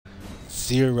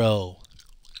0.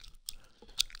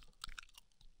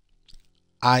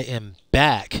 I am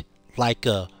back like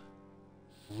a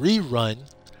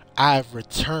rerun. I've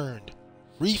returned.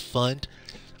 Refund.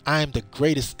 I am the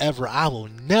greatest ever. I will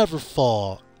never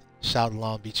fall. Shout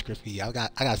Long Beach Griffey. I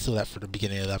got to steal that for the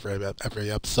beginning of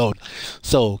every episode.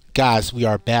 So guys, we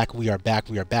are back. We are back.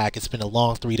 We are back. It's been a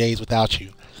long 3 days without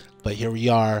you, but here we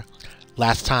are.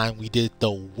 Last time we did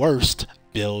the worst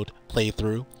build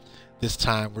playthrough. This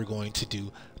time we're going to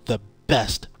do the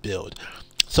best build.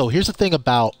 So here's the thing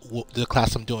about the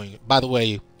class I'm doing. By the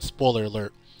way, spoiler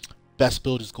alert, best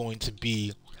build is going to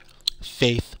be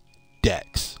Faith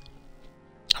Dex.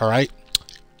 Alright?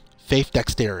 Faith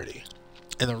Dexterity.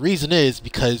 And the reason is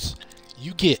because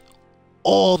you get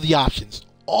all the options,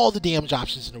 all the damage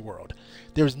options in the world.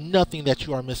 There's nothing that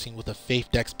you are missing with a Faith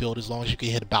Dex build as long as you can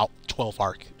hit about 12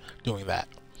 arc doing that.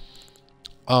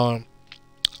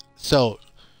 So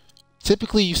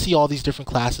typically you see all these different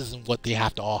classes and what they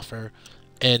have to offer.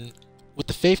 And with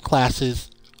the Faith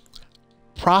classes,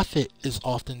 Prophet is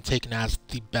often taken as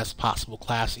the best possible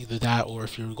class. Either that, or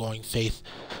if you're going Faith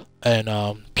and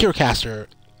Pure Caster,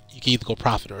 you can either go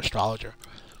Prophet or Astrologer.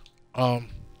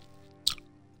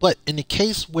 But in the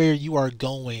case where you are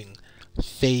going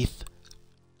Faith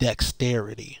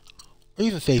Dexterity, or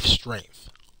even Faith Strength,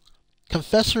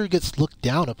 Confessor gets looked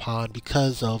down upon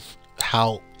because of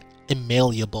how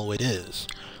immalleable it is.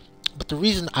 But the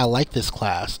reason I like this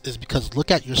class is because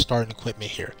look at your starting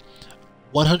equipment here.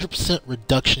 100%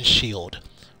 reduction shield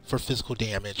for physical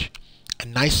damage. A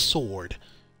nice sword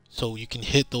so you can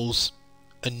hit those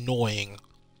annoying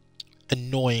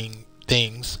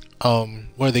things.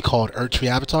 What are they called? Erdtree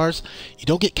avatars. You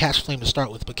don't get Catch Flame to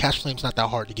start with, but Catch Flame's not that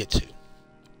hard to get to.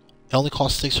 It only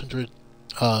costs 600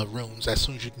 runes as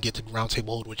soon as you can get to Round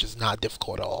Table Hold, which is not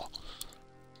difficult at all.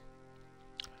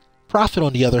 Prophet,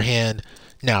 on the other hand,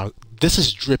 now this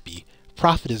is drippy.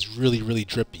 Prophet is really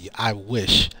drippy. I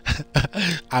wish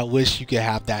I wish you could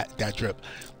have that drip.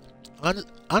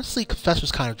 Honestly,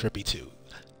 Confessor's kind of drippy too.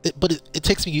 But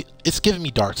it's giving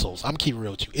me Dark Souls. I'm keeping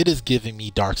real with you. It is giving me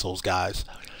Dark Souls, guys.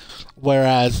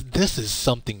 Whereas this is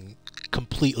something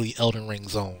completely Elden Ring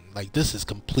zone. Like, this is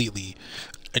completely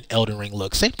an Elden Ring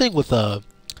look. Same thing with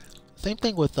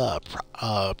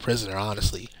Prisoner.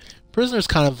 Honestly, Prisoner is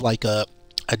kind of like a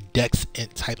Dex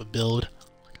Int type of build.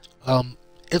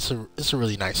 It's a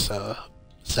really nice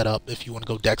setup if you want to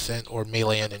go Dex Int or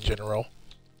melee in general.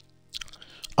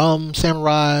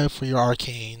 Samurai for your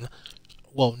arcane.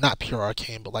 Well, not pure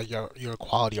arcane, but like your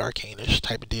quality arcane-ish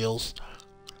type of deals.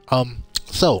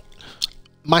 So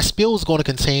my spiel is going to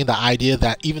contain the idea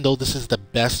that even though this is the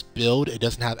best build, it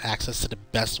doesn't have access to the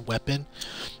best weapon.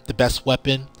 The best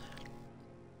weapon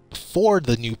for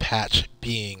the new patch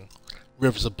being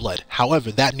Rivers of Blood.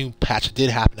 However, that new patch did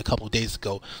happen a couple of days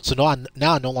ago, so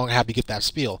now I no longer have to get that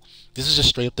spiel. This is just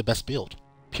straight up the best build.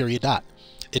 Period. Dot.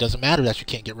 It doesn't matter that you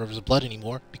can't get Rivers of Blood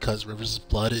anymore, because Rivers of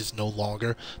Blood is no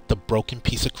longer the broken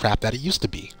piece of crap that it used to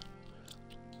be.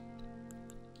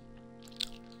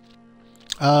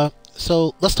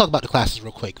 So let's talk about the classes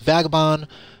real quick. Vagabond,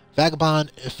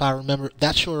 if I remember,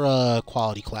 that's your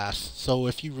quality class. So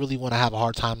if you really want to have a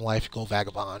hard time in life, go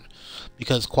Vagabond,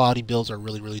 because quality builds are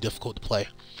really difficult to play.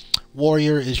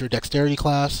 Warrior is your dexterity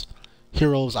class.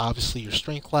 Hero is obviously your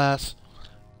strength class.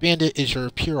 Bandit is your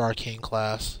pure arcane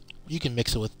class. You can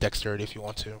mix it with dexterity if you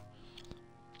want to.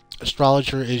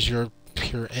 Astrologer is your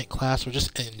pure int class, or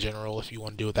just int in general if you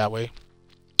want to do it that way.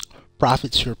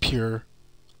 Prophet's your pure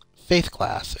faith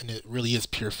class, and it really is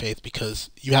pure faith because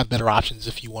you have better options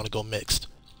if you want to go mixed.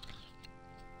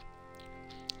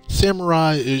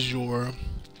 Samurai is your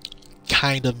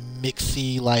kind of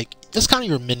mixy, like it's kind of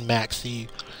your min-maxy.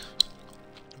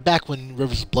 Back when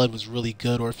Rivers of Blood was really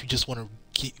good, or if you just want to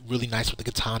get really nice with the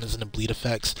katanas and the bleed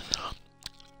effects.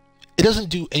 It doesn't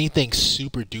do anything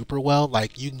super duper well.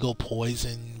 Like, you can go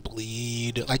poison,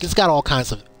 bleed, like it's got all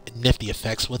kinds of nifty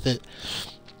effects with it.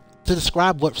 To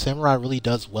describe what Samurai really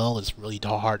does well is really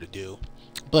hard to do,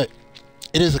 but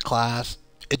it is a class.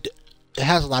 It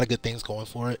has a lot of good things going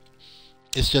for it.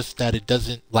 It's just that it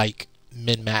doesn't like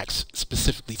min-max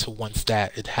specifically to one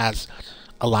stat. It has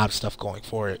a lot of stuff going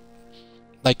for it.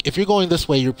 Like, if you're going this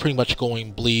way, you're pretty much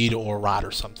going bleed or rot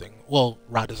or something. Well,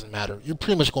 rot doesn't matter. You're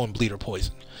pretty much going bleed or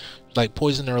poison. Like,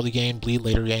 poison early game, bleed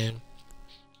later game.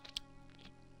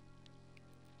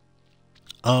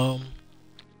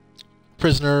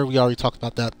 Prisoner, we already talked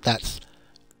about that. That's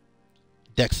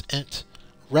Dex Int.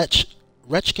 Wretch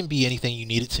can be anything you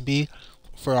need it to be.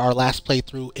 For our last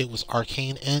playthrough, it was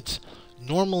Arcane Int.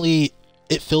 Normally,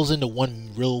 it fills into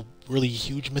one really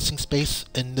huge missing space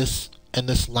in this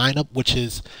lineup, which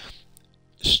is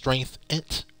Strength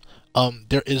Int.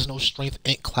 There is no strength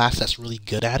int class that's really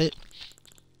good at it.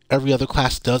 Every other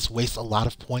class does waste a lot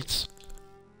of points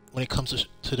when it comes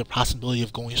to the possibility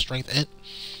of going strength int.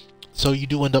 So you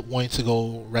do end up wanting to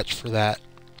go retch for that,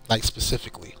 like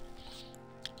specifically.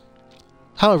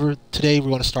 However, today we're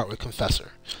going to start with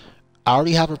Confessor. I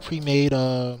already have a pre-made,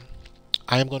 I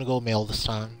am going to go male this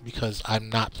time because I'm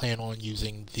not planning on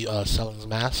using the Sellen's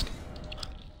Mask.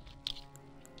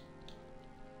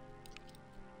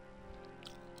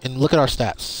 And look at our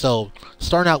stats. So,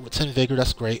 starting out with 10 Vigor,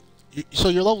 that's great. So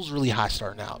your level's really high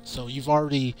starting out. So you've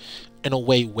already, in a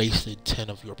way, wasted 10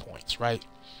 of your points, right?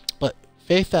 But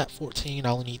Faith at 14, I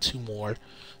only need 2 more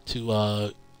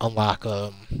to unlock,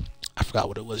 I forgot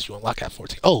what it was you unlock at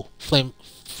 14. Oh, Flame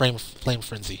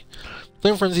Frenzy.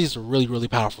 Flame Frenzy is a really, really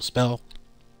powerful spell.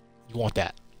 You want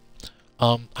that.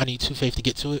 I need 2 Faith to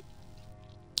get to it.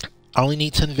 I only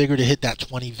need 10 Vigor to hit that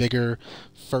 20 Vigor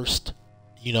first.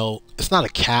 You know, it's not a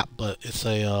cap, but it's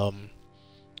a,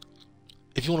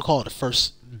 if you want to call it a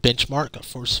first benchmark, a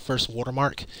first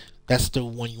watermark, that's the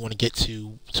one you want to get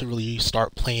to really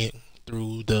start playing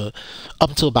through up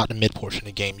until about the mid portion of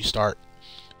the game. You start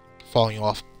falling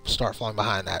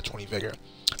behind that 20 Vigor.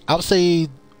 I would say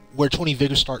where 20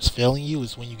 Vigor starts failing you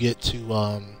is when you get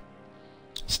to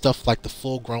stuff like the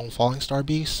full-grown Falling Star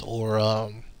Beast or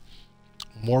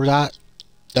Morgott.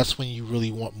 That's when you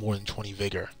really want more than 20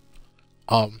 Vigor.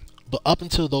 But up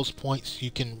until those points,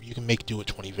 you can make do with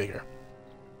 20 Vigor.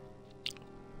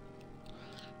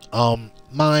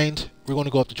 Mind, we're going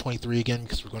to go up to 23 again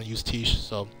because we're going to use Tish.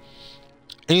 So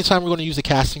anytime we're going to use a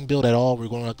casting build at all, we're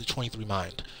going up to 23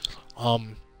 Mind.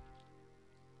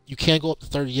 You can go up to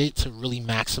 38 to really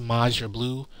maximize your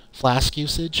blue flask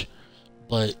usage,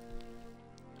 but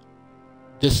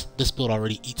this build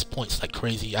already eats points like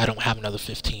crazy. I don't have another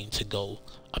 15 to go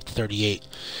up to 38.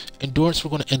 Endurance,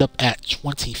 we're going to end up at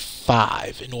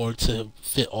 25 in order to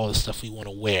fit all the stuff we want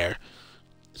to wear.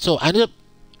 So I ended up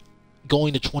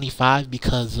going to 25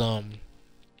 because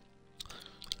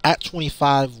at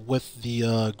 25 with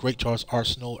the Great Jar's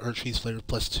Arsenal, Erdtree's Flavor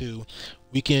 +2,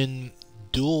 we can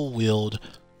dual wield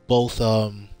both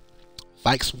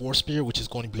Vike's War Spear, which is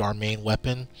going to be our main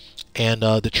weapon, and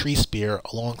the Tree Spear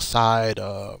alongside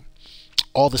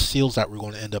all the seals that we're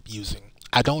going to end up using.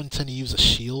 I don't intend to use a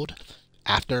shield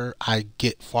after I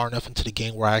get far enough into the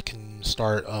game where I can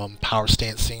start power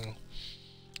stancing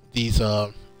these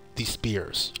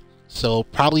spears. So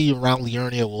probably around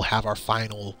Liurnia we'll have our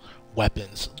final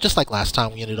weapons. Just like last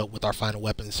time we ended up with our final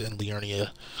weapons in Liurnia.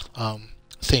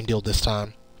 Same deal this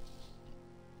time.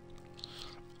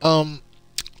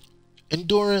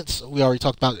 Endurance, we already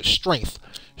talked about it. Strength.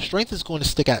 Strength is going to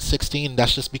stick at 16.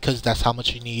 That's just because that's how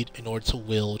much you need in order to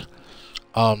wield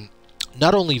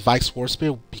not only Vike's War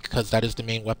Spear, because that is the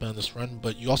main weapon on this run,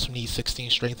 but you also need 16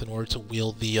 strength in order to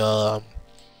wield the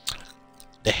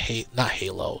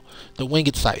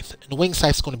Winged Scythe. And the Winged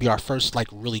Scythe is going to be our first like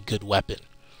really good weapon.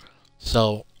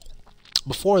 So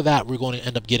before that, we're going to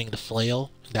end up getting the Flail.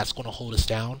 That's going to hold us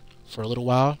down for a little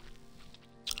while.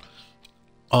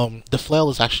 The Flail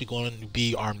is actually going to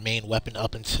be our main weapon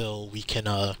up until we can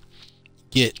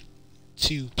get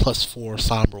 2+4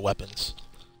 somber weapons.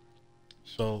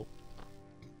 So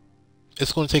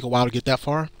it's going to take a while to get that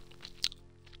far.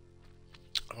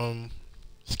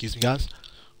 Excuse me, guys.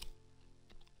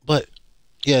 But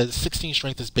yeah, 16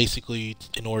 strength is basically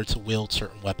in order to wield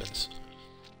certain weapons.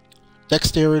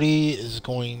 Dexterity is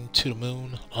going to the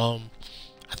moon. I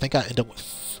think I end up with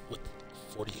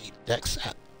 48 dex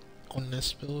on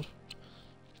this build.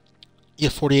 Yeah,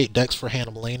 48 dex for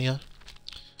Hannibalania.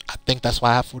 I think that's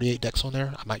why I have 48 dex on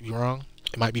there. I might be wrong.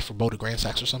 It might be for Boda Grand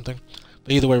Sax or something.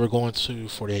 But either way, we're going to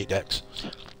 48 dex.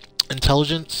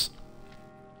 Intelligence.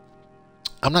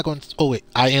 I'm not going to... Oh, wait.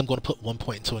 I am going to put 1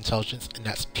 point into intelligence, and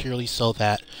that's purely so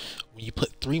that when you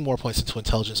put 3 more points into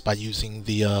intelligence by using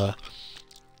the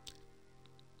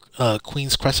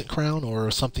Queen's Crescent Crown or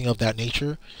something of that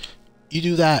nature, you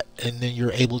do that, and then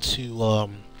you're able to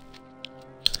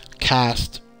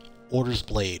cast Order's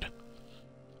Blade.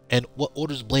 And what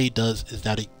Order's Blade does is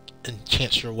that it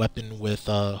enchants your weapon with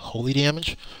holy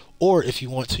damage, or if you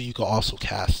want to, you can also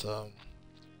cast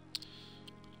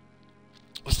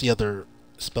what's the other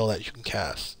spell that you can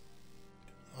cast?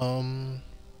 I'm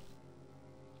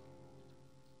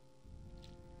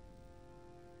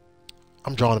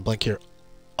drawing a blank here.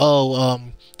 Oh,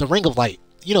 the Ring of Light.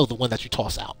 You know, the one that you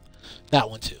toss out. That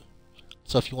one too.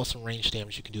 So if you want some range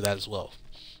damage, you can do that as well.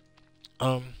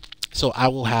 So I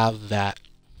will have that.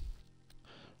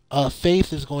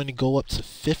 Faith is going to go up to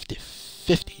 50.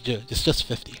 It's just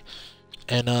 50.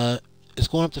 And it's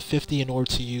going up to 50 in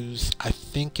order to use, I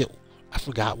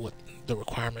forgot what the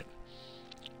requirement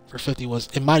or 50 was,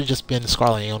 it might have just been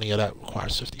Scarlet Aeonia that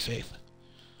requires 50 faith.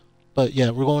 But yeah,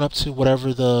 we're going up to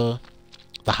whatever the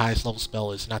highest level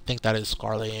spell is, and I think that is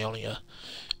Scarlet Aeonia.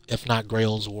 If not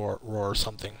Grail's Roar or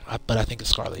something. But I think it's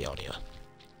Scarlet Aeonia.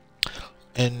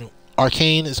 And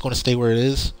Arcane is going to stay where it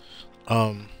is.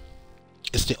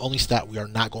 It's the only stat we are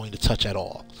not going to touch at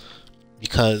all.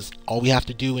 Because all we have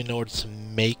to do in order to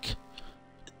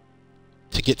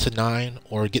get to 9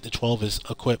 or get to 12 is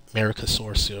equip Marika's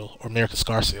Sword Seal or Marika's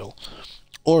Scar Seal.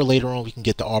 Or later on we can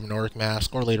get the Albinauric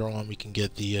Mask, or later on we can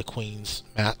get the Queen's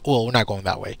Mask. Well, we're not going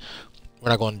that way. We're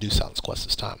not going to do Silence Quest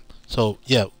this time. So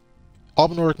yeah,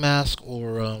 Albinauric Mask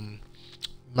or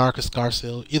Marika's Scar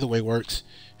Seal, either way works.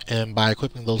 And by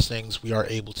equipping those things, we are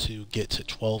able to get to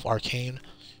 12 Arcane.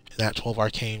 And that 12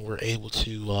 Arcane, we're able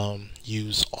to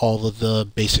use all of the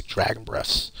basic Dragon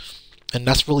Breaths. And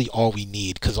that's really all we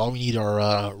need, because all we need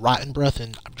are Rotten Breath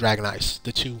and Dragon Ice,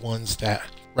 the two ones that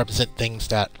represent things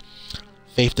that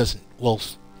Faith doesn't. Well,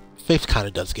 Faith kind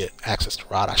of does get access to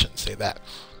Rot. I shouldn't say that,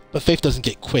 but Faith doesn't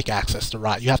get quick access to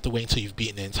Rot. You have to wait until you've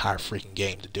beaten the entire freaking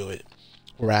game to do it.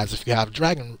 Whereas if you have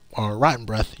Dragon or Rotten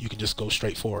Breath, you can just go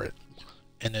straight for it.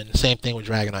 And then the same thing with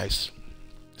Dragon Ice.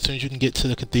 As soon as you can get to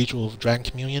the Cathedral of Dragon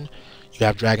Communion, you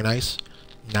have Dragon Ice.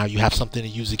 Now you have something to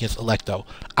use against Electo.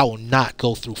 I will not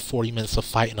go through 40 minutes of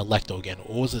fighting Electo again.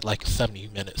 Or was it like 70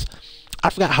 minutes? I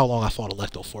forgot how long I fought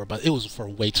Electo for, but it was for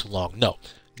way too long. No.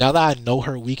 Now that I know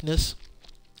her weakness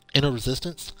and her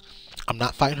resistance, I'm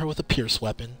not fighting her with a pierce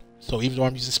weapon. So even though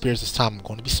I'm using spears this time, I'm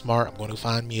going to be smart. I'm going to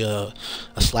find me a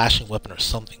slashing weapon or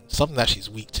something. Something that she's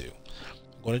weak to.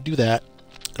 I'm going to do that.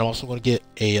 And I'm also going to get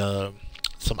a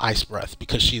some Ice Breath,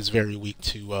 because she is very weak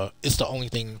to... it's the only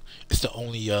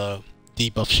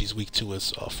debuff she's weak to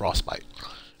is Frostbite.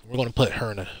 We're going to put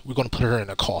her in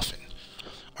a coffin.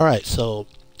 Alright, so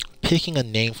picking a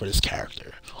name for this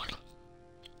character.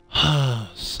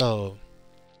 So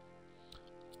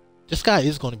this guy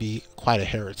is going to be quite a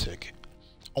heretic.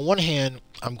 On one hand,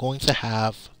 I'm going to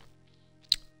have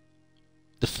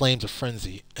the Flames of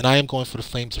Frenzy, and I am going for the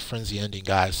Flames of Frenzy ending,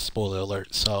 guys. Spoiler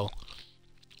alert. So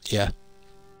yeah,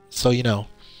 so you know,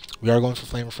 we are going for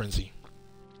Flame of Frenzy.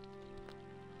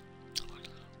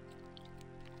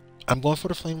 I'm going for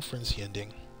the Flame of Frenzy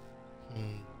ending.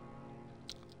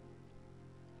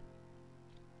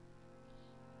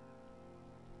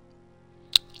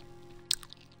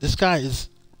 This guy is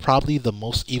probably the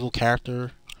most evil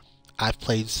character I've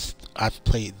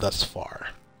played thus far.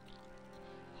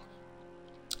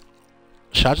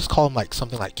 Should I just call him like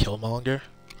something like Killmonger?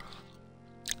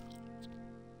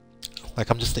 Like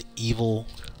I'm just the evil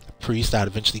priest that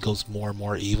eventually goes more and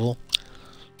more evil.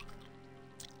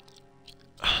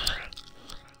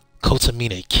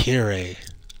 Kotamine Kirei.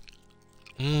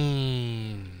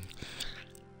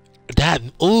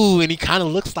 Ooh, and he kind of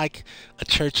looks like a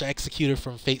church executor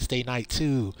from Fate Stay Night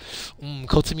too.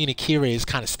 Kotamine Kirei is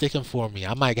kind of sticking for me.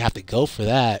 I might have to go for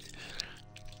that.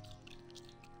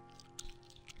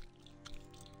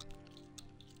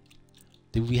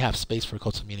 Do we have space for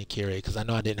Kotamine Kirei? Because I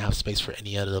know I didn't have space for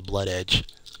Enietta the Blood Edge.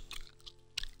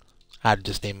 I had to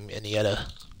just name him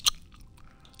Enietta.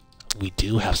 We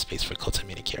do have space for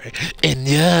Kotamine Kirei. And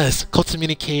yes,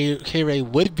 Kotamine Kirei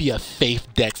would be a Faith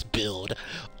Dex build.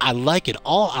 I like it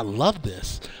all. I love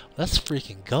this. Let's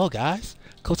freaking go, guys.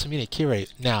 Kotamine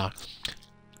Kirei. Now,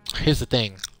 here's the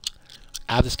thing.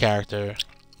 I have this character.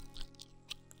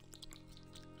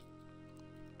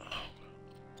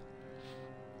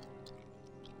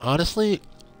 Honestly,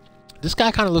 this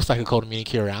guy kind of looks like a Kotamine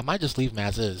Kirei. I might just leave him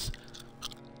as is.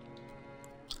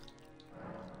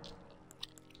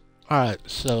 Alright,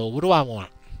 so what do I want?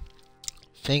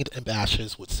 Fanged Imp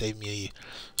Ashes would save me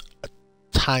a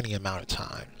tiny amount of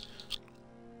time.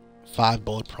 5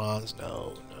 Boiled Prawns,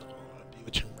 no.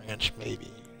 Bewitching Ranch, maybe.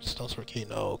 Stone Sword Key,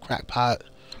 no. Crackpot,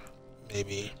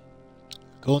 maybe.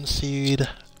 Golden Seed,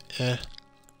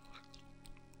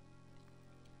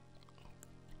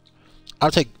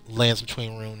 I'll take Lands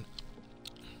Between Rune.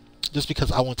 Just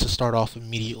because I want to start off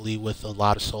immediately with a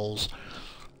lot of souls.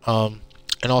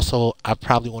 And also, I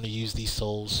probably want to use these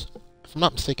souls. If I'm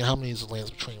not mistaken, how many is the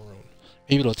Lands Between Rune?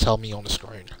 Maybe it'll tell me on the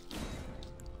screen.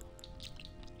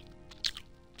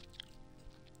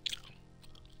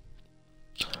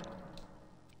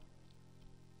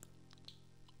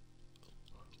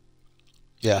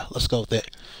 Yeah, let's go with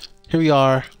it. Here we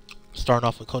are, starting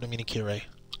off with Kotamine Kirei.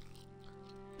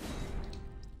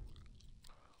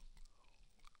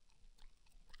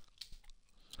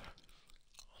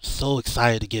 So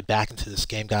excited to get back into this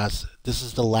game, guys. This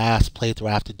is the last playthrough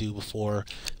I have to do before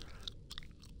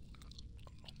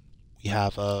we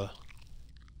have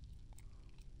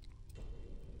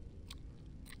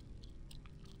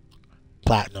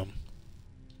platinum.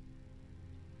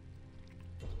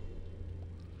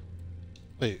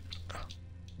 Wait.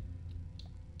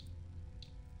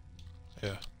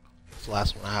 Yeah. It's the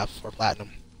last one I have for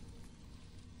platinum.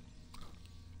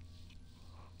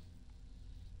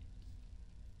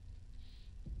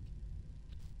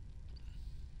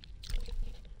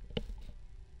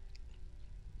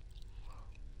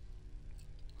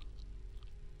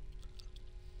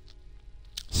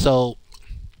 So,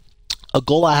 a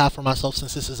goal I have for myself,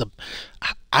 since this is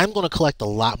I'm going to collect a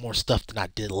lot more stuff than I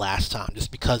did last time,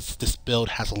 just because this build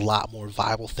has a lot more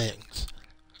viable things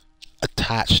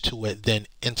attached to it than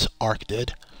Into Arc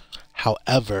did.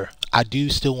 However, I do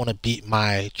still want to beat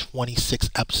my 26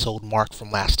 episode mark from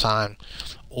last time,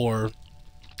 or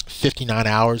 59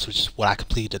 hours, which is what I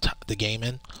completed the game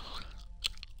in.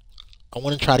 I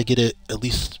want to try to get it at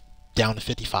least down to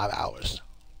 55 hours.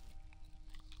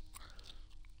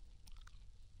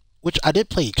 Which I did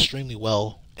play extremely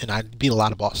well, and I beat a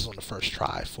lot of bosses on the first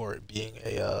try for it being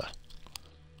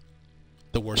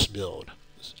the worst build.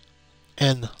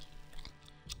 And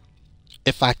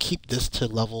if I keep this to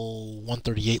level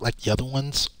 138 like the other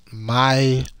ones,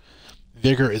 my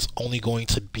vigor is only going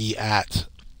to be at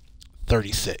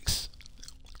 36.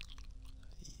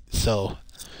 So,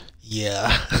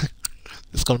 yeah,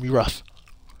 it's going to be rough.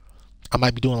 I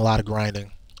might be doing a lot of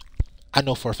grinding. I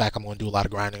know for a fact I'm going to do a lot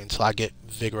of grinding until I get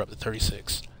vigor up to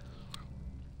 36.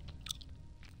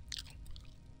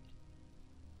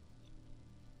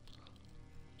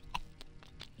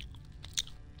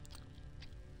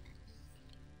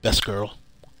 Best girl.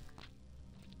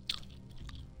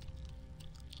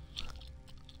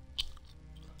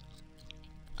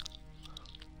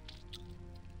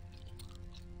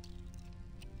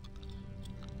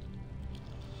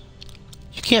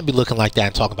 You can't be looking like that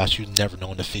and talking about you never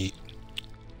knowing defeat.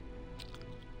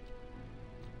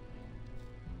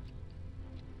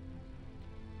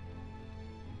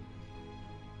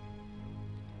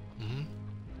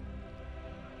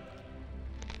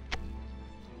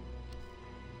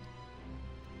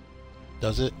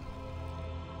 Does it?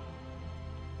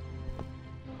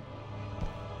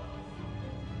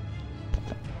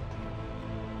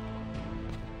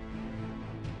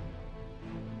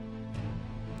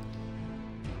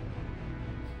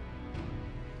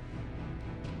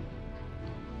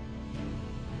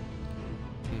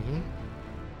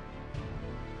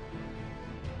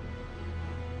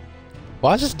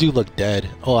 Why does this dude look dead?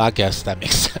 Oh, I guess that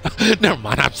makes sense. Never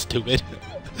mind, I'm stupid.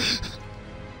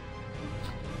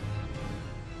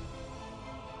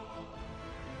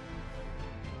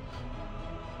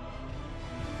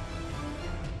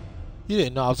 You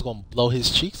didn't know I was going to blow his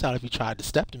cheeks out if he tried to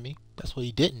step to me. That's what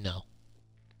he didn't know.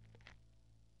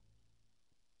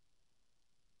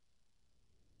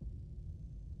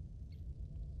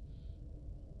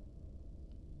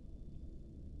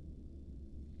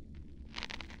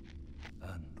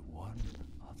 And one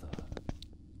other,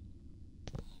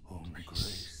 whom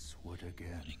grace would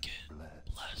again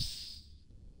bless.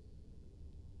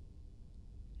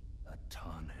 A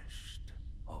tarnished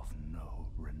of no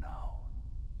renown.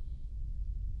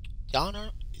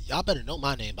 Y'all better know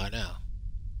my name by now.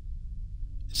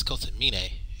 It's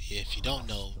Kotamine. If you don't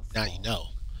know, now you know.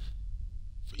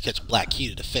 For you catch a black key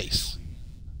to the face.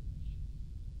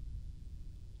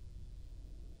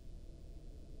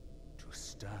 To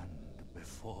stand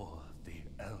before the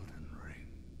Elden Ring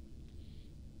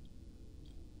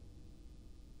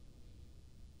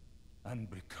and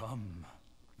become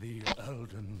the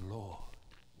Elden Lord.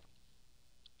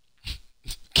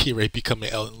 Kirei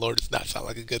becoming Elden Lord does not sound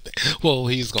like a good thing. Well,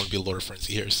 he's going to be a Lord of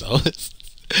Frenzy here, so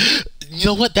you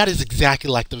know what? That is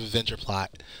exactly like the Avenger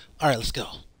plot. All right, let's go.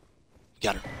 We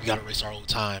gotta race our old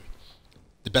time.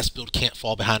 The best build can't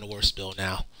fall behind the worst build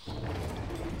now.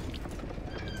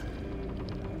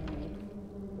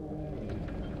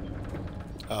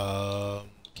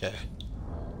 Okay.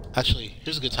 Actually,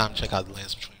 here's a good time to check out the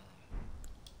lands between.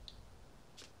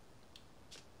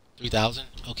 3,000?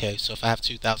 Okay, so if I have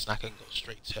 2,000, I can go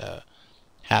straight to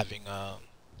having,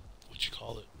 what you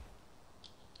call it?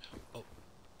 Oh,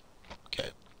 okay.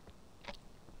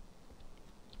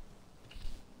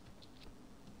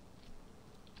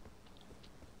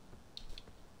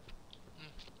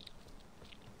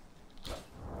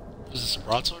 Is this a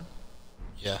broadsword?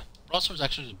 Yeah. Broadsword is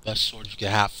actually the best sword you can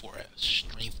have for a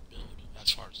strength build, as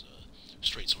far as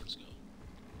straight swords go.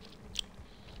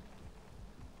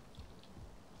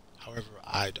 However,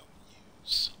 I don't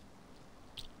use.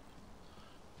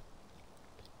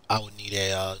 I would need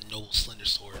a noble slender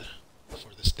sword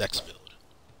for this dex build.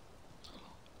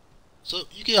 So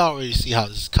you can already see how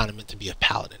this is kind of meant to be a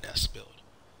paladin-esque build.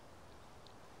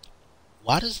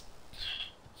 Why does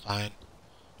Fine.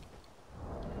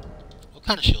 What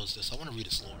kind of shield is this? I want to read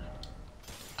its lore.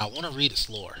 I want to read its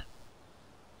lore.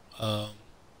 A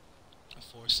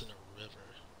forest in a river.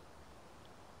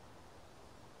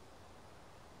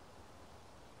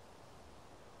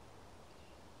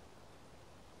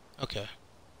 Okay.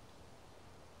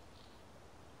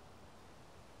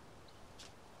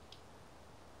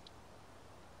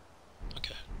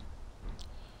 Okay.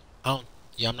 I don't.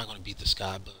 Yeah, I'm not gonna beat this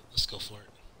guy, but let's go for it.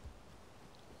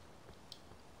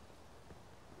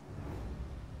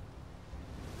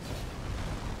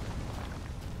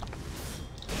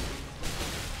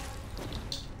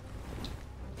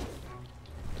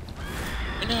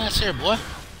 Get your ass here, boy.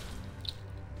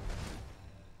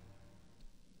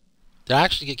 Did I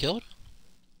actually get killed?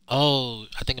 Oh,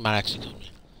 I think it might actually kill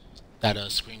me. That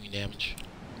screaming damage.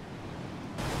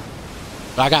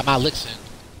 But I got my licks in.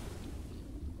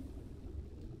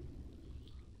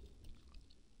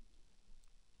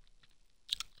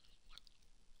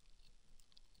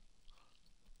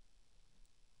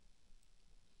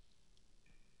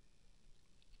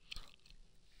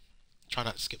 Try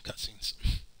not to skip cutscenes.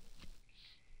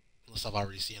 Unless I've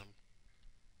already seen them.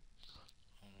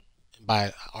 And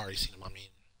by already seen them, I mean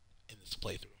in this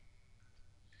playthrough.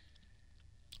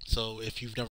 So if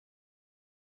you've never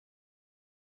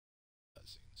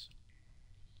cutscenes.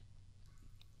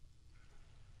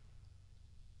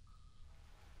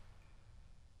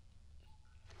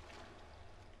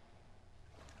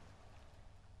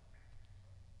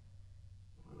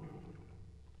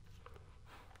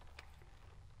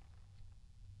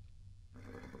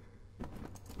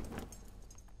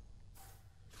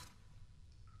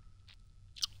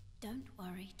 Don't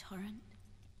worry, Torrent.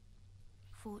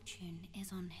 Fortune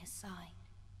is on his side.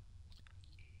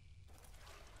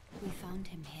 We found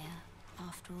him here,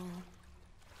 after all.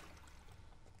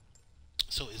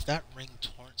 So is that ring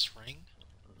Torrent's ring?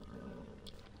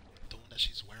 The one that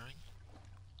she's wearing?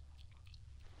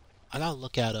 I gotta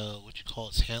look at what you call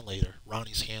his hand later,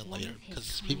 Ronnie's hand later,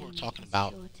 because people were talking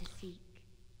about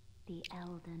The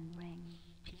Elden ring.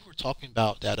 people were talking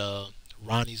about that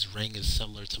Ronnie's ring is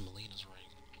similar to Melina's ring.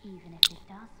 Even if it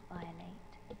does violate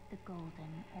the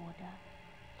Golden Order.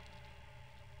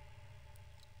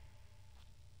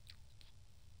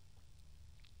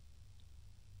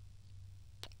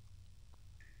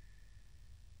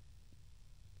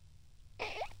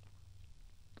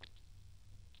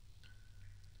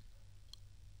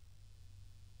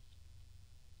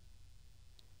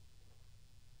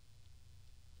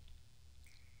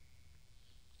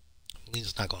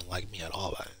 Melina's not gonna like me at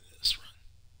all by this run.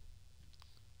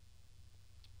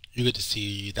 You get to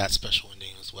see that special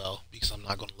ending as well, because I'm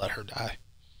not gonna let her die.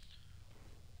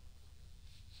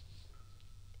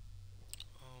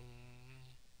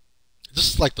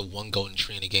 This is like the one golden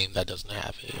tree in a game that doesn't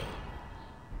have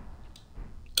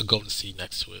a golden seed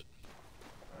next to it.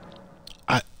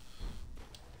 We'll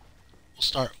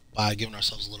start by giving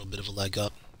ourselves a little bit of a leg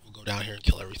up. We'll go down here and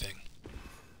kill everything.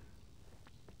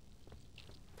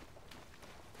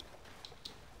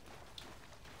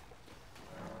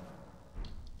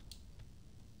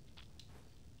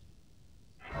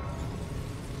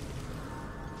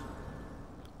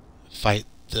 Fight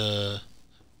the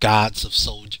gods of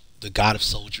the god of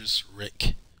soldiers,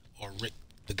 Rick, or Rick,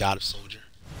 the god of soldier.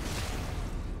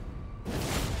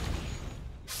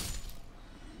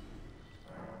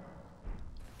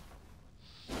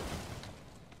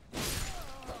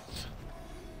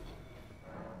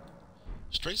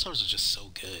 Straight swords are just so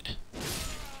good.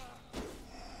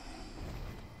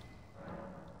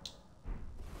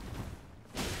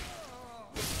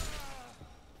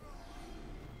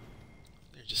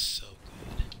 They're just so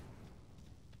good.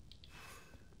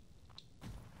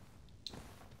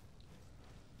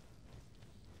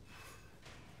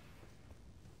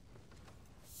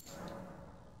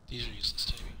 These are useless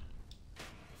too,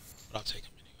 but I'll take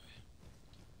them anyway.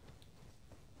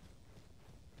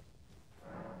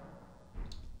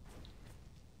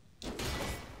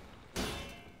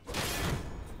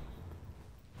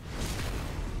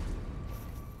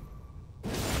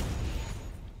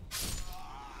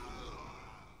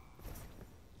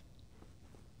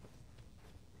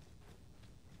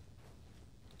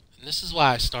 And this is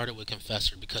why I started with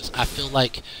Confessor, because I feel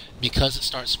like because it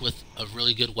starts with a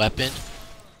really good weapon,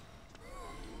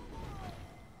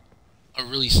 a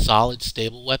really solid,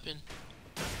 stable weapon.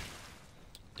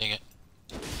 Dang it.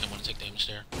 Didn't want to take damage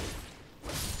there.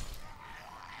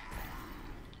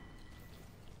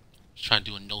 Just trying to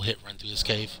do a no-hit run through this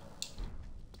cave.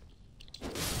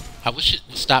 I wish it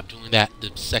would stop doing that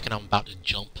the second I'm about to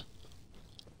jump.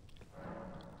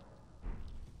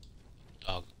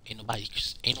 Dog, ain't nobody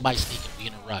sneaking. We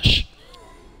in a rush.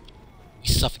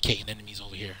 suffocating enemies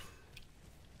over here.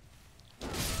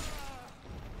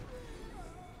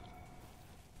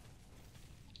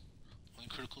 Only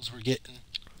criticals we're getting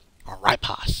are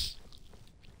Ripos.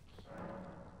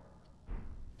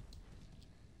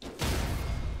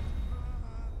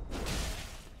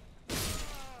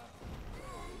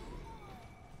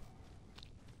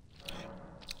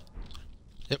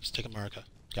 Yep, let's take America.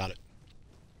 Got it.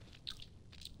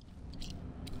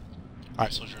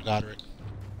 Alright, Soldier Godric.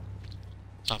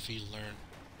 Time for you to learn.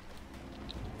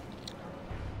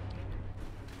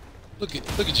 Look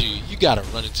at you. You gotta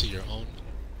run into your own.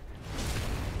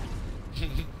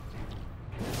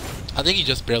 I think he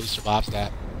just barely survives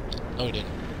that. No, he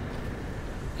didn't.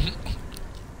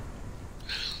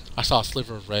 I saw a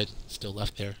sliver of red still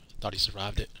left there. Thought he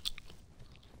survived it.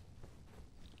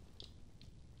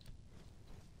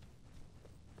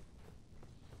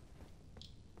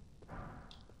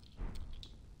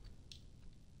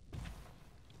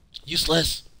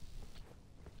 Useless.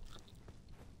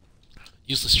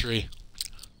 Useless tree.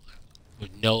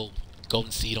 With no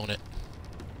golden seed on it.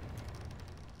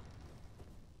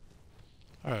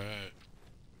 Alright.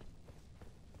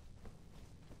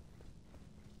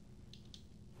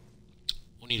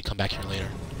 We'll need to come back here later.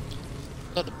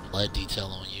 Got the blood detail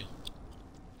on you.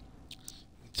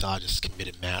 So I just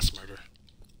committed mass murder.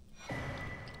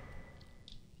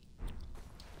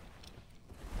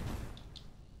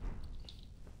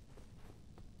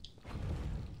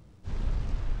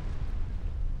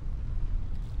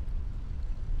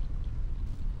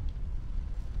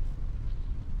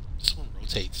 This one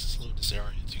rotates. It's a little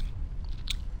disorienting.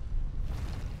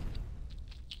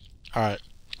 Alright.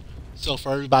 So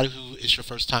for everybody who is your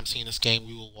first time seeing this game,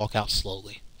 we will walk out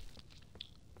slowly.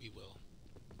 We will.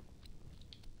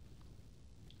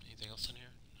 Anything else in here?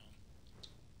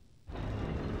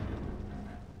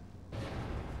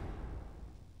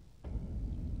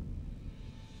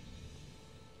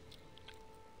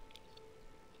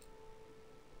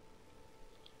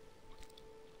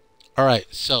 No. Alright,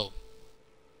 so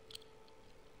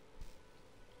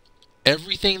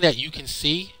everything that you can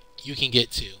see, you can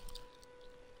get to.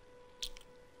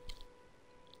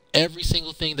 Every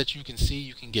single thing that you can see,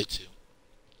 you can get to.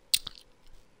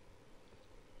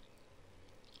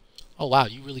 Oh wow,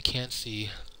 you really can see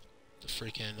the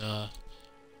freaking the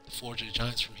Forge of the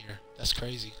Giants from here. That's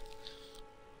crazy.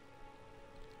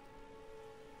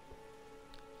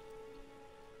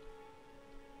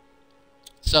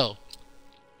 So,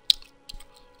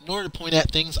 in order to point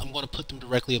at things, I'm going to put them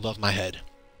directly above my head.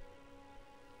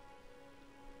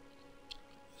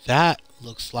 That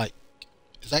looks like...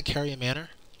 Is that Carrion Manor?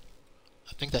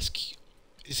 I think that's...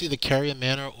 It's either Carrion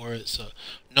Manor or it's...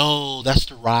 no, that's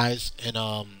the Rise in...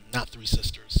 not Three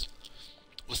Sisters.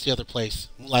 What's the other place?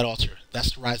 Moonlight Altar.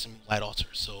 That's the Rise in Moonlight Altar.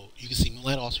 So, you can see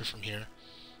Moonlight Altar from here.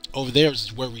 Over there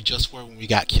is where we just were when we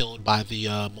got killed by the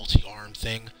multi-arm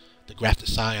thing. The Grafted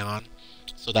Scion.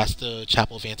 So, that's the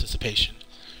Chapel of Anticipation.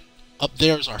 Up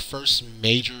there is our first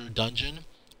major dungeon.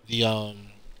 The,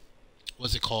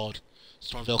 what's it called?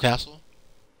 Stormvale Castle.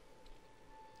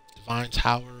 Divine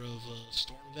Tower of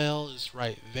Stormvale is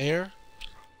right there.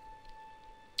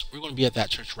 We're going to be at that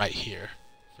church right here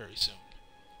very soon.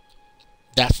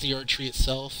 That's the Erd tree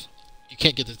itself. You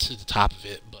can't get to the top of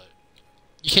it, but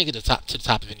you can't get to the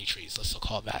top of any trees, let's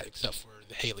call it that, except for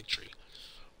the Halic tree.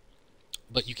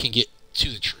 But you can get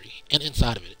to the tree and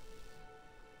inside of it.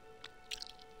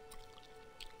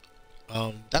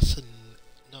 That's a...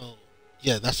 No.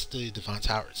 Yeah, that's the Divine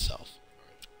Tower itself.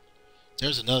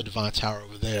 There's another Divine Tower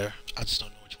over there. I just don't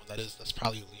know which one that is. That's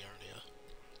probably Liurnia.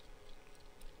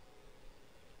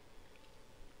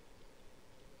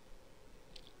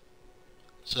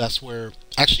 So that's where...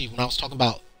 Actually, when I was talking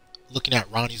about looking at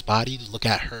Ronnie's body, to look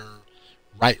at her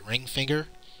right ring finger,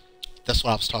 that's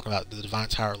what I was talking about. The Divine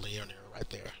Tower of Liurnia right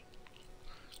there.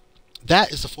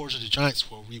 That is the Forge of the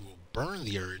Giants where we will burn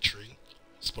the Erd tree.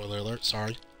 Spoiler alert,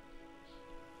 sorry.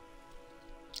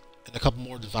 And a couple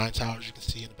more Divine Towers you can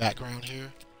see in the background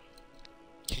here.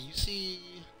 Can you see?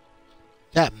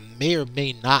 That may or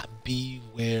may not be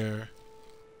where...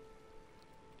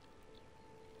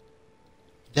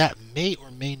 That may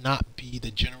or may not be the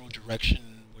general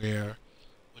direction where...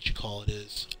 What you call it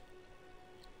is.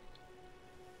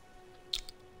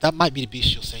 That might be the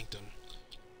Bestial Sanctum.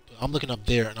 But I'm looking up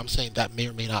there and I'm saying that may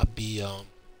or may not be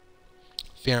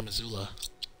Farum Azula.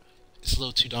 It's a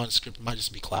little too nondescript. It might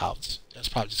just be clouds. That's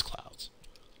probably just clouds.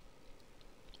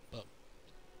 But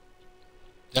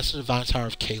that's the Divine Tower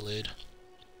of Caelid.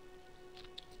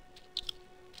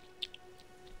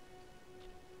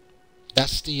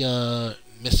 That's the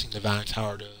missing Divine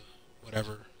Tower, the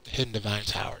whatever, the hidden Divine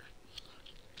Tower.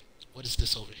 What is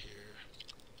this over here?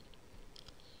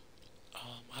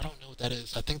 that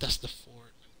is. I think that's the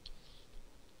Fort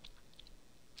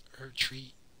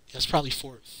Retreat. That's probably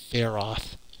Fort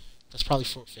Faroth. That's probably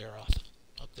Fort Faroth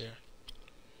up there.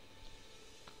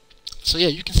 So yeah,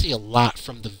 you can see a lot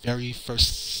from the very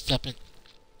first step in,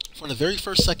 from the very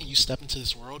first second you step into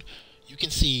this world. You can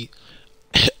see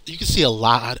you can see a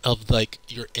lot of like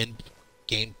your end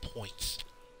game points.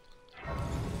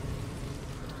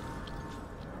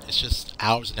 It's just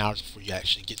hours and hours before you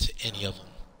actually get to any of them.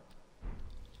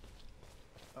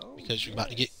 Because you're about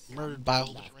to get murdered by a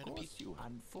whole bunch of random people.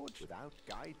 Without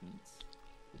guidance,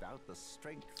 without the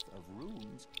strength of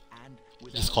runes, and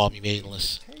He just called me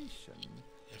maidenless. And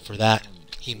for that,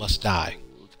 he must die.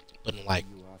 But in like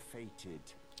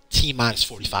T minus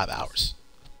 45 hours.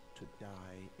 To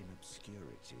die in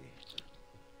obscurity.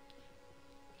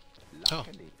 Oh.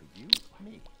 Luckily for you,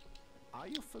 me. Are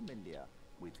you familiar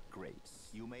with grace?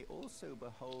 You may also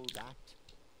behold that.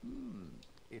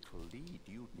 It will lead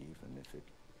you, even if it.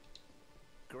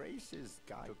 Grace's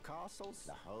guide to castles,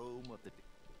 the home of the.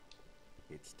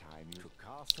 It's time you to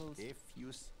castles. If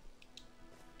you.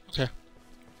 Okay.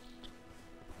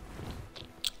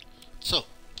 So,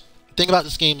 the thing about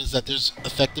this game is that there's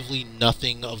effectively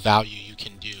nothing of value you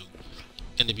can do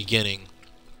in the beginning.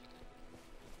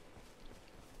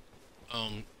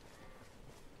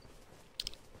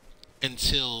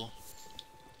 Until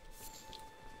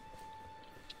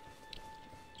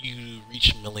you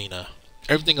reach Melina.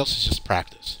 Everything else is just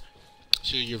practice.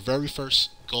 So your very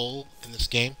first goal in this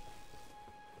game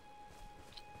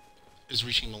is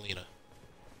reaching Melina.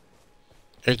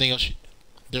 Everything else,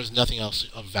 there's nothing else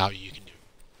of value you can do.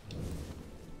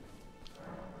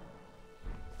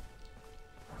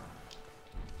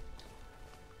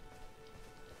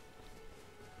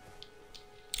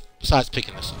 Besides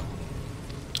picking this up.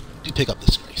 Do pick up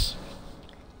this grace.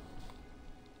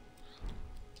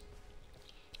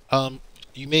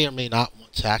 You may or may not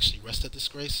want to actually rest at this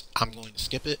grace. I'm going to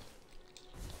skip it.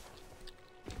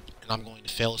 And I'm going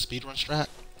to fail a speedrun strat.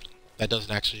 That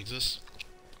doesn't actually exist.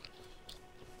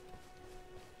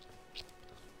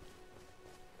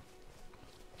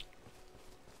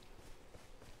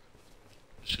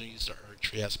 I'm just going to use the Erd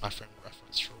tree as my frame of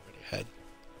reference for where to head.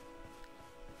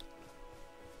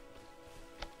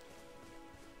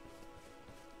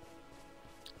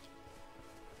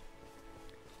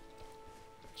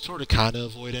 Sort of kind of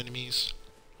avoid enemies.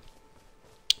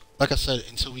 Like I said,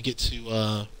 until we get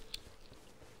to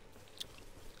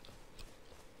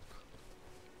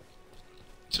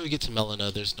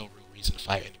Melina, there's no real reason to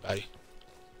fight anybody.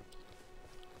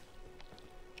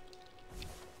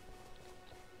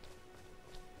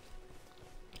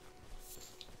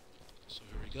 So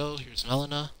here we go, here's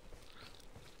Melina.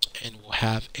 And we'll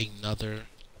have another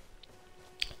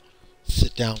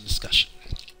sit down discussion.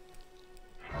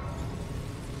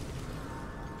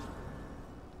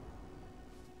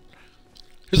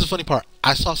 Here's the funny part.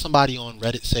 I saw somebody on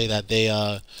Reddit say that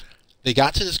they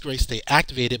got to this grace, they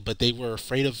activated, but they were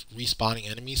afraid of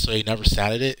respawning enemies, so they never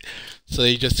sat at it. So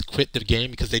they just quit the game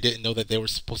because they didn't know that they were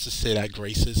supposed to sit at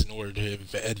graces in order to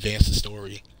advance the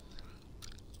story.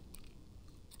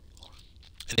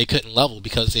 And they couldn't level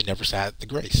because they never sat at the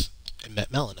grace and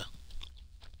met Melina.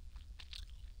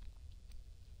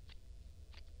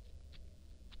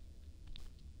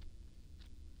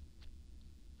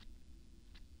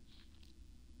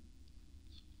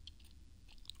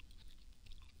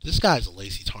 This guy's a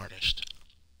lazy tarnished.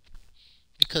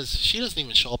 Because she doesn't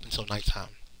even show up until nighttime.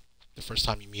 The first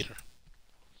time you meet her.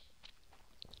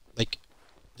 Like,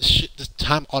 the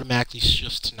time automatically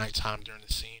shifts to nighttime during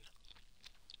the scene.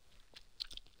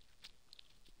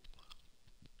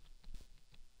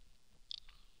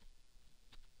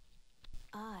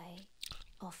 I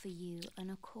offer you an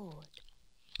accord.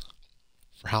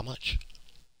 For how much?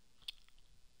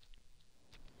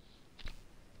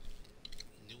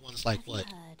 One's like what,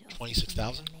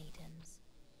 26,000? Do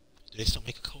they still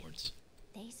make accords?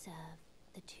 They serve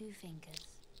the two fingers,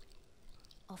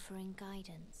 offering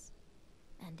guidance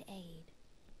and aid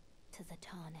to the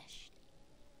tarnished.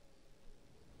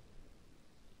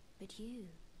 But you,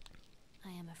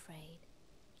 I am afraid,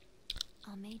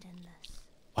 are maidenless.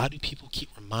 Why do people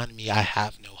keep reminding me I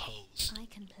have no hoes? I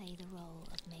can play the role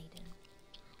of maiden.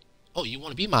 Oh, you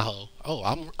want to be my hoe? Oh,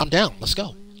 I'm down. Let's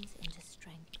go.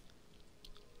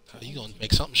 You gonna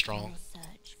make something strong.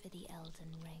 Search for the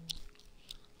Elden ring.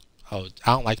 Oh,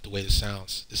 I don't like the way this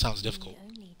sounds. This sounds difficult.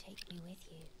 Only take me with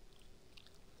you.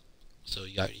 So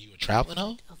you a traveling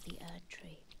hoe? Of the Erd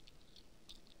tree.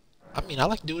 I mean, I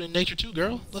like to do it in nature too,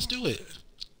 girl. Let's do it.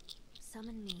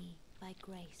 Summon me by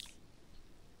grace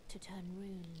to turn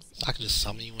runes. So I can just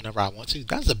summon you whenever I want to.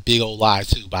 That's a big old lie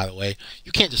too, by the way.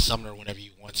 You can't just summon her whenever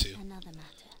you want to. Another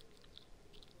matter.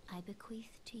 I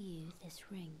bequeath to you this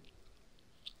ring.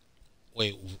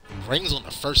 Wait, rings on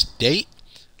the first date?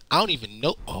 I don't even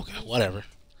know. Okay, whatever.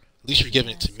 At least you're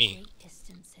giving it to me.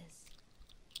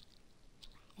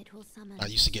 It will summon I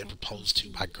used to get proposed to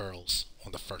by girls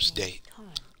on the first date.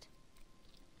 torrent.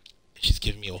 She's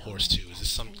giving me a horse too. Is this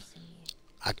some?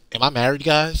 Am I married,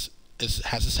 guys?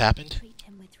 Has this happened? Treat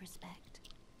him with respect.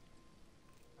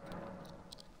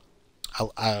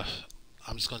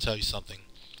 I'm just gonna tell you something.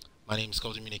 My name is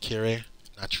Kodamina Kire,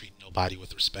 and I treat nobody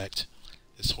with respect.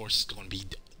 This horse is gonna be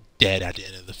dead at the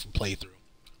end of the playthrough.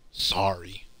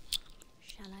 Sorry.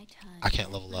 Shall I turn I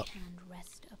can't level up. and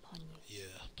rest upon you?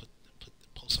 Yeah,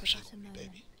 pull some shit on me,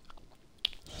 baby.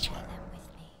 That's Share right. them with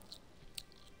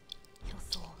me. Your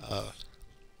thoughts.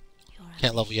 Your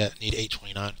Can't level yet. ambitions, Need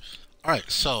 829. Alright,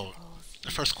 so goals,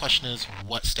 the first question is,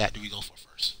 what stat do we go for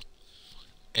first?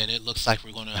 And it looks like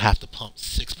we're going to have to pump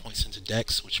 6 points into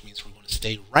Dex, which means we're going to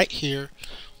stay right here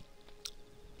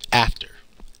after.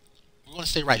 We're going to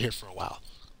stay right here for a while.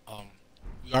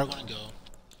 We are going to go.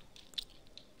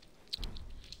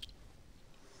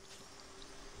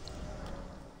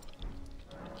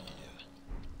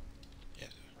 Yeah.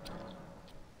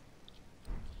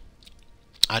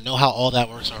 I know how all that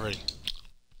works already.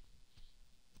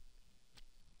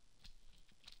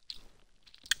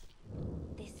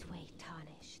 This way,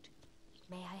 tarnished.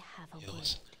 May I have a Yo,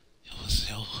 word?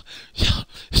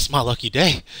 it's my lucky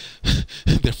day.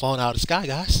 They're falling out of the sky,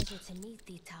 guys. Pleasure to meet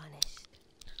thee, tarnished.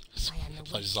 The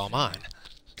pleasure's all mine.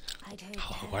 I'd heard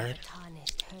Oh, tell of word. the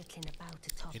tarnished hurtling about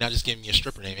atop You're not just giving me a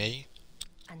stripper name, eh?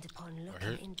 and upon Word.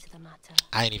 looking into the matter,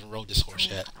 I ain't even rode this horse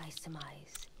talk yet. I surmise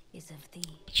is of thee,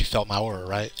 But you felt my aura,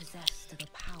 right? possessed of a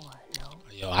power, no?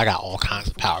 Yo, I got all kinds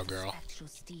of power, girl. Spectral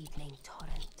steed named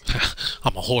Torrent.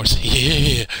 I'm a horse.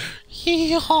 Yeah.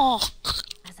 Yeehaw.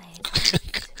 As I had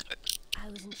hoped, I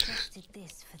was entrusted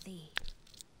this for thee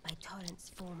by Torrent's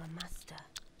former master.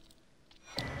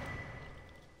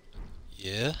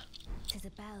 Yeah. 'Tis a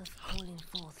bell calling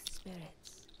forth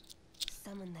spirits.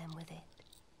 Summon them with it.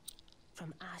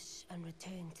 From ash and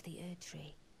return to the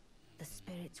Erdtree, the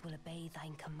spirits will obey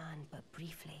thine command but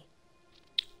briefly,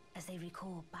 as they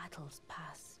recall battles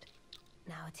past.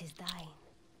 Now it is thine,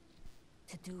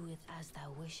 to do with as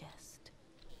thou wishest.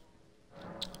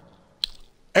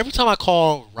 Every time I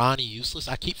call Ronnie useless,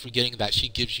 I keep forgetting that she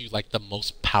gives you like the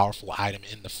most powerful item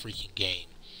in the freaking game.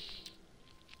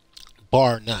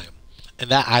 Bar none. And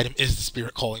that item is the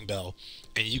Spirit Calling Bell.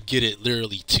 And you get it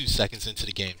literally 2 seconds into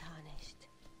the game. Tarnished,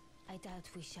 I doubt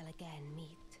we shall again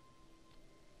meet.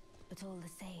 But all the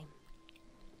same,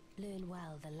 learn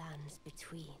well the lands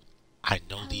between. I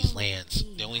know these lands.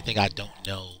 The only thing I don't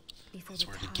know Before is the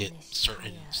where to get tarnished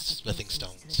certain fire of smithing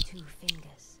adjacent to stones. the 2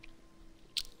 fingers.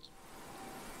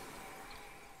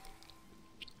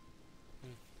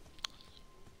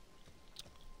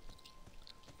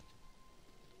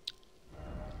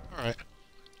 Alright.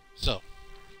 So.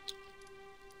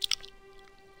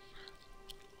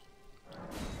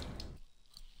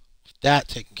 With that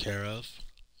taken care of,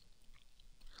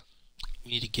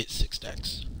 we need to get 6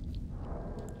 decks.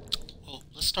 Well,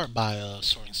 let's start by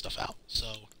sorting stuff out.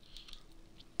 So,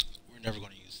 we're never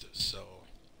going to use this, so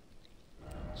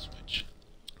switch.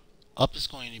 Up is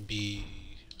going to be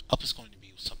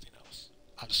something else.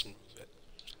 I'll just remove it.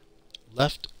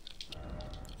 Left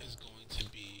is going to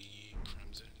be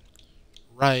crimson.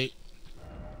 Right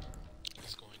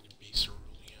is going to be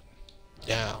cerulean.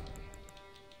 Down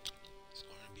is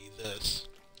going to be this.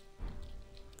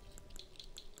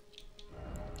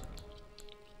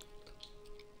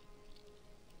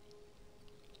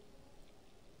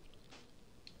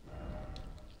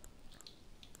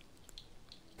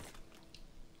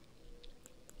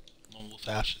 Lone Wolf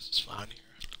Ashes is fine here.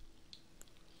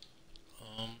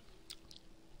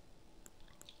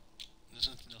 There's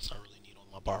nothing else I really need on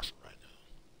my bar for right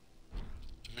now.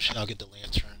 Eventually I'll get the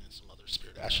lantern and some other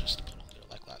spirit ashes to put on there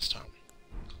like last time.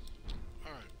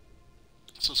 Alright.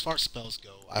 So as far as spells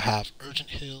go, I have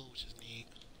Urgent Heal, which is neat.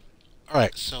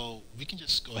 Alright, so we can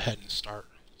just go ahead and start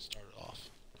it off.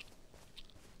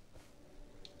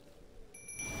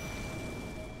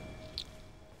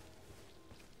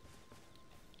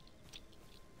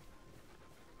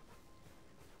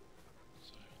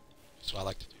 So, that's what I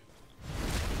like to do.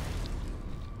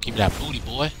 Give me that booty,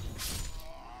 boy.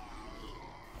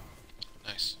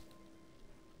 Nice.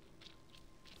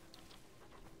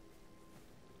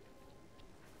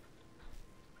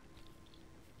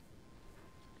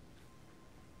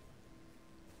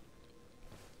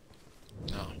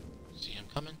 Now, see him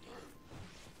coming?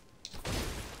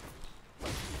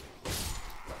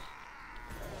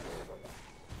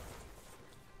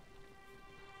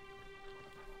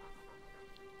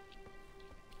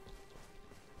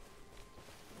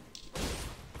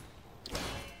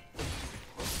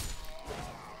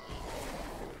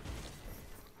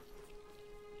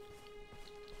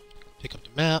 Pick up the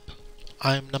map.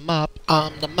 I'm the map.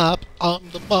 I'm the map. I'm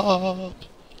the map.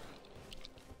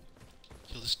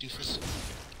 Kill this doofus.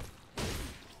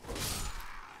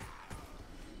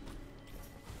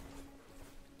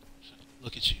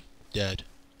 Look at you. Dead.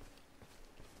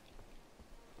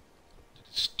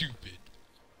 Stupid.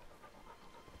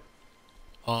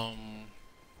 Do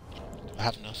I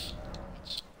have enough?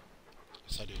 Yes,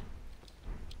 I do.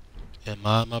 Am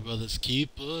I my brother's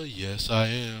keeper? Yes, I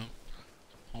am.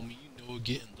 Homie, you know it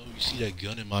getting low. You see that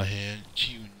gun in my hand?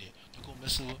 G-Unit. Don't go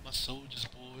messing with my soldiers,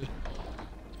 boy.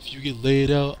 If you get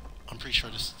laid out, I'm pretty sure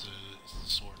this is the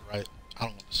sword, right? I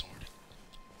don't want the sword.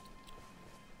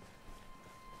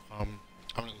 I'm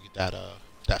gonna go get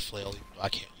that flail, even though I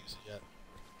can't use it yet.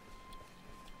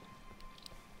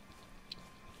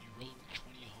 You roll with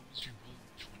 20 hoes, you roll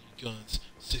with 20 guns,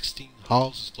 16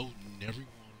 houses loading every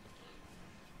one.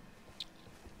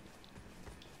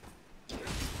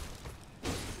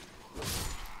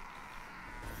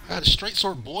 I got a straight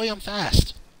sword, boy. I'm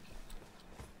fast.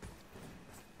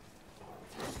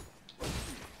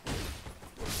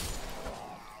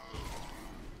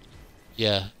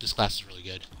 Yeah, this class is really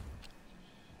good.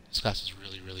 This class is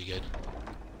really, really good.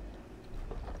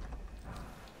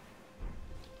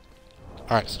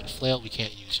 Alright, so the flail we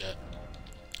can't use yet.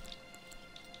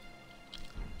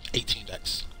 18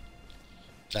 dex.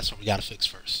 That's what we gotta fix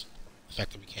first. The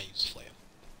fact that we can't use the flail.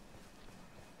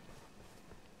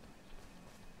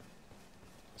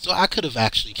 So I could have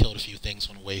actually killed a few things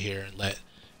on the way here and let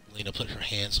Lena put her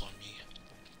hands on me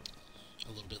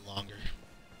a little bit longer.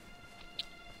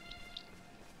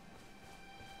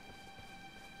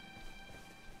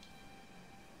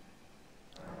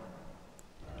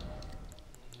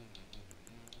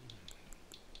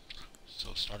 So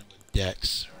starting with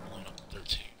Dex, we're going up to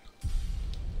 13.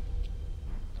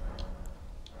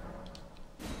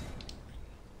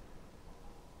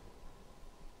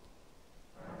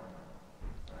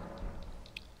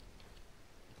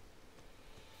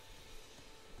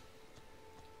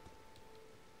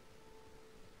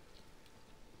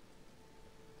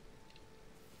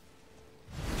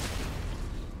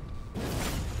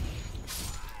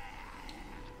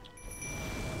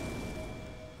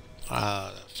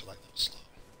 I feel like that was slow.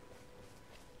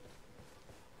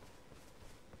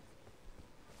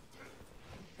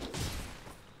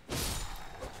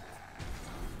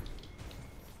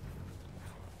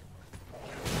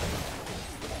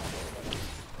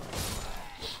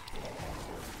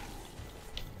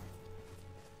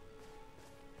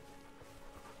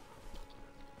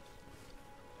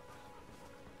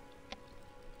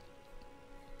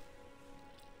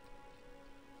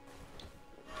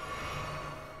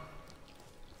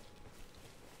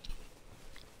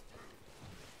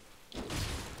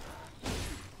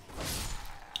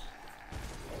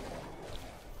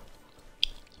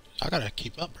 I gotta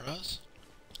keep up, bros.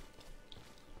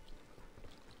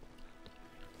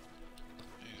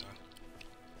 There you go.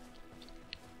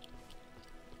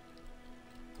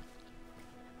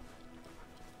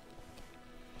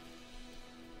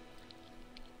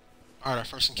 Alright, our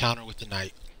first encounter with the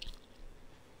knight.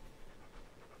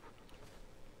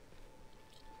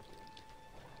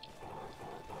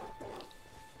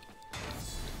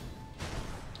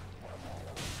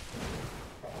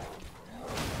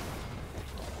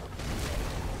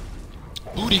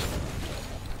 Booty.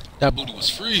 That booty was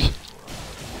free.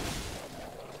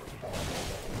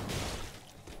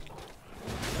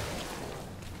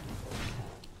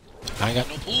 I ain't got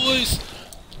no poise.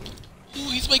 Ooh,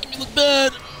 he's making me look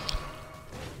bad.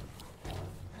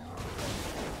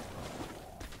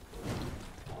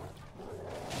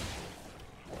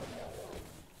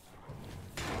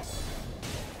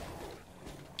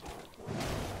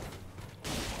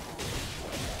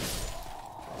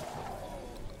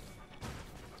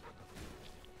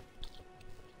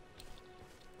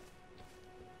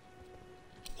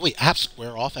 Wait, I have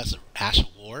square off as an Ash of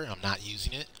War and I'm not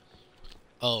using it?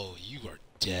 Oh, you are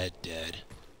dead, dead.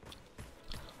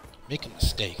 Make a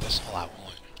mistake, that's all I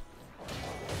want.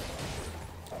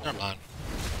 Never mind.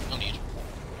 No need.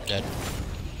 You're dead.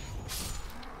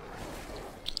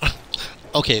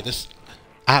 Okay, this...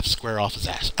 I have square off as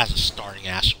a starting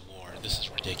Ash of War. This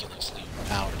is ridiculously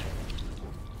powered.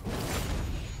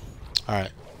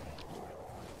 Alright.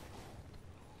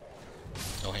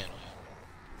 Go handle it.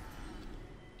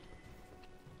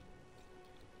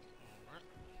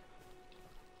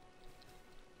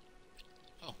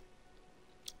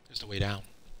 There's the way down.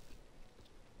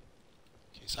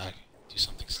 In case I do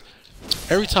something.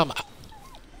 Every time I...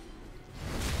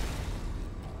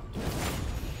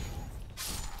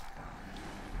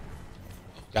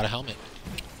 Got a helmet.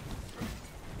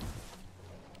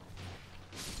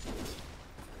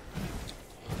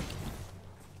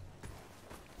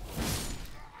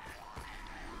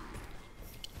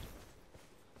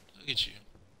 at you.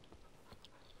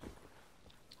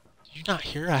 Did you not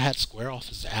hear I had square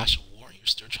off as the Ash of War and you're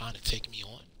still trying to take me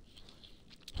on?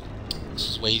 This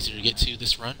is way easier to get to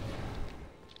this run.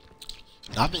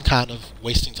 And I've been kind of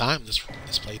wasting time this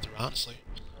playthrough, honestly.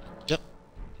 Yep.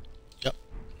 Yep.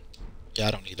 Yeah,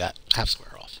 I don't need that. Have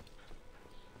square off.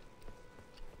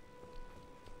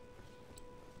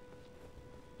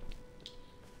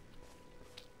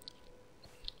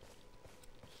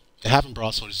 And having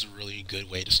broadsword is a really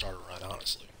good way to start a run,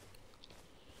 honestly.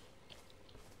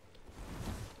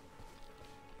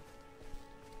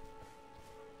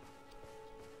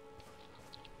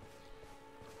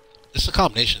 It's a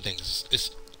combination of things.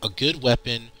 It's a good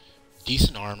weapon,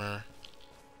 decent armor.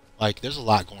 Like, there's a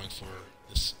lot going for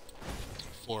this,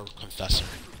 for Confessor.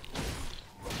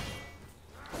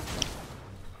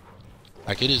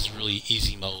 Like, it is really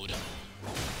easy mode.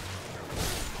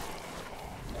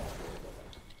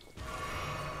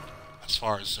 As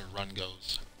far as the run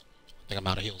goes. I think I'm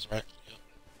out of heals, right? Yep.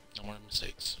 No more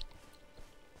mistakes.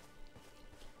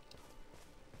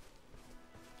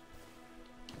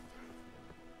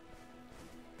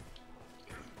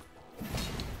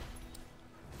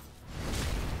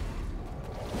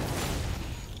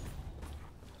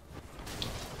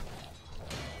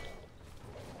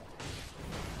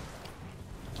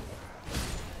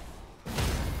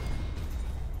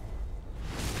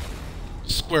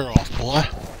 Square off, boy.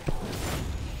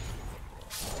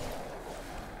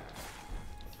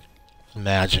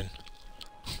 Imagine.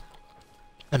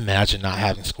 Imagine not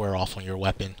having square off on your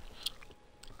weapon.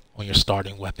 On your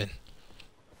starting weapon.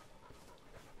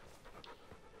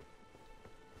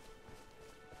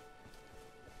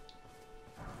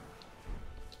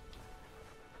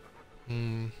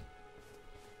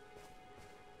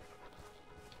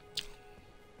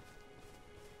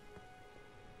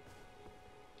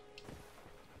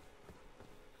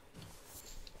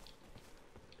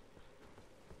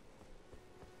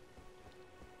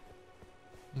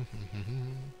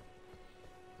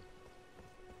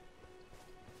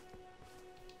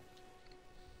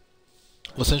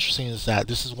 What's interesting is that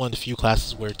this is one of the few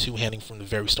classes where two-handing from the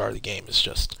very start of the game is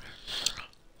just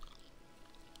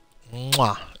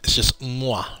mwah. It's just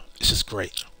mwah. It's just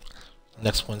great.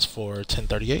 Next one's for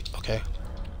 1038. Okay.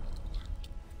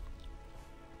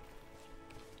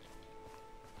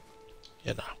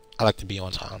 Yeah, no. I like to be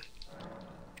on time.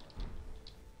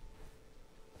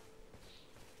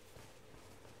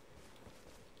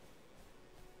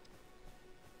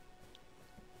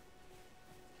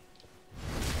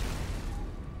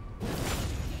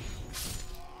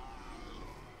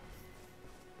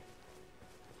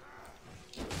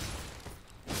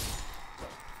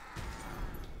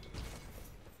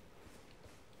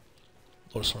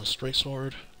 Lower sword, straight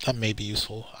sword. That may be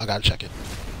useful. I gotta check it.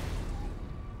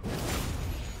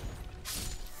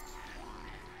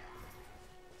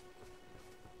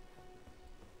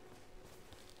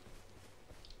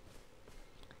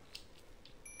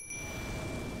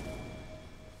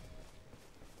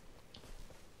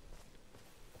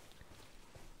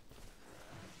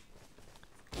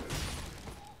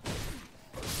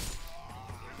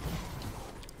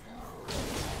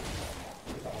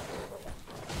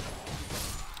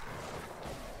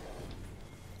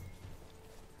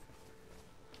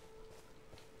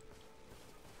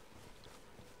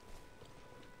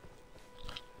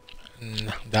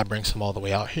 That brings him all the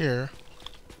way out here.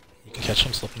 We can catch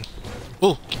him slipping.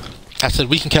 Ooh! I said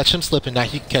we can catch him slipping, now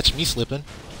he can catch me slipping.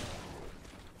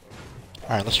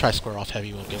 Alright, let's try square off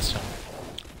heavy against him.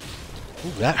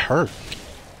 Ooh, that hurt.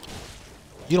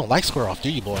 You don't like square off,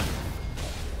 do you, boy?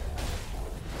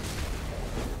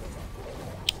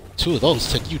 Two of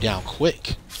those took you down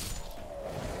quick.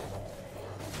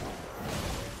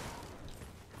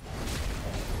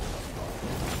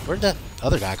 Where'd that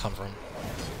other guy come from?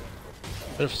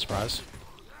 Bit of a surprise.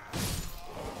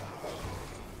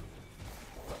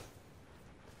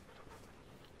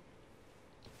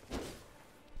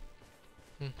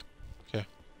 Okay.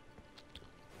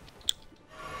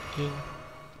 Heal.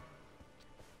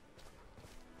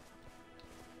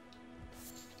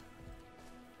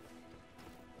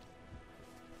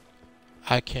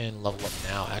 I can level up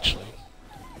now, actually.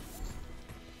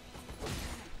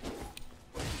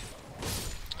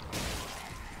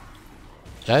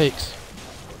 Yikes.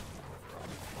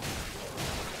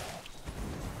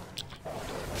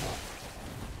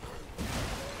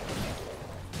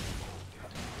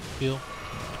 Heal.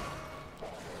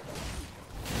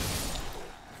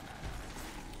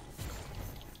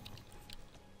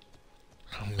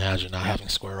 Imagine not having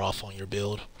square off on your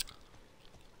build.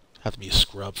 Have to be a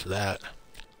scrub for that.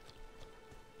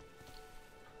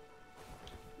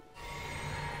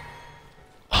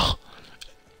 Oh,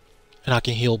 And I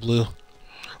can heal blue.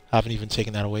 I haven't even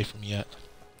taken that away from you yet.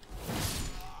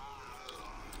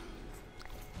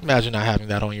 Imagine not having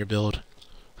that on your build.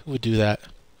 Who would do that?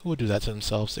 Who would do that to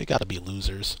themselves? They gotta be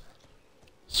losers.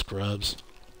 Scrubs.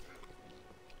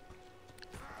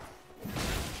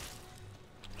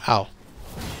 Ow.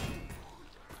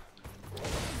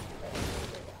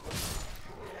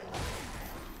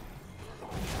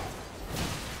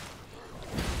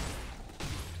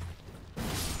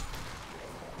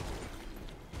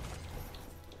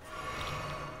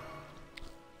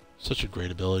 Such a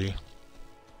great ability.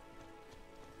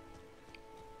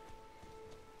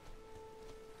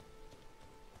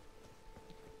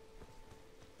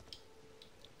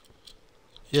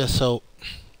 Yeah, so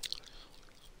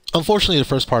unfortunately the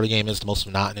first part of the game is the most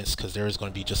monotonous because there is going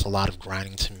to be just a lot of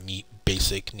grinding to meet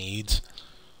basic needs.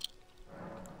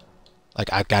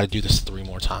 Like, I've got to do this 3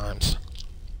 more times.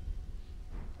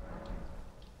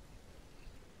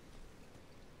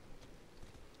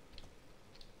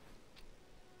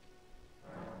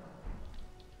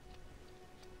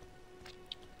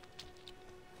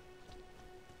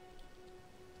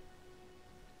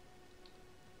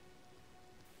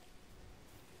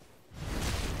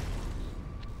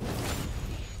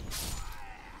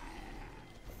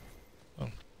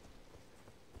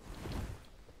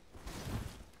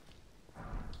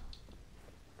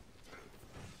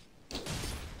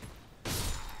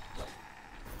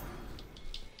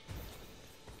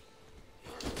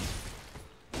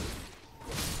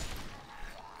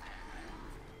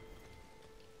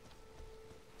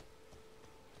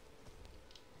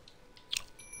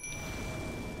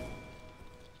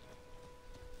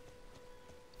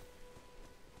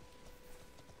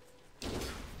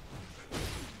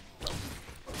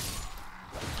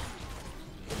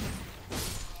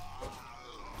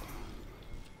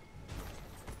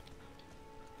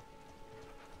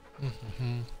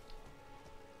 Mm-hmm.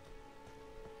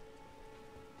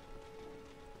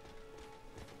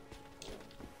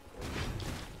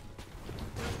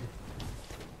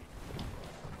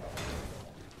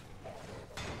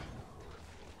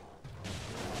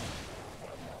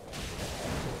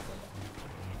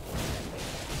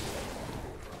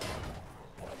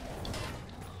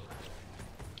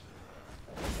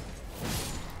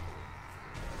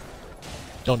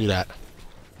 Don't do that.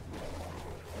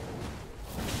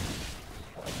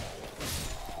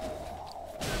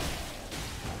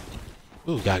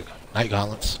 Ooh, got night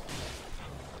gauntlets.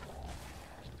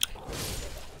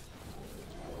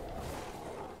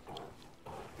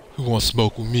 Who wants to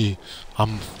smoke with me?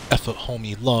 I'm effort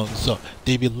homie lungs up.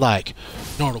 They be like,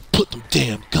 Naruto, put them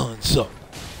damn guns up.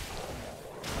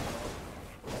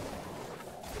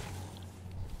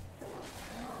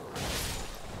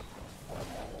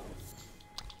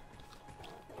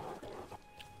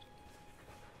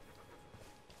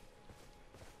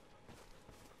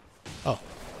 Oh.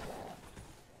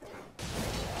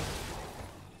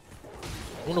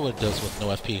 I wonder what it does with no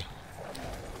FP.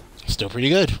 Still pretty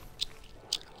good.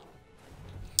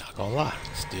 Not gonna lie.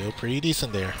 Still pretty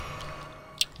decent there.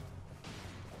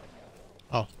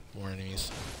 Oh, more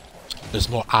enemies. There's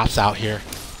more ops out here.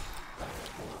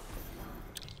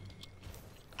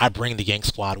 I bring the gang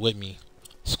squad with me.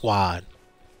 Squad.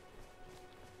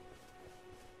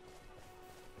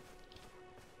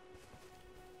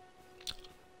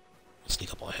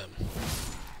 Sneak up on him.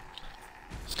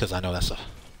 It's because I know that's a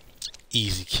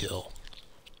easy kill.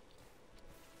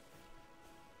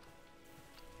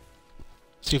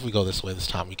 See if we go this way this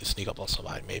time, we can sneak up on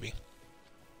somebody, maybe.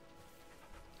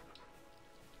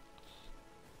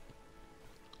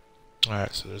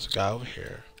 Alright, so there's a guy over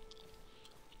here.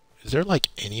 Is there, like,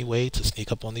 any way to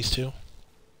sneak up on these two?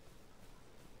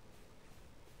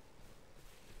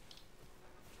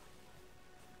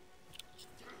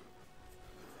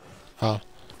 Oh.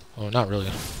 Oh, not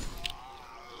really.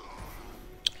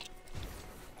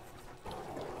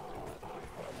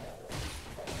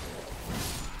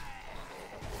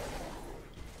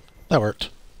 That worked.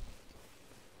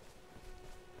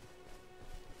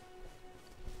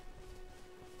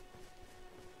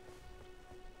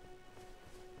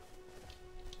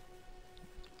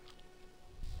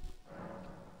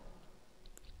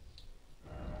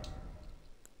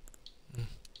 Mm.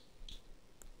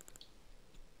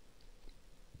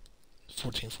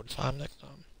 14:45 next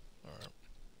time. All right.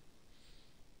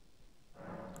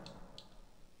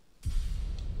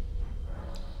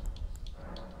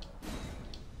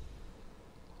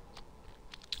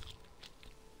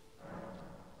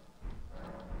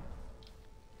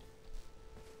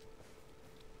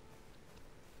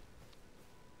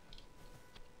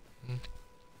 Mm.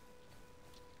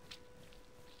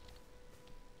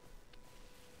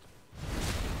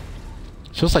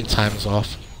 Feels like time's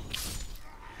off.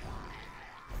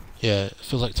 Yeah, it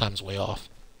feels like time's way off.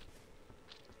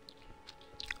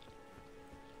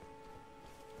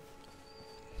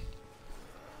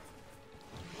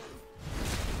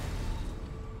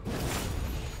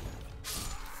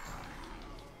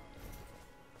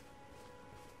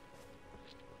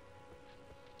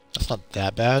 That's not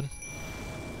that bad,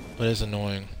 but it's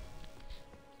annoying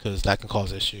because that can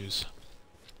cause issues,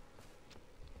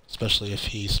 especially if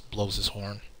he blows his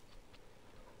horn.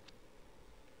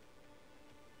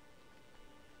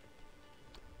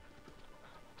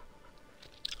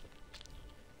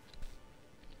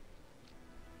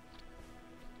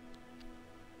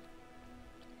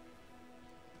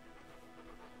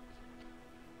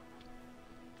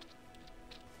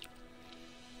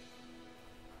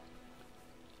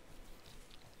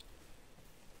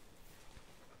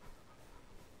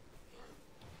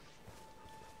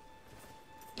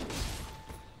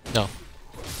 No.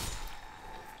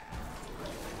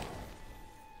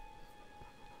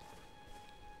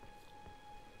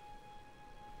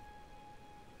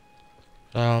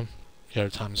 Yeah,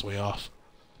 time's way off.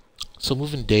 So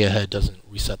moving day ahead doesn't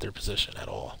reset their position at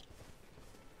all.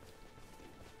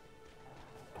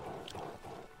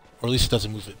 Or at least it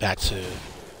doesn't move it back to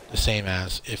the same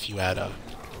as if you add a...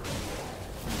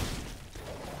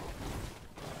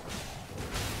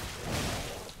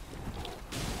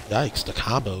 Yikes, the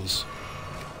combos.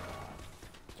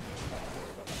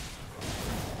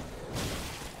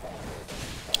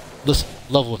 Listen,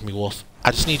 level with me, Wolf.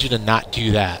 I just need you to not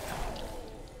do that.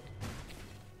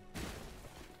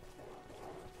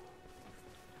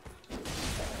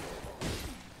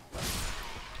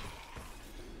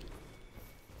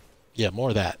 Yeah, more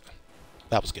of that.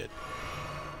 That was good.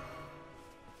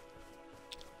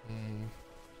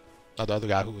 Now the other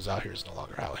guy who was out here is no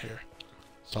longer out here.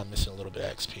 So I'm missing a little bit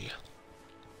of XP.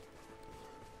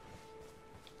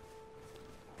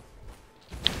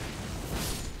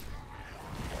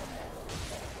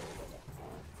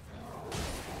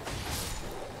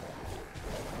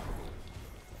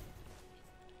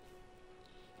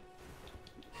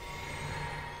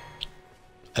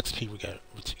 XP we got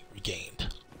regained.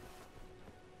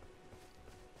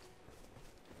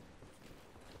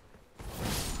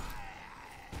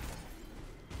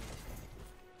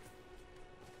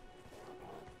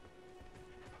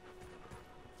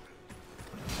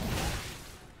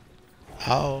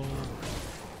 Ow.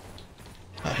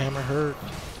 That hammer hurt.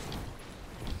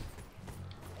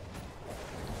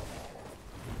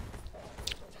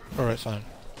 Alright, fine.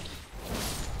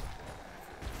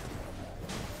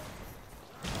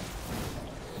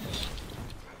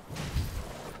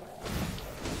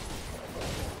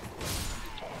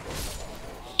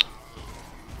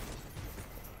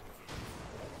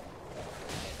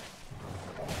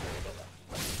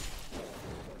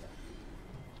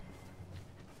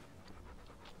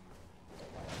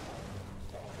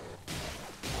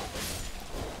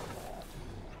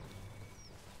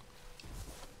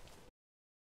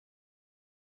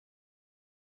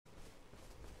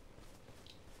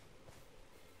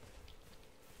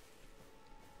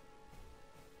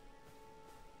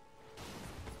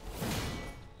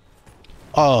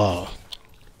 Oh.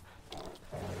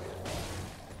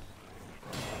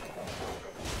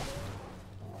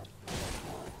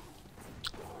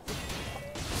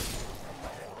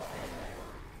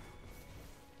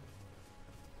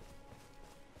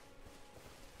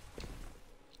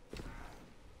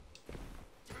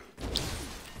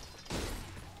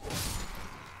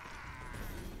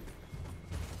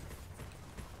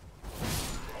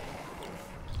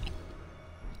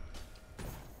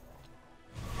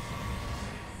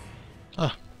 Huh.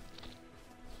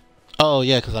 Oh,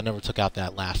 yeah, because I never took out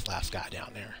that last guy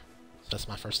down there. So that's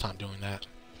my first time doing that.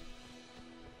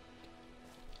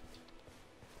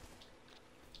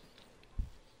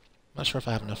 Not sure if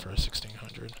I have enough for a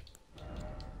 1600.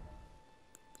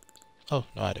 Oh,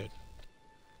 no, I did.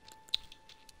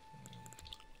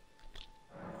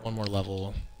 One more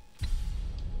level.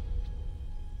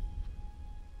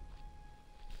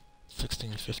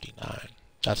 1659.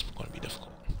 That's going to be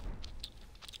difficult.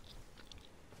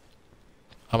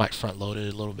 I might front load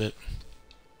it a little bit.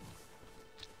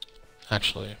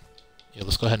 Actually, yeah,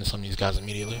 let's go ahead and summon these guys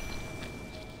immediately.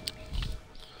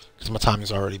 Because my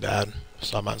timing's already bad,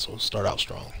 so I might as well start out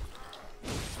strong.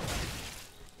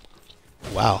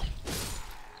 Wow.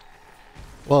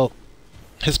 Well,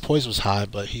 his poise was high,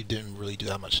 but he didn't really do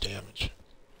that much damage.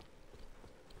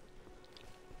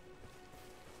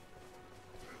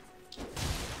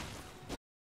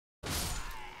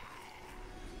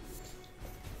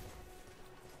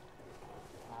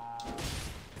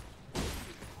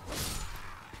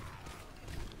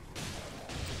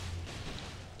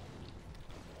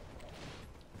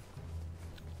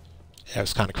 Yeah,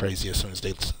 it's kind of crazy. As soon as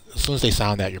they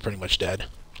sound that, you're pretty much dead.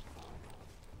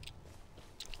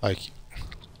 Like,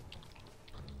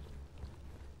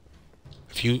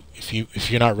 if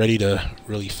you're not ready to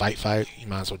really fight, you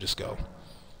might as well just go.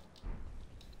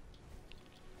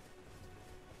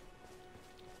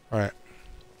 All right,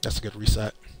 that's a good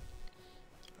reset,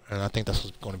 and I think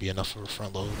that's going to be enough for a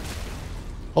front load.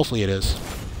 Hopefully, it is.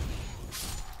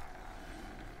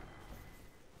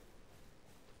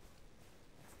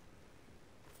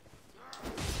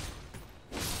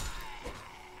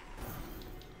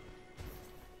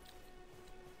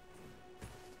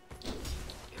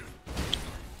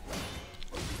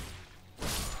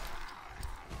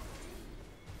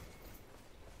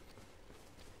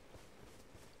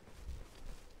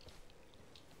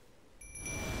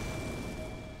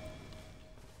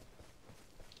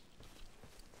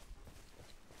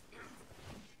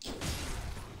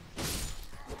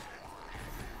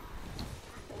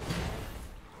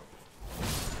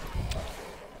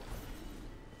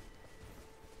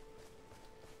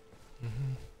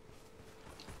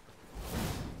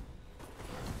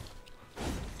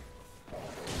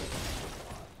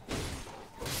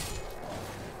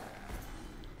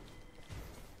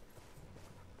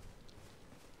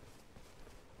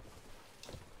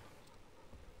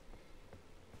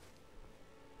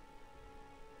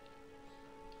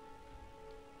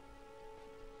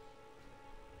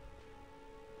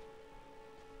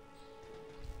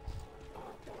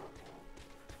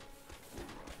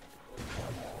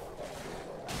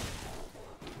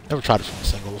 Never tried it from a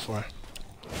single before.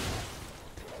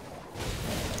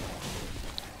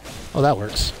 Oh, that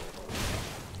works.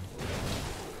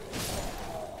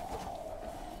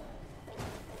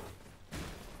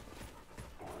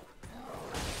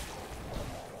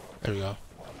 There we go.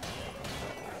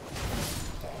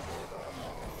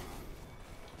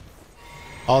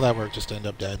 All that work just to end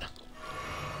up dead.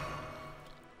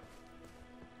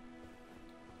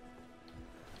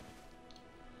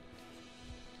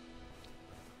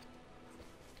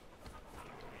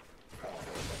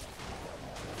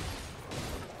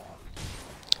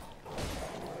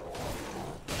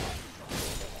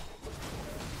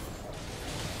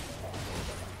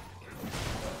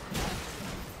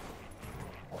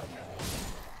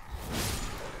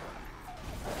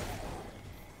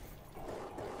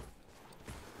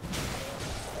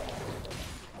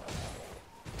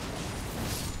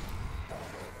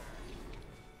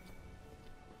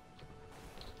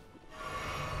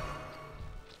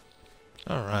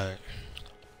 All right.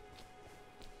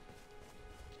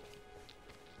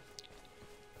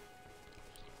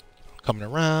 Coming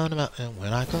around the mountain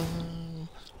when I go.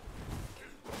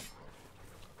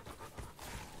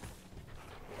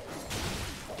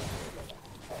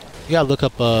 You gotta look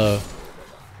up,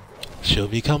 she'll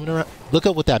be coming around. Look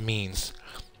up what that means.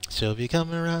 She'll be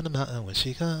coming around the mountain when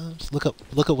she comes. Look up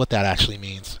what that actually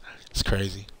means. It's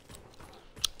crazy.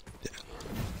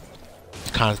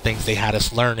 The kind of things they had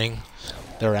us learning,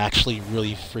 they're actually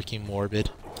really freaking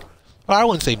morbid. Or I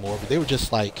wouldn't say morbid, they were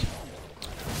just like,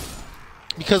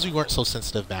 because we weren't so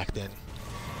sensitive back then,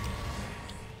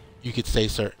 you could say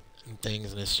certain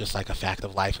things and it's just like a fact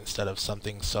of life instead of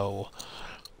something so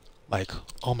like,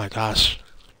 oh my gosh,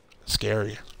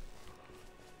 scary.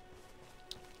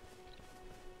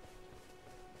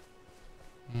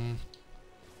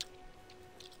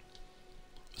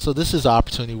 So this is an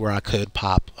opportunity where I could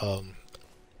pop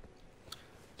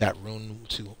that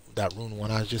rune one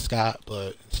I just got,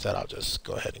 but instead I'll just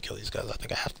go ahead and kill these guys. I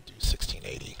think I have to do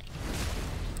 1680.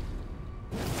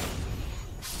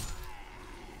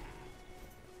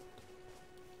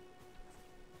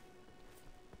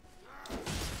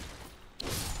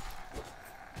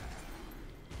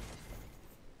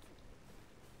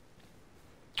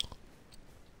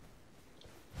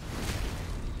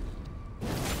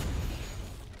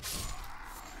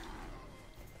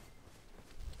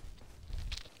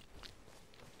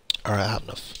 Alright, I have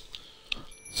enough.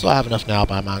 So I have enough now,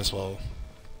 but I might as well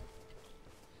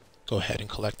go ahead and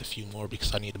collect a few more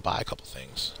because I need to buy a couple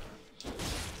things.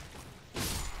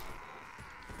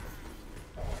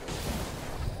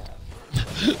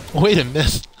 Wait a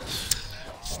minute.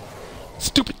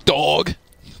 Stupid dog.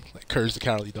 Like Courage the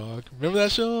Cowardly Dog. Remember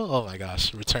that show? Oh my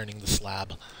gosh. Returning the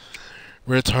slab.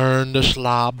 Return the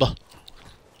slab.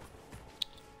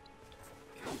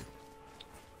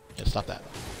 Yeah, stop that.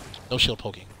 No shield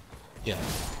poking. Yeah.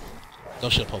 No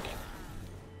shield poking.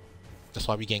 That's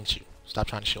why we ganked you. Stop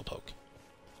trying to shield poke.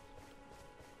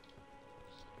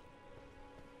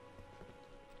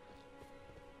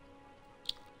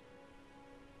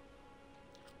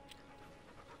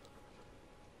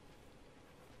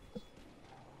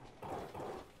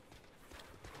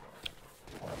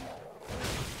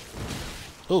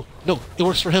 Oh, no, it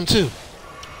works for him too.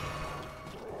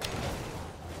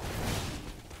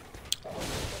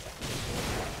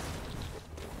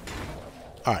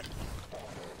 Alright.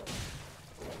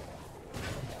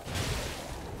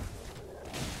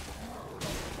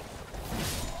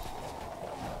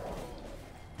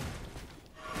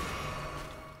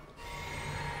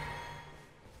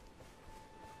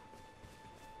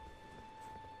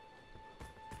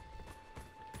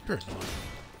 You're annoying.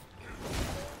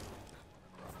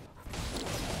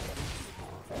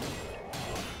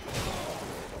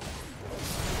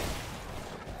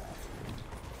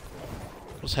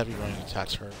 Those heavy running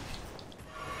attacks hurt.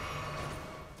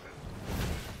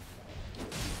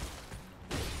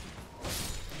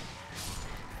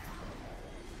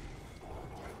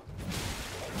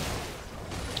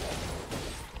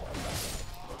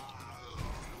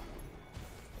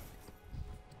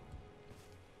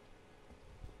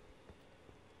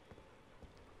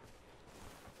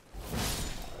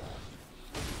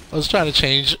 I was trying to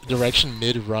change direction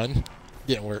mid-run.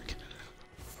 Didn't work.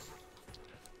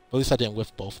 At least I didn't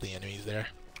whiff both the enemies there.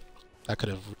 That could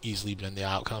have easily been the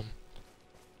outcome.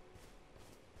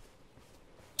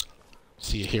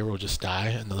 See a hero just die,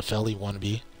 and the Felly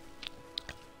wannabe.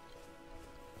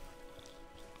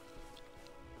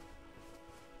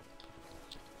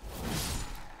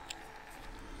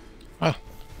 Ah,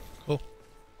 cool.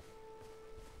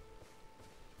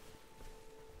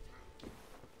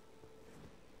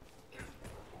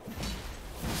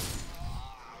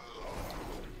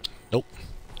 Nope.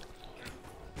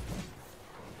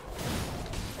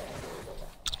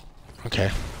 Okay.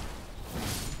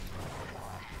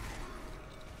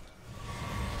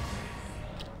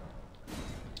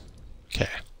 Okay.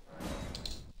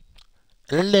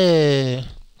 Let's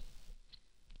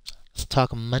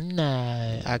talk money.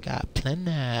 I got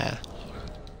plenty.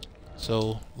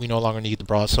 So we no longer need the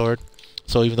broadsword.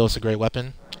 So even though it's a great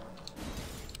weapon,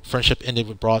 friendship ended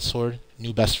with broadsword.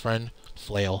 New best friend,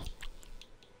 flail.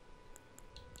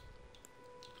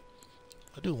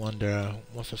 I do wonder,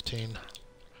 115.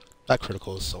 That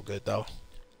critical is so good though.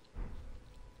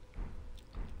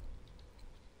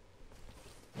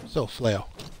 So flail.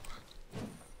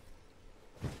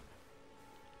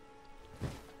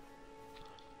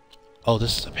 Oh,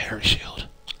 this is a parry shield.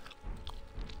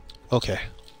 Okay.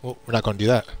 Well, we're not going to do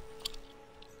that.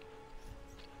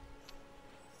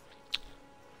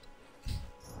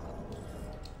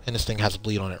 And this thing has a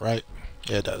bleed on it, right?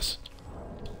 Yeah, it does.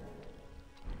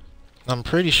 I'm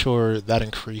pretty sure that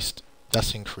increased.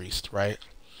 That's increased, right?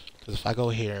 Because if I go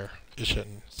here, it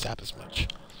shouldn't sap as much.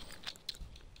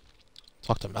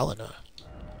 Talk to Melina.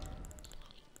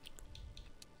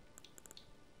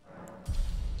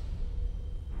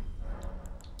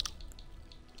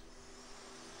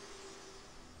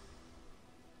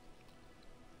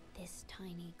 This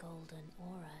tiny golden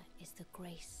aura is the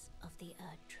grace of the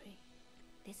Earth Tree.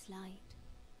 This light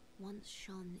once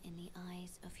shone in the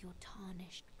eyes of your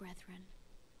tarnished brethren,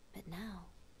 but now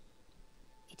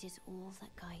it is all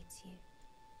that guides you.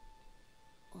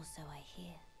 Or so I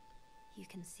hear. You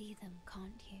can see them,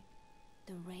 can't you?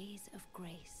 The rays of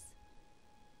grace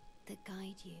that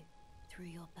guide you through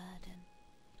your burden.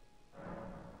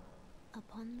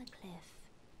 Upon the cliff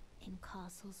in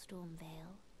Castle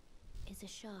Stormvale is a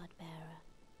shard bearer,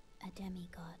 a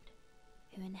demigod,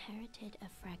 who inherited a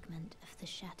fragment of the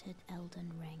shattered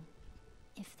Elden ring.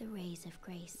 If the rays of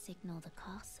grace signal the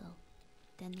castle,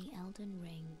 then the Elden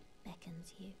ring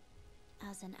beckons you.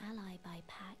 As an ally by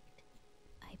pact,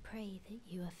 I pray that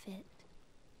you are fit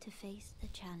to face the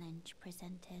challenge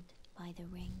presented by the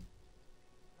ring.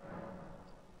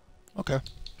 Okay.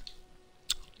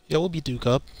 Yeah, we'll be Duke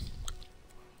up.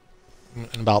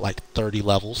 In about like 30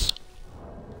 levels.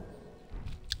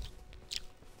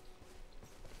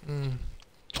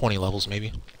 20 levels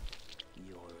maybe.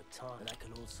 You're a tar, and I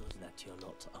can also that you're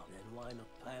not up. Then why not?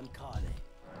 I am Kale.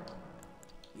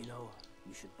 You know,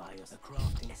 you should buy us a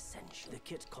crafting essential. The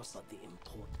kit costs but the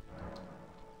import.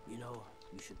 You know,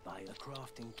 you should buy a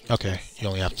crafting kit. Okay, you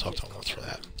only have to talk to him once for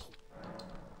that.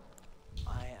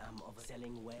 I am of a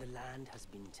selling where the land has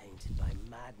been tainted by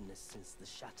madness since the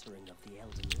shattering of the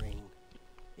Elden Ring.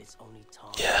 It's only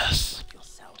time Yes. like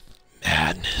yourself.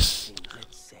 Madness.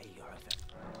 Let's say you're a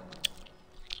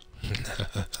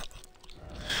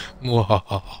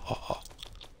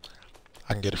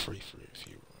I can get it free for a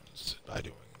few runes by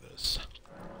doing this.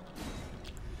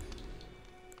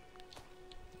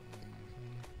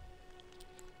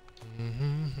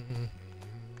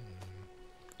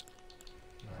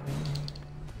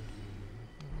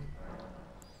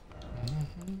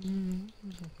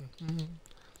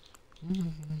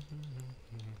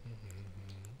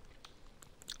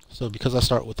 So because I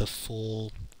start with a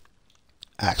full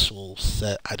actual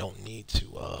set, I don't need to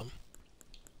bone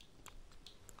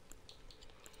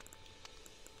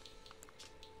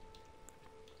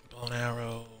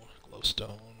arrow,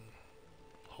 glowstone,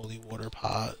 holy water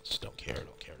pots. Don't care,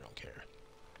 don't care, don't care.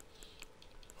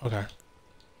 Okay.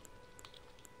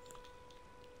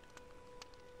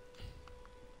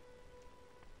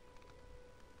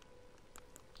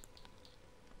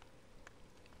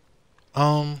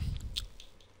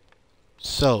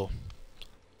 So.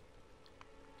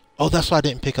 Oh, that's why I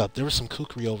didn't pick up. There was some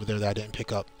kukri over there that I didn't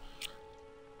pick up.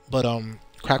 But,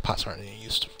 crackpots aren't any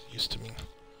use to me.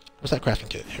 What's that crafting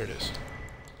kit? Here it is.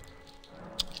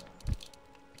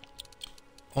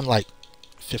 On like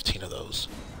 15 of those.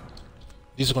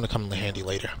 These are going to come in handy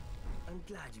later. I'm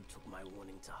glad you took my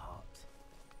warning to heart.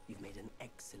 You've made an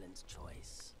excellent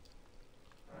choice.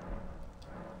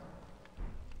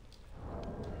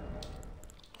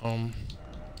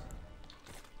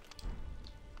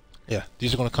 Yeah,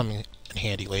 these are going to come in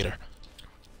handy later.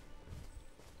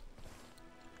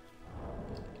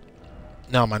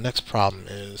 Now, my next problem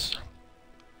is...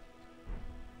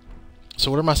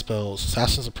 So what are my spells?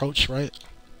 Assassin's Approach, right?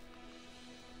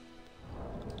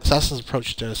 Assassin's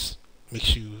Approach just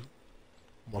makes you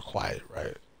more quiet,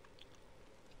 right?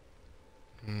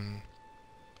 I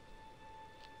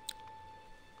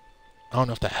don't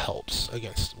know if that helps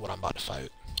against what I'm about to fight.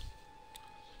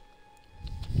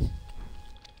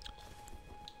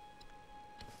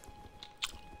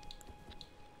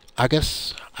 I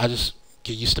guess I just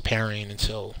get used to parrying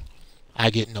until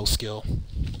I get no skill.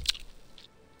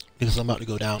 Because I'm about to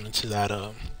go down into that,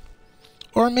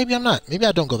 or maybe I'm not. Maybe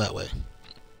I don't go that way.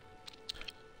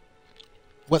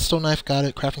 Whetstone Knife got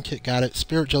it. Crafting Kit got it.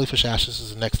 Spirit Jellyfish Ashes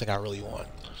is the next thing I really want.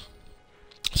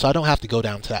 So I don't have to go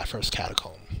down to that first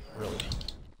catacomb, really.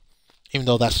 Even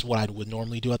though that's what I would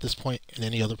normally do at this point in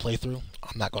any other playthrough,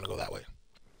 I'm not going to go that way.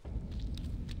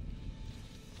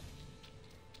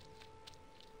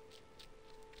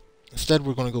 Instead,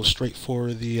 we're going to go straight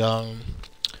for the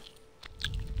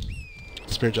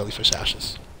Spirit Jellyfish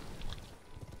Ashes.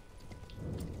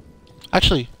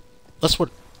 Actually, let's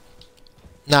work.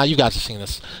 Nah, you guys have seen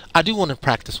this. I do want to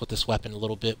practice with this weapon a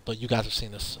little bit, but you guys have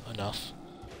seen this enough.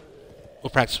 We'll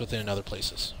practice with it in other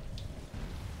places.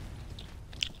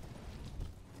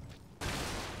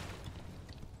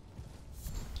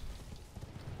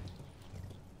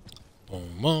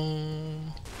 Boom,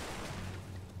 boom.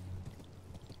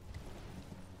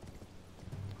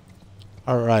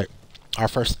 Alright, our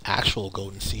first actual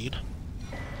golden seed.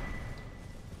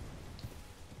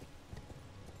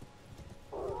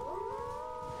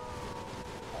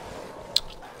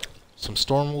 Some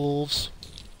storm wolves.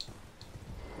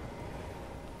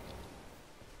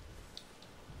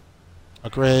 A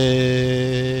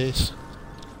grace.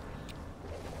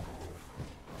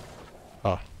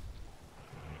 Oh.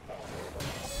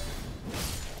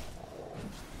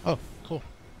 Oh, cool.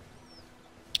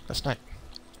 That's nice.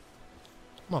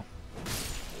 Come on.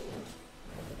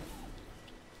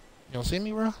 You don't see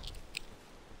me, bro?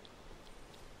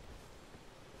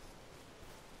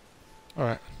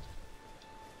 Alright.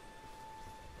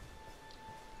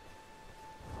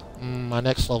 My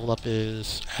next level up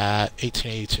is at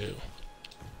 1882.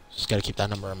 Just gotta keep that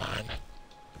number in mind.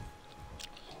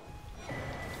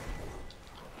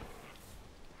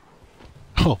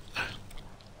 Oh.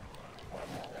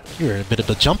 You're a bit of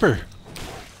a jumper.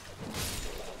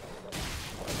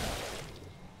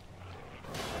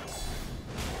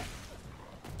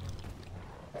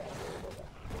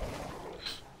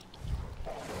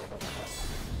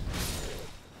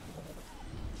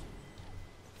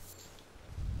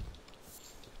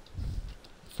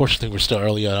 Fortunately, we're still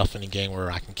early enough in the game where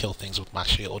I can kill things with my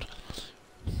shield.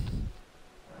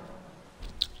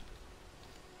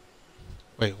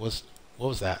 Wait, what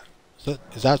was that?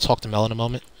 Is that a talk to Mel in a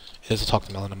moment? It is a talk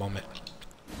to Mel in a moment.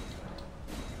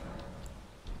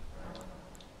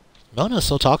 Melina is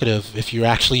so talkative if you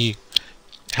actually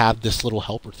have this little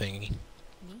helper thingy.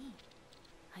 Me?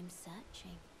 I'm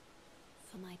searching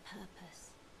for my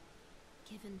purpose,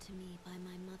 given to me by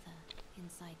my mother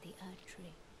inside the Earth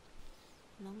Tree,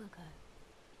 long ago,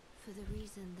 for the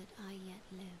reason that I yet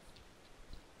live,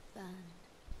 burned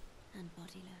and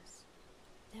bodiless.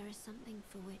 There is something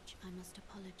for which I must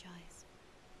apologize.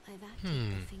 I've acted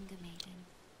the Finger Maiden,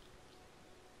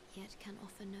 yet can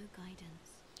offer no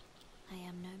guidance. I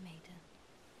am no maiden.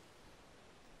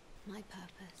 My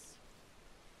purpose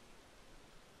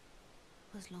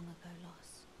was long ago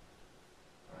lost.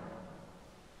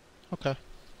 Okay.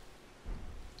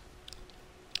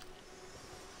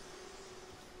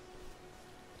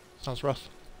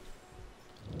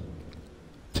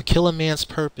 To kill a man's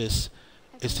purpose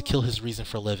is to kill his reason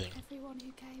for living. Everyone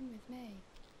who came with me.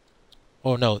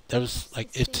 Oh no, there was like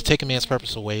if to take a man's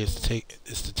purpose away is to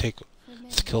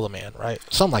kill a man, right?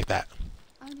 Something like that.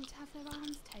 Only to have their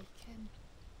arms taken,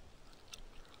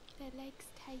 their legs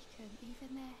taken,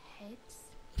 even their heads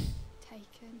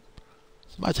taken.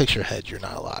 Somebody takes your head, you're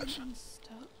not alive. Even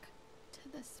stuck to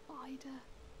the spider.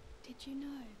 Did you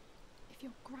know? If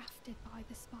you're grafted by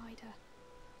the spider,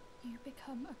 you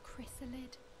become a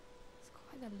chrysalid. It's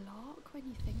quite a lark when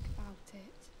you think about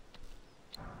it.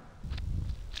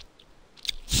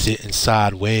 Sitting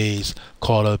sideways,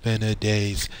 caught up in a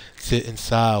daze. Sitting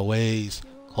sideways,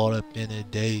 caught up in a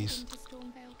daze. Into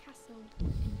Stormvale Castle,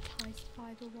 enticed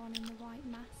by the one in the white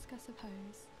mask, I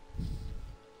suppose.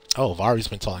 Oh, Vari's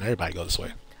been telling everybody to go this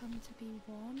way. Come to be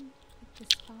one with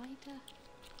the spider.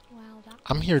 Well, that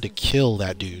I'm here to is kill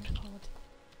that dude. odd,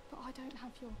 but I don't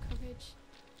have your courage.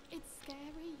 It's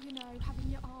scary, you know, having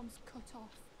your arms cut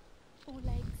off, or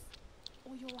legs,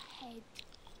 or your head.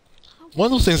 One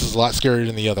of those things is a lot scarier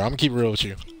than the other. I'm gonna keep it real with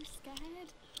you. Too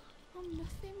scared. I'm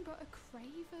nothing but a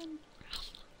craven.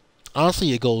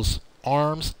 Honestly, it goes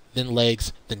arms, then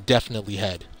legs, then definitely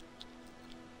head.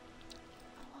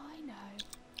 Oh, I know.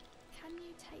 Can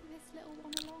you take this little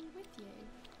one along with you?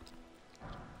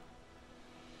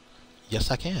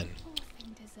 Yes, I can. Poor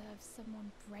thing deserves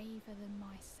someone braver than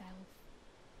myself.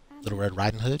 And Little Red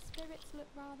Riding Hood. spirits look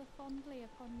rather fondly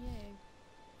upon you.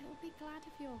 It'll be glad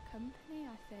of your company,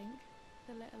 I think,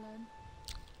 the little one.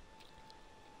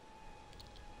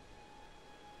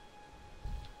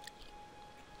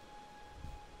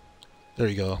 There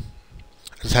you go.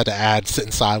 I just had to add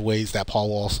Sitting Sideways, that Paul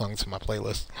Wall song, to my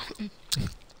playlist.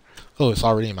 Oh, it's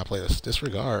already in my playlist.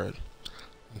 Disregard.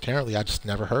 Apparently, I just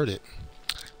never heard it.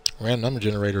 Random number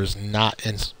generator is not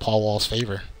in Paul Wall's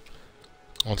favor.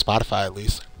 On Spotify, at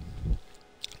least.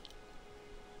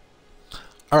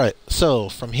 Alright, so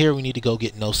from here we need to go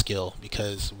get no skill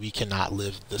because we cannot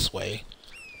live this way.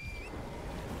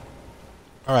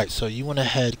 Alright, so you want to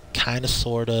head kind of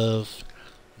sort of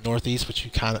northeast, but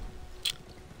you kind of...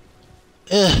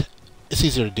 it's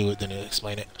easier to do it than to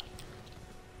explain it.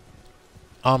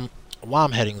 While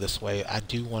I'm heading this way, I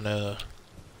do want to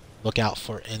look out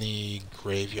for any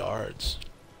graveyards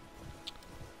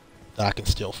that I can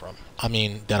steal from. I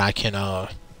mean, that I can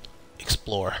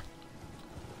explore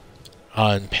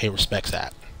and pay respects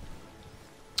at.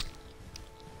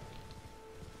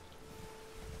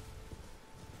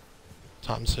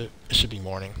 Time to, it should be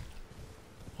morning.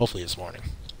 Hopefully it's morning.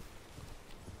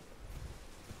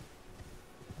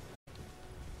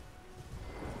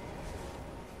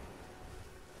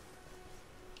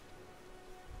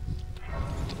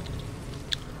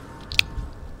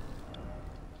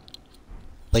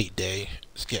 Late day.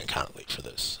 It's getting kind of late for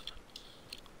this.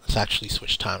 Let's actually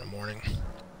switch time to morning.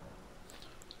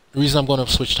 The reason I'm going to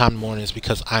switch time to morning is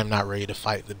because I'm not ready to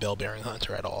fight the Bell-Bearing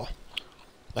Hunter at all.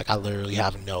 Like, I literally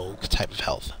have no type of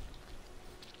health.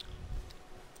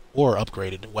 Or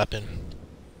upgraded weapon.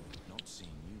 Not seen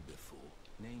you before.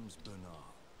 Name's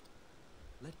Bernard.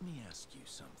 Let me ask you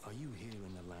something. Are you here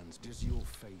in the lands? Does your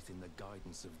faith in the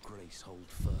guidance of grace hold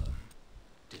firm,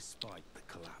 despite the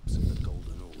collapse of the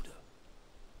Golden Order?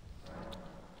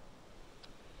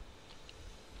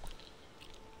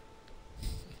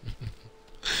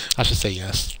 I should say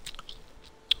yes.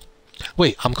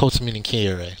 Wait, I'm Kotsumini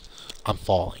Kiere. I'm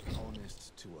falling.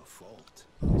 Honest to a fault,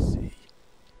 I see.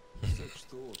 Such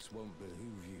thoughts won't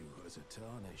behoove you as a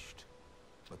tarnished.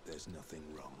 But there's nothing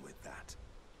wrong with that.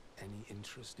 Any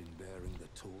interest in bearing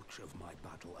the torch of my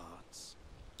battle arts?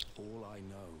 All I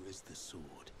know is the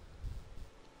sword.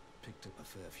 Picked up a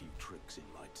fair few tricks in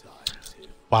my time, too.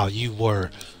 While you were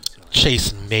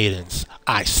chasing maidens,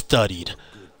 I studied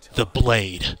the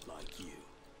blade. Like you.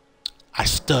 I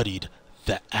studied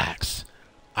the axe.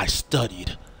 I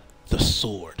studied the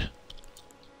sword.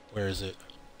 Where is it?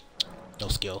 No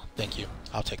skill. Thank you.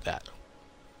 I'll take that.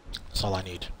 That's all I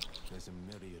need. There's a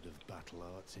myriad of battle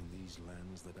arts in these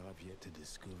lands that I've yet to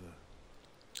discover.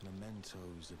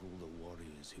 Mementos of all the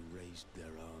warriors who raised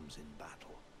their arms in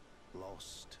battle,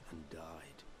 lost and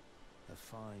died. A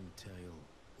fine tale,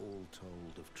 all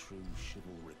told, of true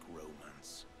chivalric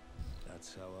romance.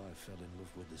 That's how I fell in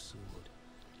love with the sword.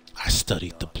 I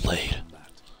studied the blade.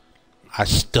 I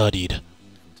studied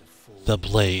the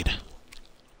blade.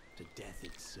 To death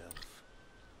itself.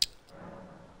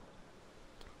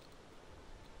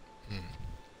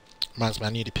 Reminds me, I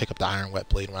need to pick up the Iron Wet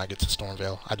Blade when I get to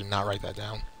Stormvale. I did not write that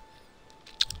down.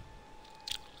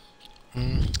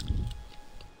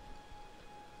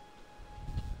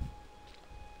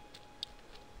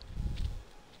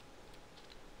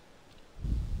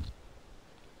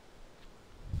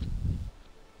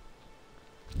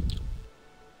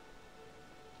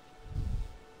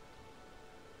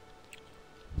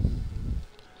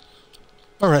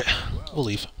 Alright, we'll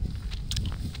leave.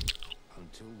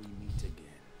 Until we meet again.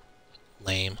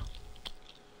 Lame.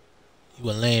 You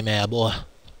a lame ass boy.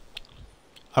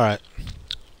 Alright.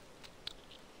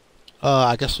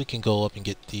 I guess we can go up and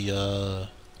get the,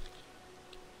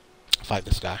 fight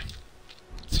this guy.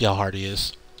 See how hard he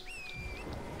is.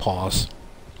 Pause.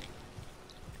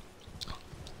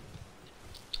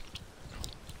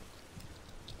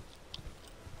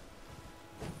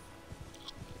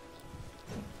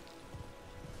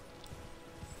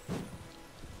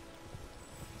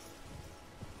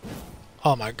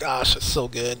 Oh my gosh, it's so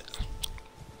good.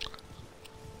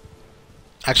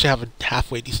 Actually, I have a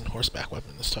halfway decent horseback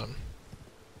weapon this time.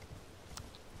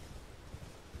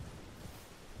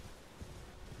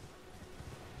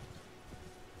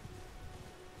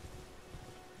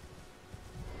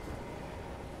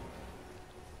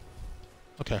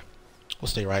 Okay, we'll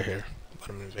stay right here.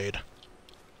 Let him invade.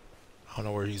 I don't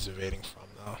know where he's invading from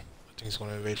though. I think he's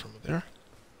going to invade from there.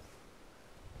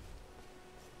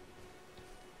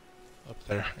 Up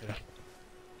there, yeah.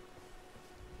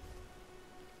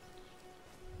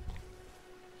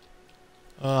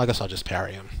 I guess I'll just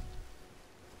parry him.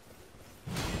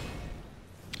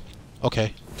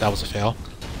 Okay, that was a fail.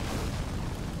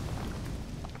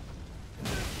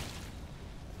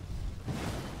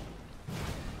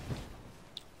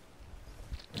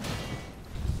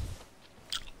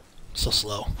 So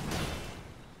slow.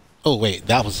 Oh wait,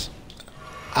 that was...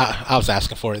 I was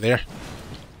asking for it there.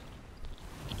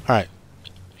 Alright.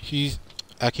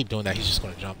 I keep doing that, he's just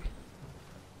gonna jump.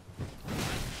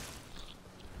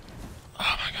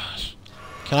 Oh my gosh.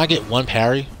 Can I get one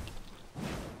parry?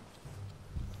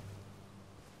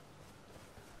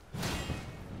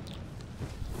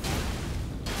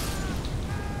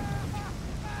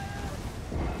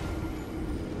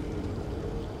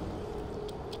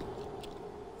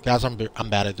 Guys, I'm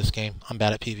bad at this game. I'm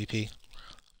bad at PvP.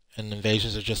 And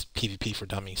invasions are just PvP for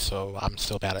dummies, so I'm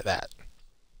still bad at that.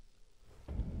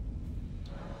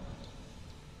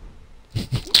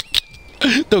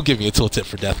 Don't give me a tooltip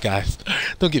for death, guys.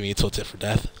 Don't give me a tooltip for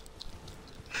death.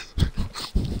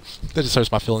 That just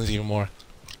hurts my feelings even more.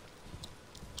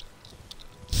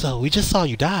 So, we just saw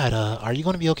you died. Are you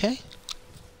going to be okay?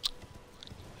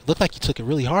 It looked like you took it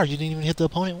really hard. You didn't even hit the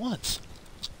opponent once.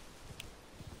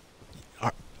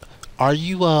 Are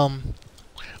you,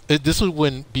 this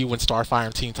would be when Starfire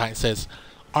and Teen Titan says,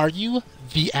 "Are you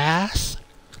the ass?"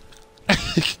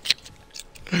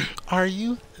 Are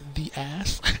you the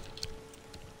ass?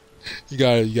 You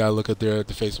gotta look at the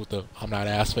face with the "I'm not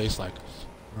ass" face, like,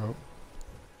 bro.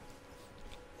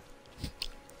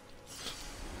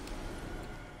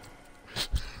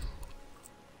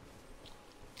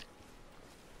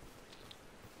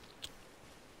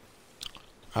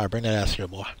 Alright, bring that ass here,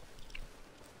 boy.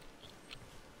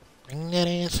 Bring that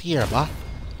ass here, boy.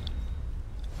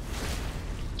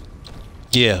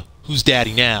 Yeah, who's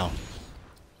daddy now?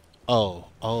 Oh,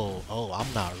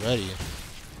 I'm not ready.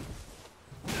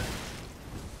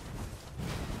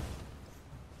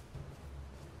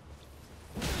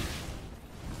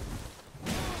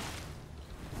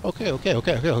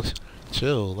 Okay.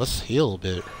 Chill, let's heal a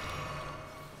bit.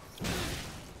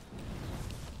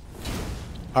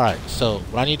 Alright, so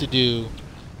what I need to do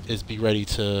is be ready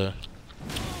to...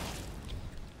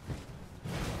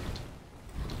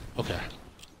 Okay,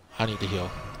 I need to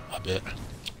heal a bit.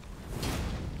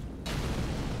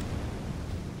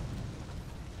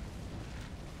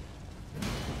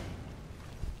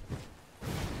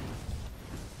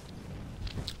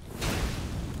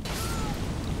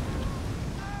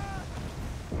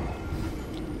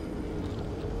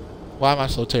 Why am I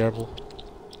so terrible?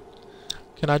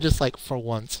 Can I just, like, for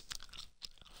once?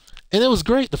 And it was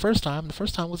great the first time. The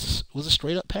first time was a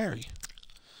straight up parry.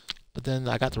 But then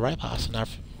I got the right pass and I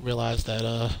realized that,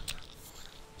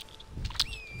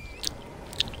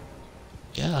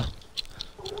 yeah.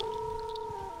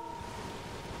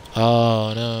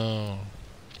 Oh no.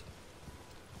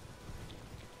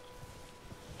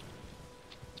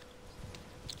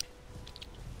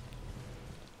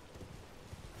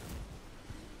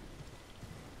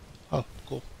 Oh,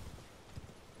 cool.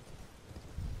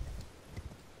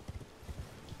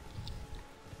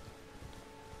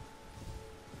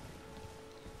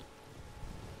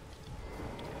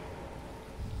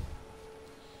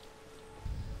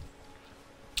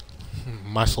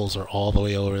 My souls are all the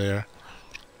way over there.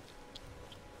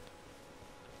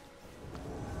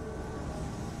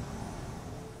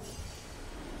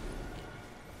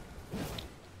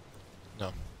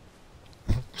 No.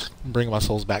 I'm bringing my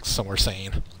souls back somewhere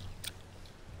sane.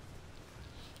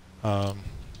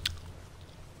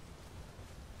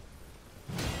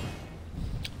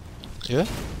 Yeah?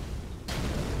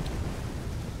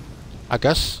 I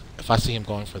guess if I see him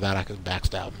going for that, I could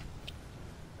backstab him.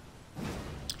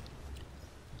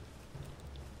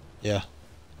 Yeah.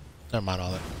 Never mind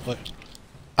all that. What?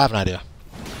 I have an idea.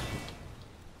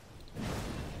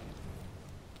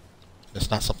 It's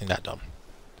not something that dumb.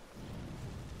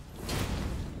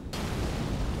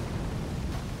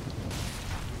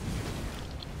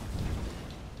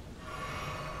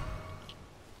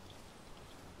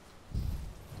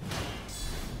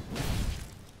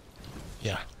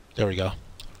 Yeah, there we go.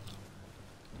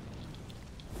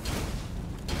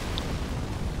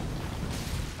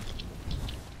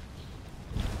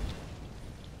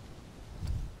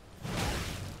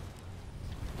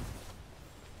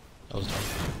 That was dumb.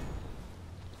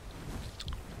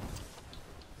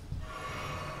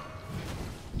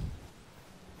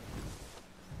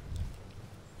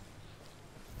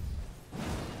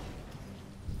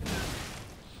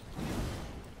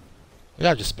 We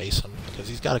gotta just space him because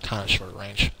he's got a kind of short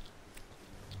range.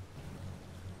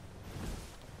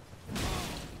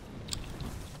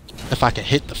 If I can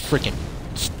hit the freaking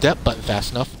step button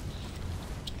fast enough.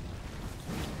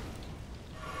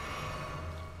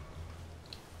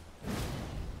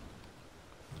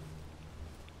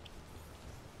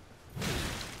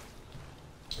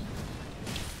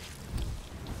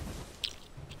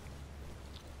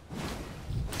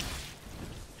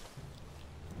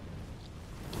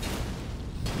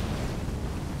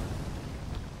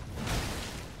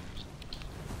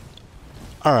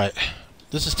 Alright,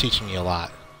 this is teaching me a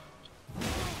lot.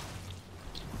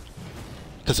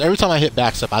 Because every time I hit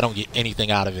backstep, I don't get anything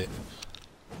out of it.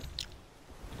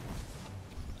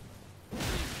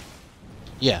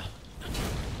 Yeah.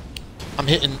 I'm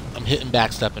hitting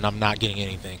backstep and I'm not getting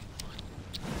anything.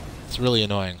 It's really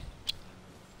annoying.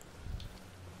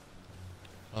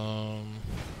 Alright,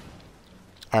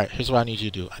 here's what I need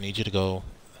you to do. I need you to go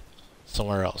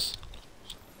somewhere else.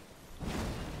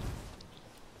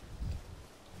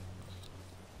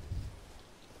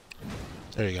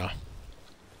 There you go.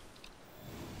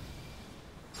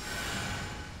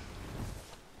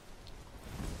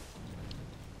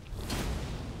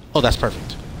 Oh, that's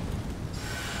perfect.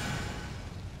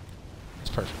 That's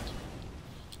perfect.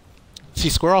 See,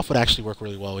 square off would actually work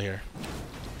really well here.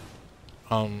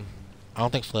 I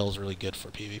don't think flail is really good for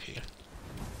PvP.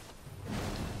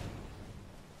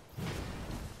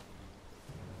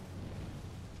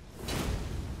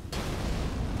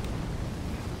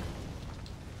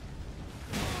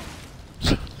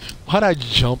 Why'd I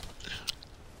jump?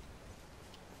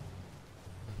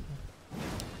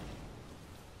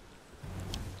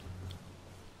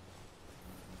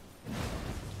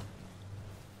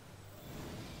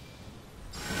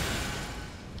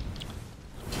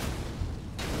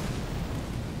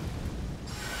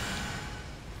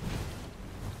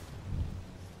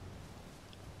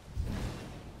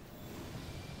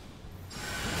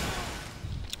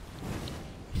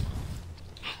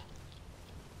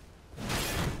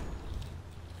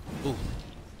 Ooh.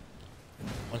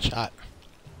 One shot.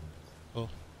 Oh.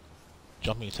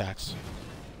 Jumping attacks.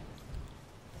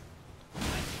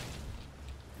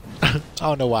 I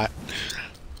don't know why.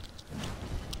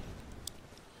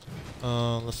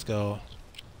 Let's go.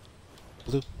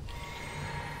 Blue.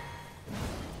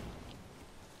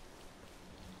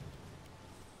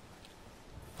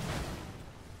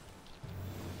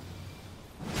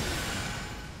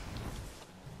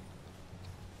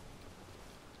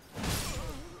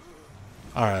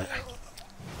 Alright.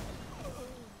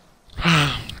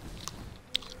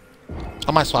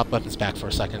 I might swap weapons back for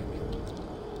a second.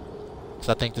 Because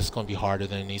I think this is going to be harder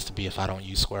than it needs to be if I don't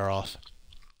use square off.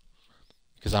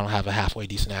 Because I don't have a halfway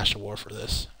decent Astro War for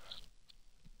this.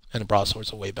 And the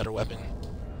broadsword's a way better weapon.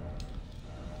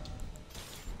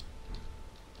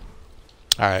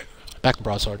 Alright, back to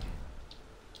broadsword.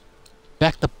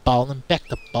 Back to ballin', back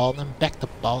to ballin', back to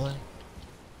ballin'.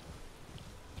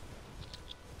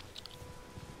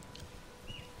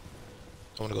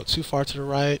 Don't want to go too far to the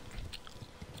right.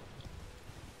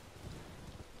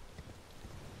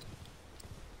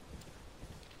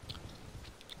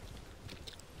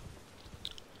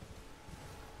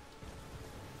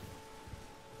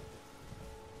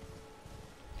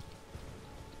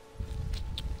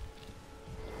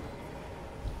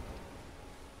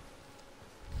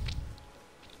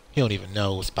 He don't even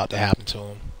know what's about to happen to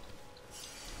him.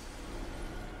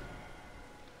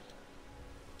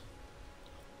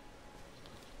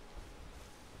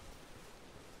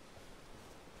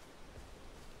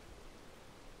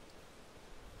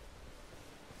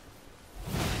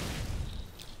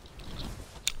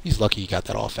 He's lucky he got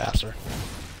that all faster.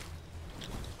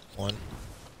 One.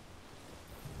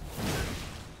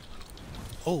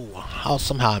 Oh, how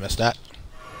somehow I missed that.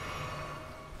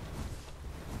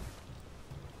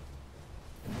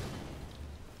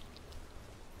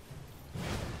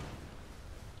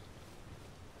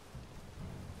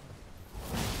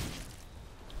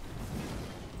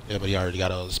 Yeah, but he already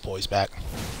got all his poise back.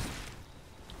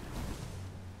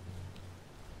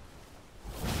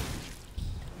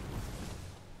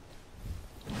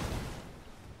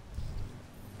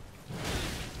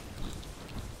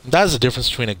 That is the difference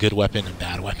between a good weapon and a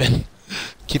bad weapon.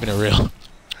 Keeping it real.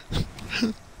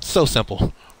 So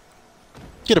simple.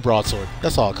 Get a broadsword.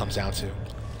 That's all it comes down to.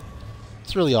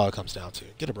 That's really all it comes down to.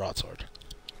 Get a broadsword.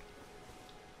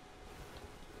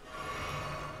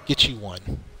 Get you one.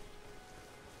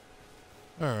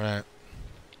 Alright.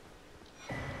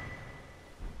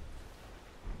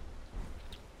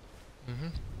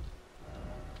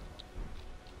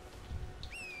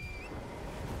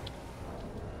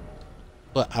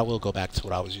 But I will go back to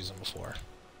what I was using before.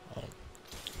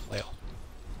 Flail.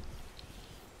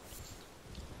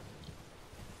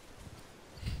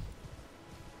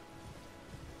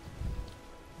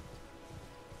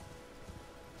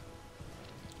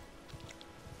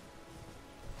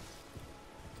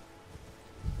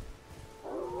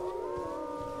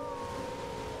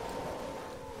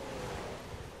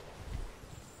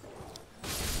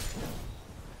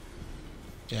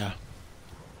 Yeah.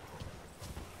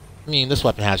 I mean, this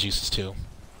weapon has uses too.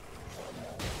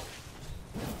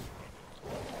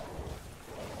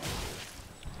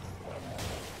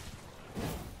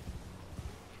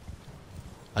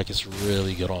 Like, it's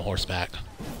really good on horseback.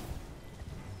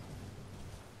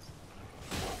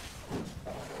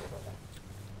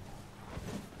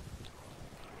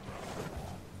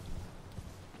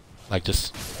 Like,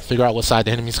 just figure out what side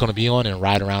the enemy's going to be on and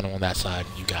ride around on that side.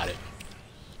 You got it.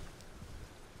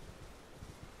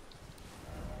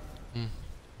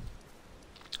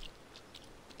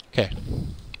 Okay.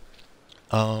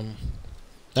 Now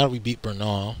that we beat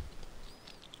Bernal,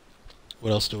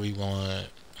 what else do we want?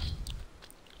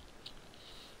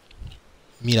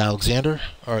 Meet Alexander.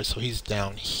 Alright, so he's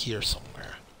down here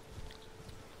somewhere.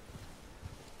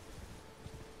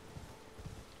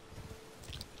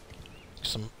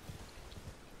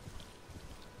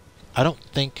 I don't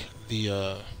think the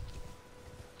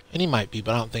and he might be,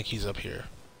 but I don't think he's up here.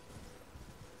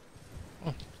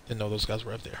 Oh, didn't know those guys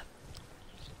were up there.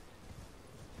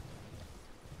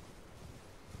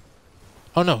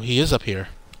 Oh no, he is up here.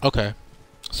 Okay.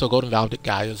 So Golden Valve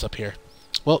guy is up here.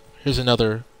 Well, here's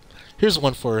another. Here's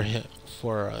one for him,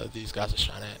 for these guys to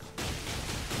shine at.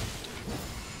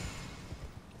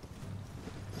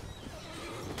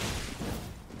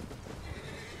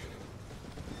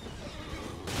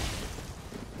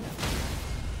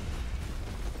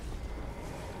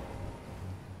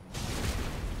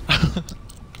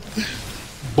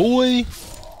 Boy.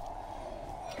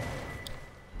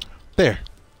 There.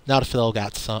 Now the flail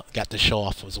got to show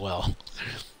off as well.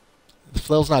 The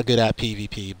flail's not good at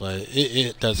PvP, but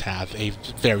it does have a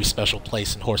very special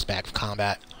place in horseback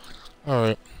combat.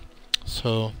 Alright.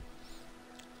 So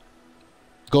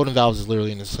Golden Valves is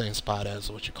literally in the same spot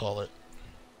as what you call it.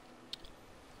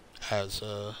 As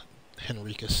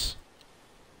Henricus.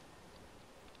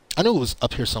 I knew it was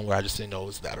up here somewhere, I just didn't know it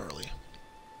was that early.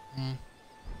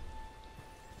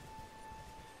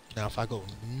 Now if I go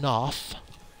north,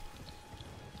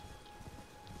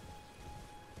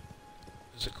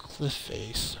 there's a cliff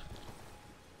face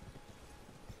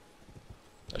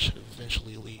that should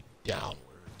eventually lead downward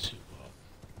to the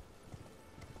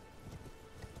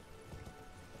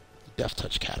Death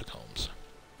Touch Catacombs.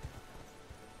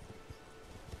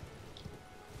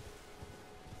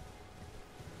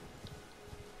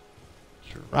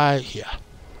 So right here.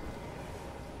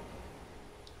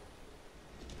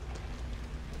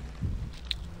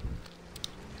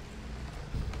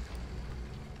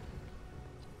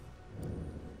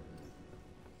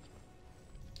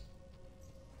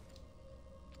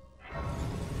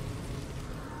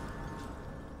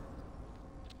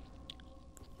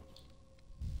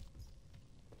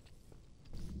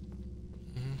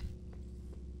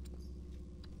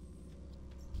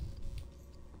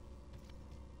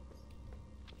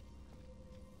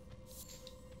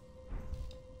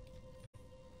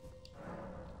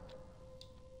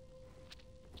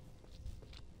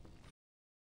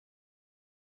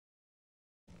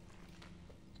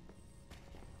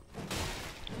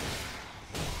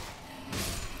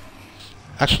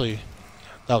 Actually,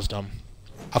 that was dumb.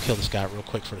 I'll kill this guy real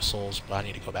quick for the souls, but I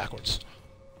need to go backwards.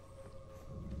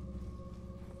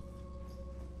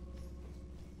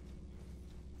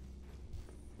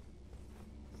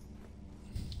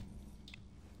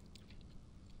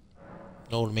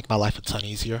 No, to make my life a ton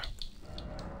easier.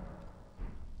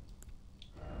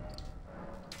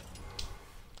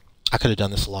 I could have done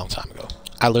this a long time ago.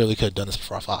 I literally could have done this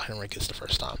before I fought Henricus the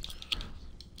first time.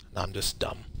 Now I'm just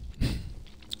dumb.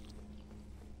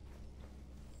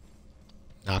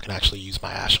 Now I can actually use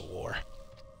my Ash of War.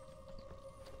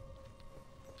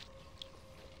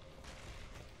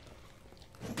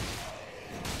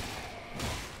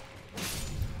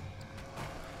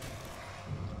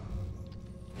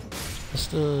 What's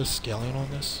the scaling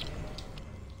on this?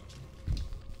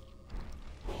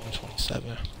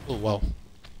 127. Oh, whoa.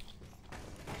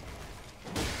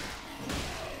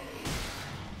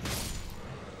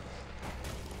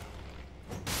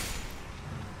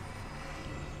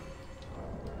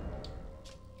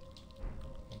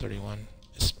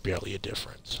 It's barely a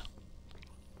difference.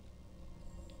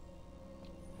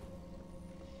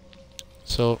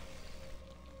 So,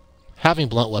 having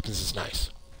blunt weapons is nice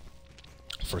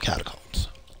for catacombs.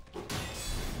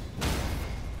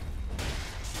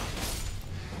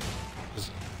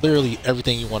 It's literally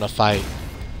everything you want to fight.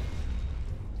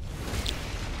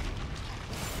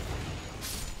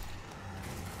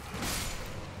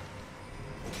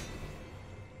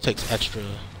 Takes extra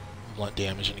blunt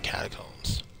damage in the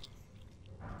catacombs.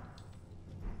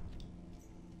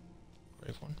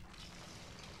 Brave one.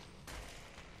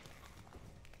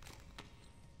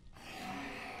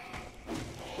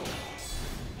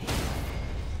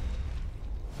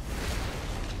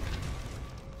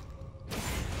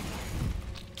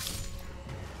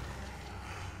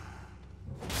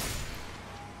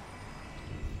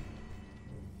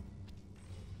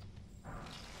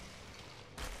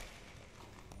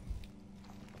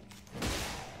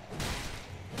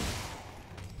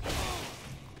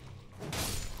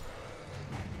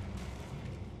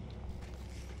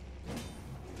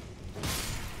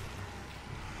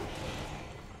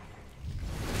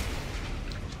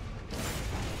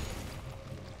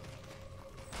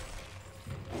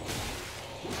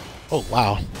 Oh,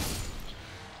 wow.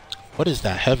 What is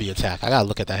that heavy attack? I gotta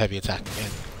look at that heavy attack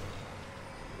again.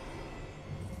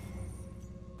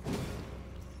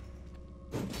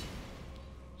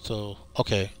 So,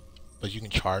 okay. But you can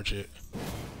charge it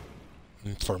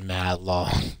for mad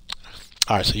long.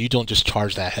 Alright, so you don't just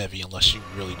charge that heavy unless you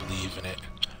really believe in it.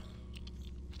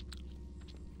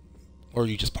 Or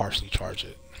you just partially charge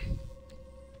it.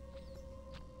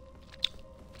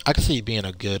 I can see it being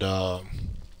a good,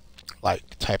 like,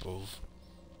 type of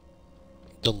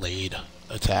delayed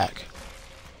attack.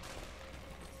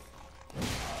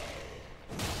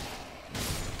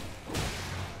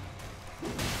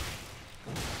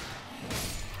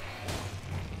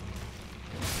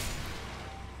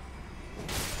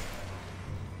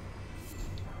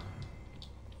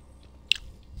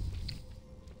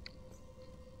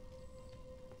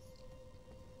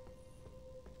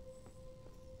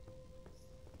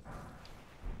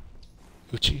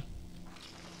 Gucci.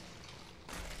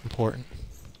 Important.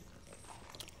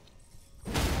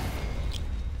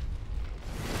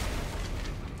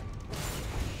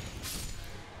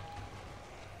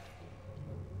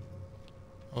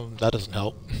 That doesn't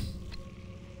help.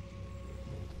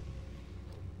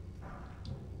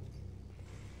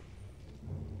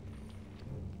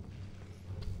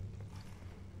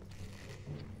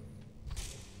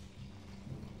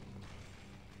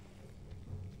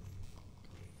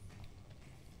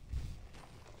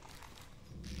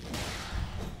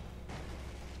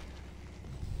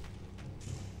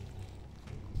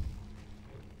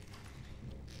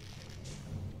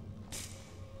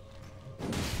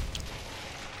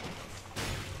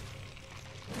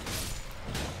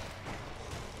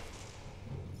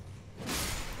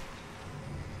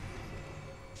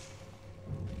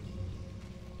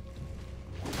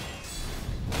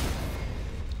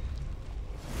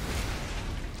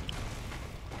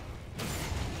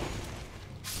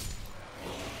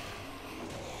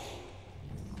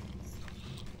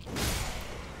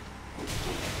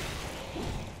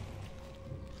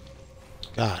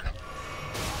 God.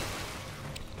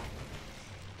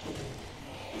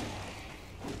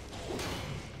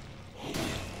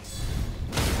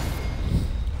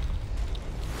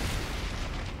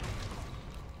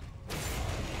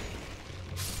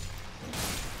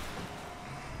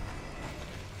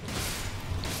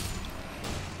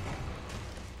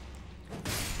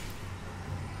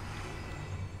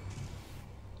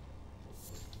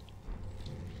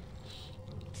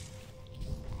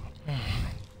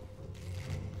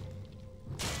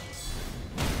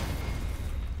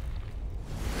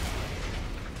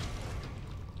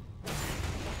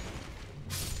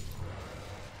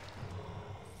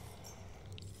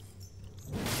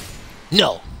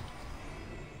 No!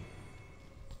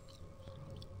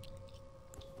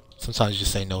 Sometimes you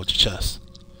just say no with your chest.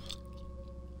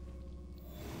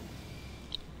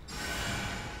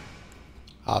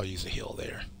 I'll use a heal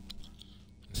there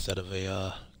instead of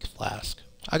a flask.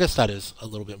 I guess that is a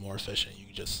little bit more efficient. You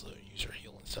can just use your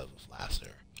heal instead of a flask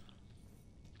there.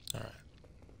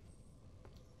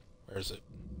 Where is it?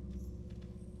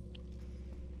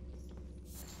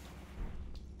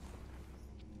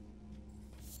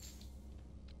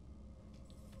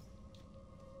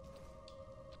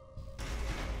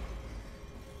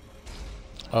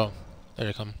 Oh, there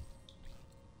they come.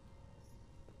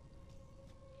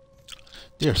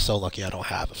 They're so lucky I don't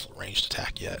have a ranged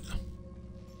attack yet.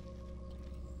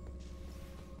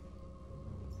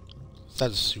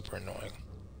 That is super annoying.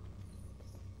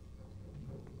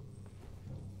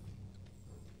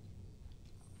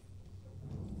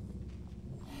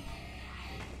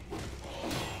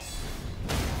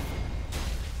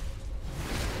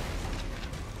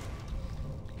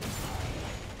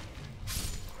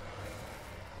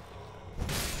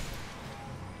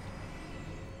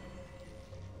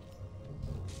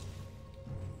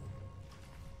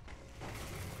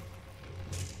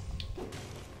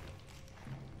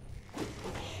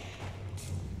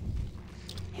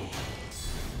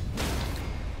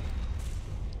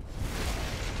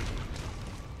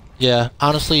 Yeah,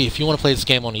 honestly, if you want to play this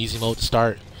game on easy mode to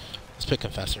start, let's pick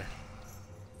Confessor.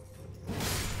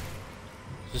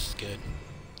 This is good.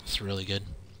 It's really good.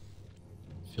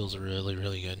 Feels really,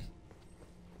 really good.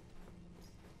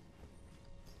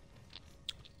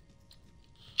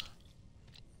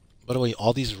 By the way,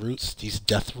 all these roots, these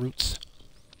death roots,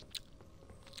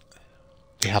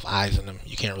 they have eyes in them.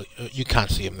 You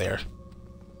can't see them there.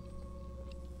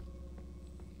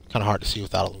 Kind of hard to see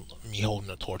without me holding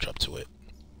a torch up to it.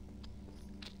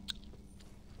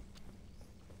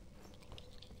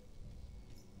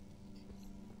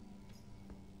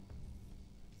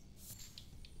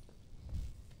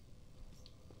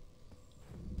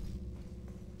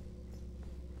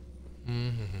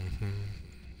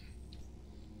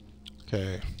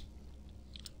 Okay.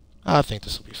 I think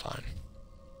this will be fine.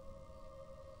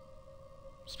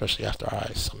 Especially after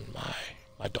I summon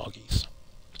my doggies.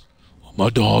 Where my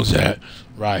dog's at?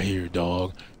 Right here,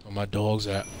 dog. Where my dog's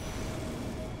at?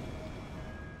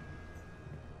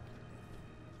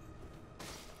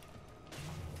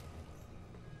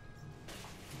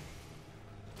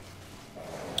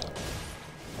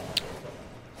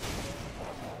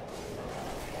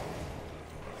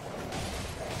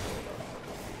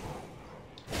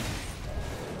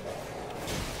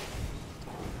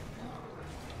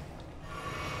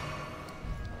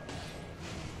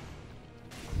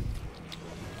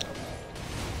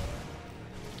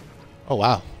 Oh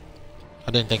wow.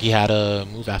 I didn't think he had a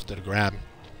move after the grab.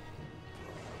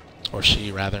 Or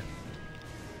she, rather.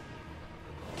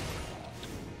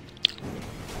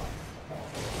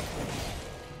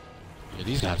 Yeah,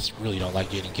 these guys really don't like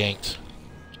getting ganked.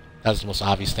 That's the most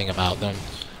obvious thing about them.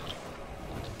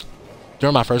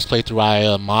 During my first playthrough,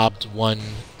 I mobbed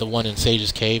the one in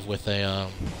Sage's Cave with a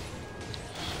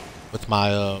with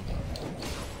my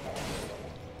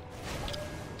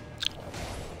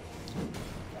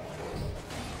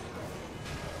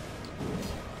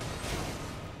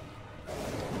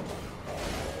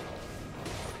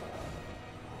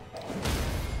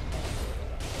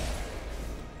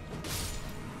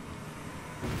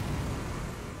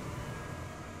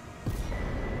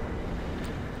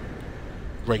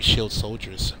Great Shield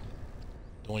soldiers,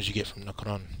 the ones you get from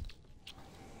Nukron.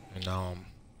 And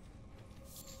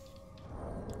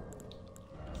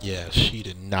yeah, she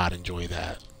did not enjoy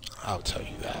that. I'll tell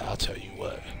you that. I'll tell you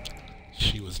what.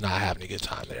 She was not having a good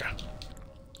time there.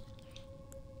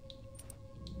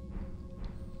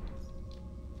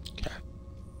 Okay.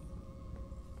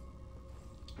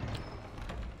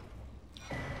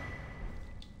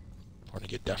 Important to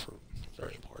get Death Root.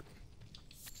 Very important.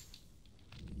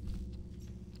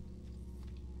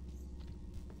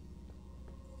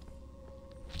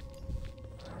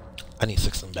 I need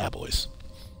 6 of them bad boys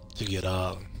to get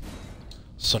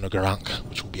Sonogarank,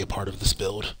 which will be a part of this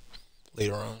build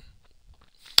later on.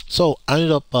 So I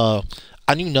ended up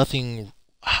I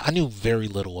knew very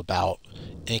little about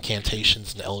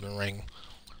incantations in the Elden Ring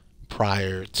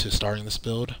prior to starting this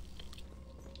build.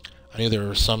 I knew there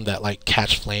were some that like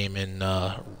Catch Flame and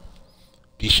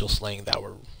Bestial Slaying that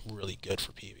were really good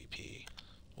for PvP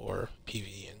or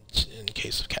PvE in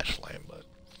case of Catch Flame, but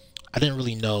I didn't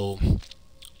really know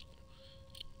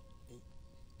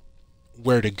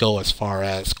where to go as far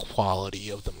as quality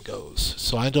of them goes.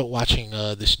 So I ended up watching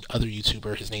this other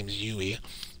YouTuber. His name is Yui.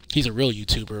 He's a real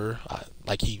YouTuber.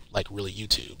 He really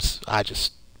YouTubes. I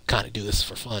just kind of do this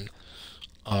for fun.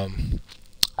 I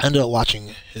ended up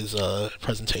watching his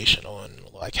presentation on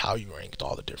like how you ranked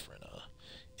all the different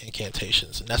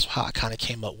incantations, and that's how I kind of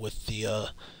came up with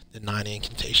the 9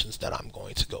 incantations that I'm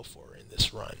going to go for in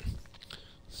this run.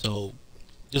 So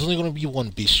there's only going to be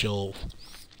one bestial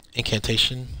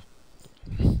incantation,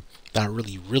 that I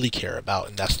really care about,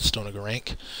 and that's the Stone of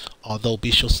Rank. Although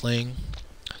Bestial Slaying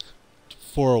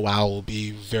for a while will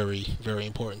be very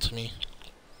important to me,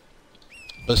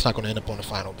 but it's not going to end up on the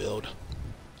final build.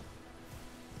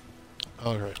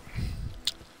 Alright,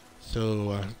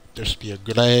 so there should be a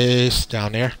Grace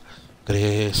down there.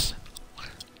 Grace,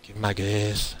 give me my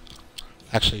Grace.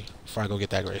 Actually, before I go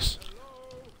get that Grace,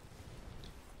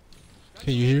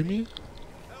 can you hear me?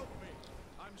 Help me!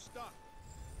 I'm stuck.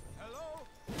 Hello?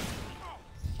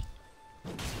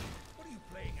 What are you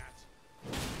playing at?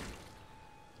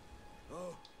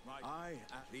 Oh, my eye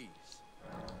at least.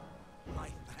 I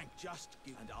thank just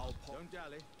give and I'll pop. Don't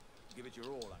dally. Give it your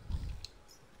all.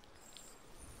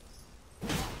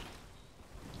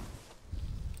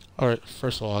 Alright,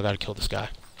 first of all, I gotta kill this guy.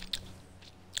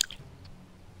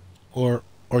 Or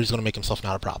he's gonna make himself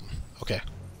not a problem. Okay.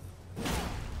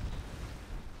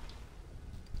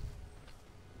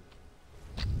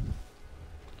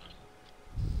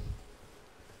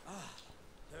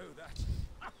 So that's...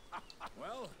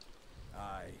 well,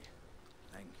 I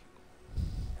thank you.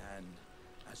 And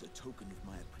as a token of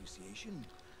my appreciation,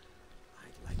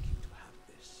 I'd like you to have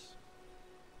this.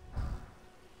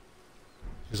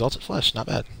 Exalted Flesh, not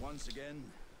bad. Once again,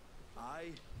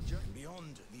 I journey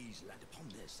beyond these lands. Upon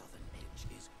their southern edge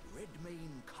is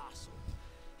Redmane Castle,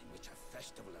 in which a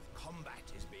festival of combat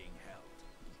is being held.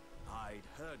 I'd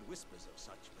heard whispers of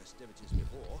such festivities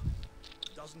before.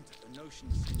 Doesn't the notion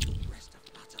send your breast a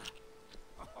flutter?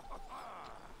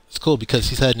 It's cool because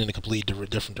he's heading in a completely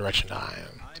different direction than I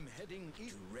am. I'm heading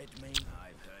east to Redmane.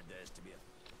 I've heard there's to be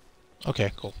a...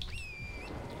 Okay, cool.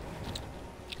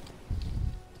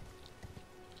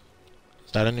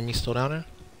 Is that enemy still down there?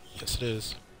 Yes, it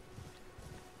is.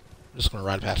 I'm just gonna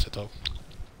ride past it though.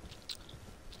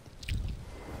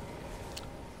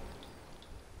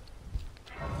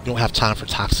 You don't have time for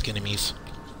toxic enemies.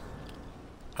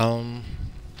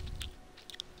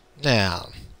 Now,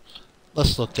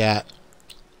 let's look at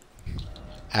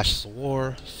Ashes of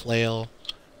War, Flail.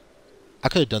 I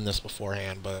could have done this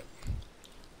beforehand, but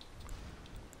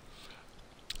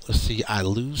let's see. I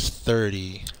lose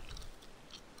 30,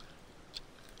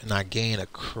 and I gain a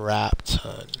crap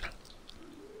ton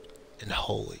in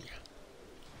Holy.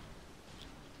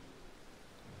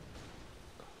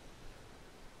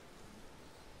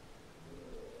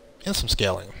 And some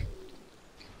scaling.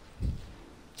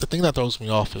 The thing that throws me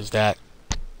off is that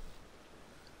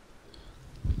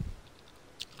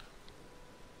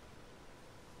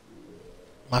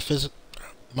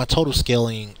my total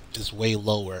scaling is way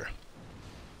lower.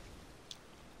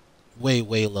 Way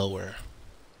lower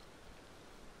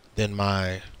than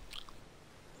my...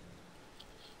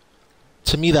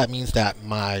 To me that means that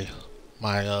my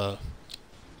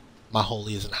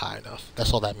holy isn't high enough.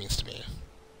 That's all that means to me.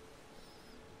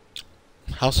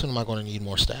 How soon am I going to need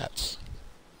more stats?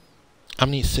 I'm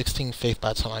gonna need 16 faith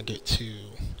by the time I get to...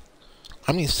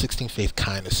 I'm gonna need 16 faith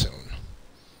kinda soon.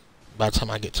 By the time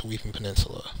I get to Weeping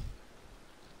Peninsula.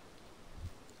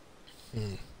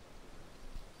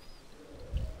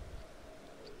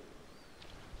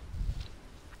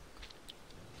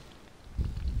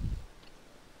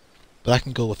 But I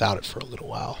can go without it for a little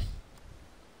while.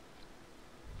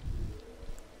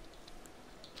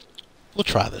 We'll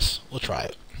try this. We'll try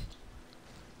it.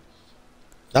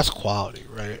 That's quality,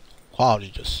 right?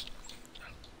 Quality just...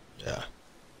 yeah.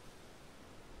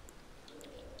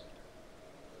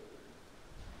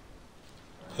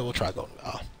 Yeah, we'll try Golden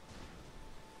Vow.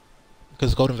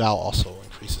 Because Golden Vow also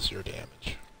increases your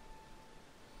damage.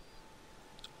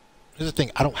 Here's the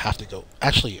thing, I don't have to go...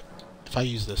 Actually, if I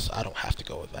use this, I don't have to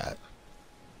go with that.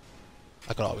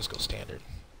 I could always go standard.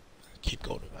 Keep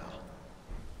Golden Vow.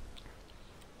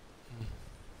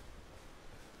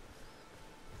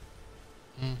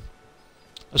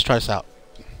 Let's try this out.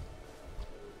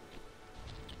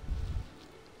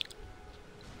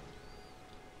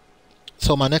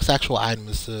 So my next actual item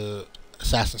is the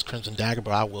Assassin's Crimson Dagger,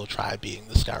 but I will try beating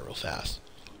this guy real fast.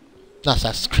 Not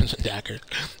Assassin's Crimson Dagger,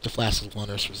 the Flask of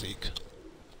Wonders for Zeke.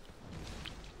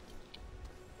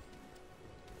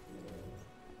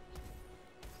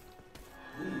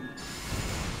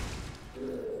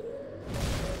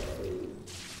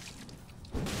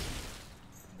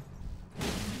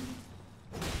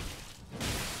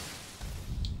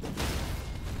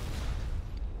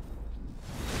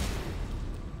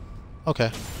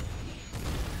 Okay.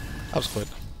 That was quick.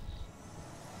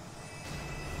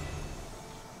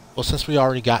 Well, since we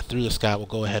already got through this guy, we'll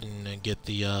go ahead and get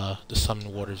the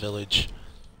Summoned Water Village.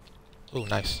 Oh,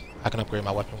 nice. I can upgrade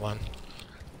my weapon one.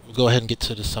 We'll go ahead and get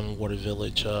to the Summoned Water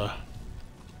Village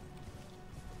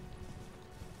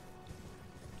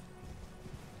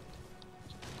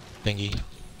thingy.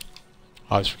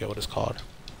 I always forget what it's called.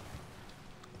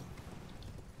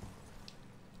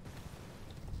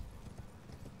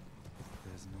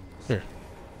 There's no Here. mistake,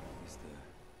 is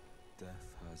there? Death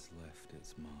has left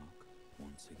its mark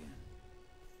once again.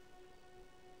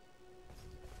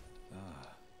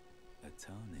 Ah, a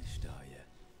tarnished are ye?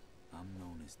 I'm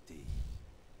known as D.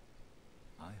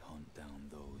 I hunt down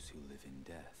those who live in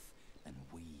death and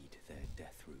weed their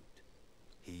death root.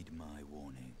 Heed my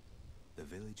warning. The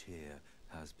village here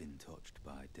has been touched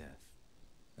by death,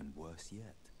 and worse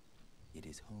yet, it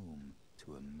is home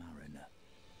to a mariner.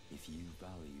 If you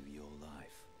value your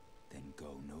life, then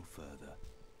go no further.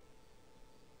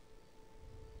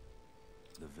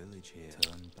 The village here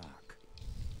turn back.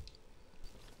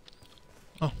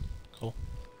 Oh, cool.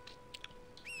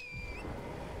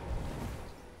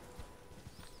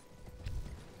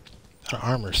 That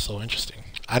armor is so interesting.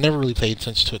 I never really paid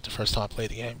attention to it the first time I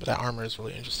played the game, but that armor is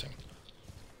really interesting.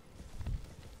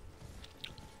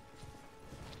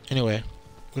 Anyway,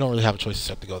 we don't really have a choice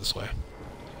except to go this way.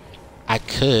 I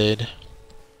could...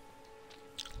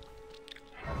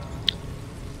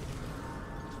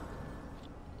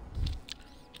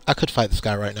 fight this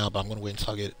guy right now, but I'm going to wait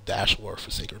until I get the Ash War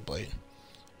for Sacred Blade.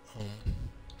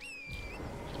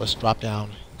 Let's drop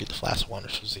down and get the Flask of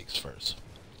Wonders physiques first.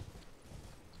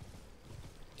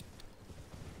 In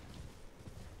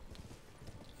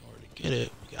order to get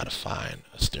it, we gotta find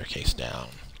a staircase down.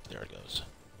 There it goes.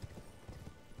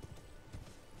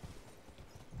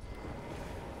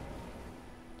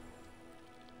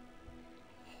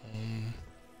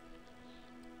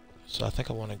 So I think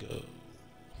I want to go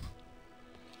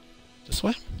this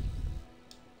way.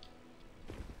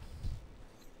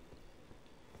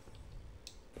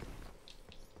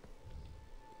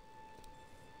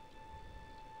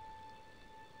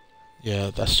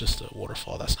 Yeah, that's just a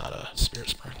waterfall. That's not a spirit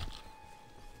spring.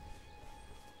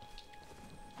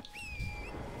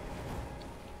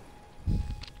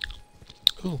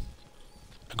 Ooh.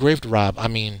 A grave to rob. I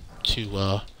mean,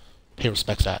 to pay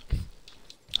respects at.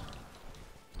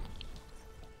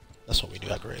 That's what we do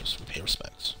at graves. We pay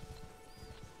respects.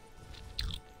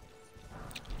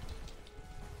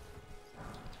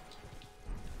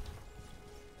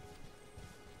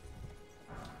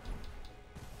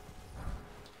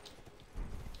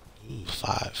 Ooh,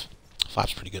 5.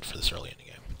 5's pretty good for this early in the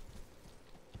game.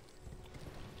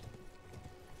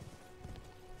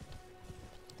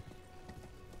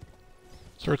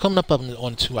 So we're coming up on the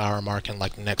 2-hour mark in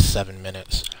like the next 7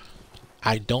 minutes.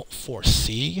 I don't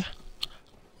foresee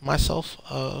myself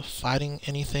fighting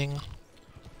anything.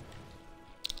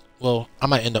 Well, I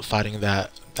might end up fighting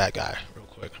that guy real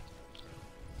quick.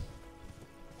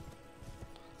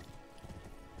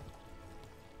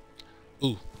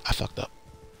 Ooh, I fucked up.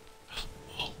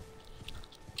 Oh.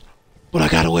 But I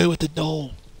got away with it though.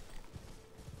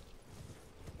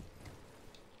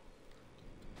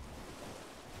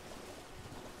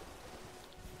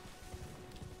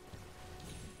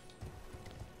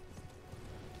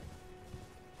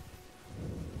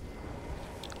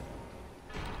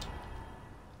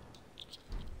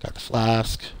 Got the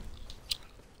flask.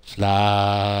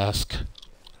 Flask.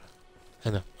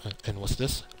 And what's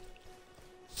this?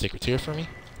 Sacred Tear for me?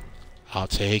 I'll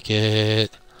take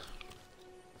it.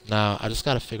 Now I just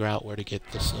gotta figure out where to get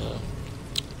this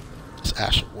this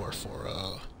Ash of War for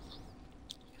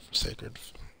Sacred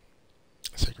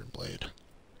Blade.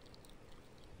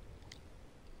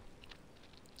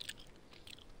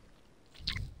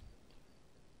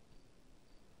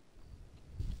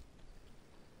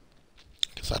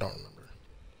 Because I don't remember.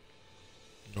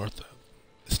 North.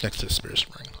 It's next to the Spirit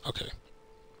Spring. Okay.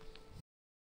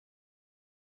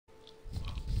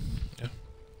 Yeah.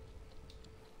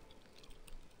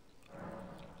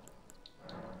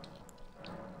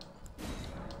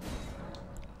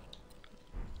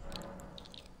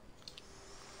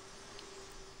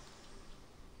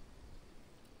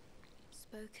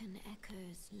 Spoken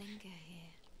echoes linger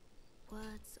here.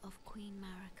 Words of Queen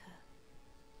Marika,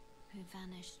 who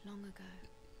vanished long ago.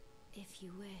 If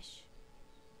you wish,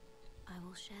 I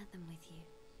will share them with you.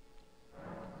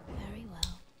 Very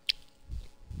well.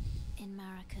 In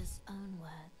Marika's own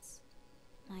words,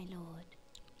 my lord,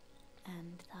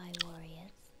 and thy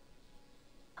warriors,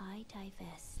 I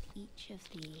divest each of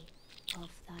thee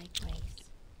of thy grace.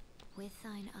 With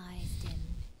thine eyes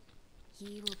dimmed,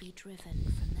 ye will be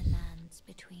driven from the lands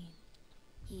between.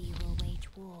 Ye will wage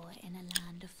war in a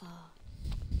land afar,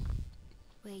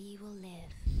 where ye will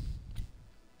live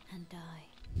and die.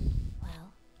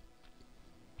 Well,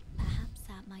 perhaps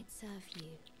that might serve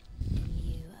you in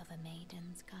lieu of a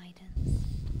maiden's guidance.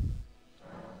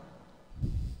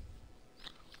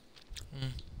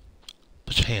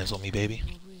 Put your hands on me, baby.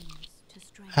 Your wounds to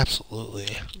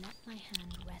Absolutely. Let my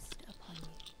hand rest upon you.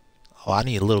 Oh, I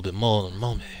need a little bit more in a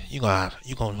moment. You gonna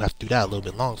have to do that a little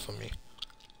bit long for me.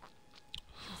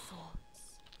 Your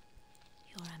thoughts,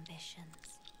 your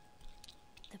ambitions,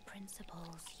 the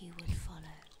principles you would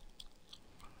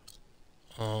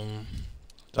follow.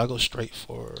 Do I go straight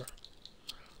for...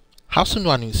 How soon do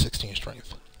I need 16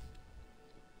 strength?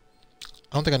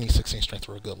 I don't think I need 16 strength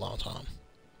for a good long time.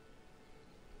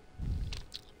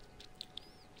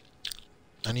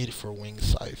 I need it for a wing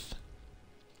scythe.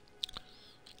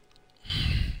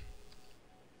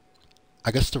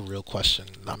 I guess the real question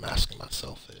that I'm asking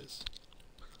myself is,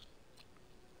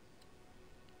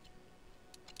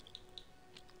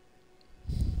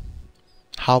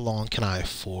 how long can I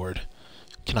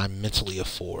mentally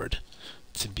afford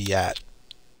to be at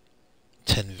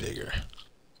 10 vigor?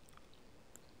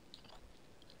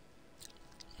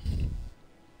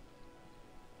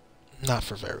 Not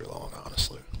for very long,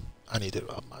 honestly. I need to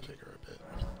up my vigor a bit.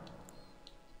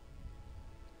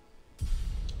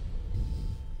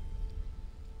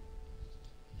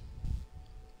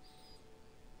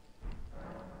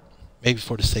 Maybe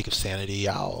for the sake of sanity,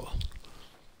 I'll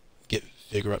get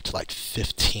vigor up to like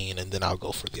 15 and then I'll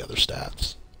go for the other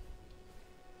stats.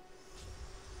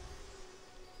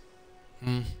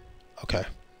 Okay.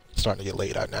 It's starting to get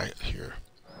late at night here.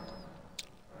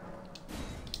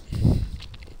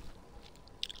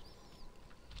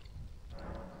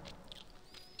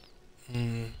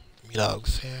 Meet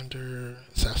Alexander,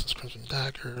 Assassin's Crimson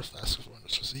Dagger, Flask of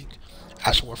Wondrous Physique,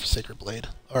 Ash War for Sacred Blade.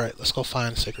 Alright, let's go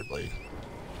find Sacred Blade.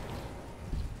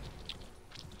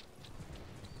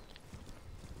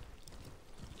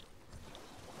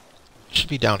 It should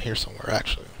be down here somewhere,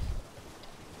 actually.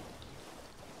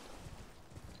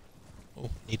 Oh,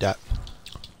 need that.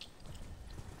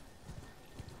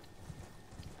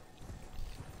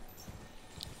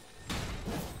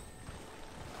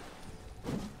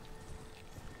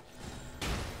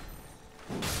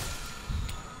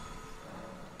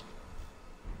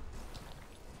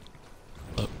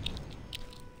 Look,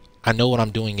 I know what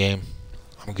I'm doing, game.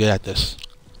 I'm good at this.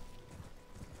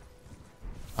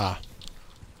 I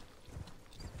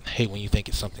hate when you think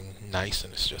it's something nice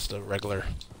and it's just a regular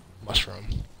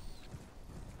mushroom.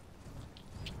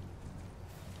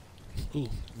 Ooh,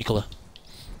 Mikola.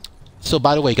 So,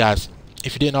 by the way, guys,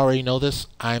 if you didn't already know this,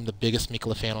 I'm the biggest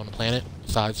Mikola fan on the planet,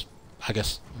 besides, I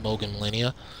guess, Moog and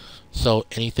Millennia. So,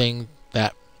 anything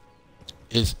that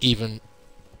is even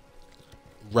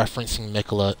referencing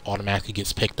Mikola automatically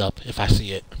gets picked up if I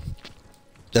see it.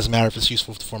 Doesn't matter if it's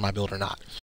useful for my build or not.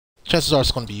 Chances are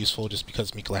it's going to be useful just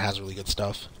because Mikola has really good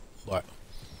stuff, but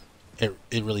it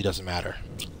really doesn't matter.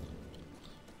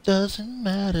 Doesn't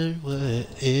matter what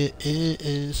it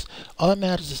is. All that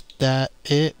matters is that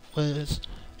it was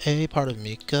a part of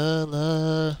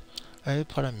Mikola. A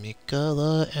part of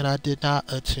Mikola, and I did not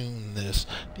attune this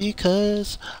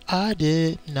because I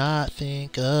did not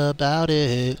think about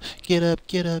it. Get up,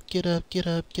 get up, get up, get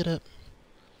up, get up.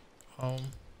 I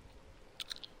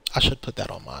should put that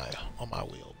on my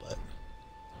wheel, but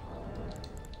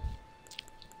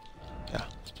yeah,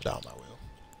 let's put that on my wheel.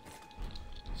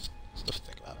 Stuff to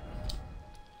think about.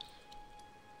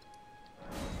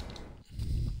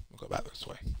 We'll go back this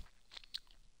way.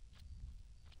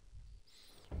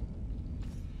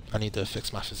 I need to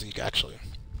fix my physique, actually,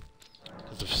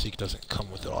 because the physique doesn't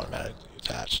come with it automatically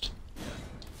attached.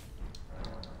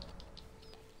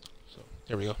 So,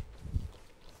 there we go.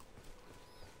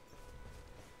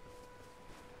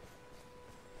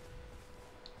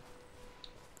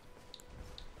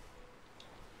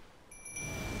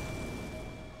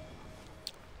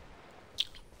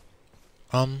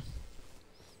 Did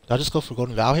I just go for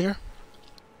Golden Vow here?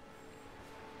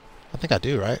 I think I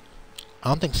do, right? I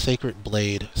don't think Sacred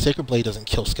Blade doesn't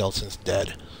kill skeletons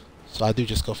dead. So I do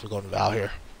just go for Golden Vow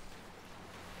here.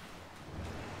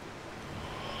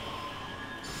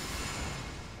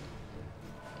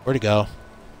 Where'd he go?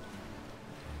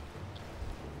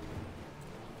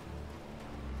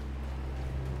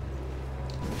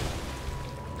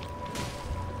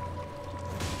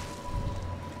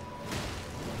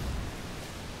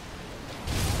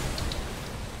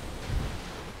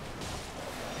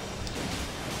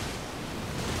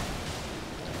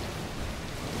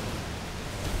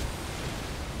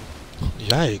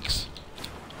 Yikes.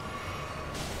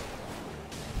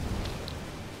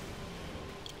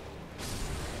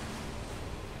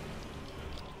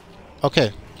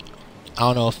 Okay. I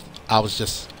don't know if I was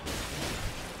just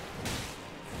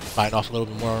biting off a little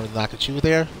bit more than I could chew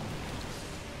there.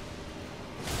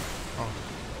 Oh.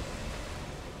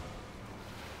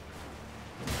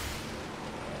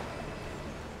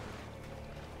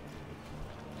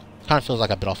 Kind of feels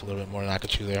like I bit off a little bit more than I could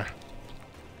chew there.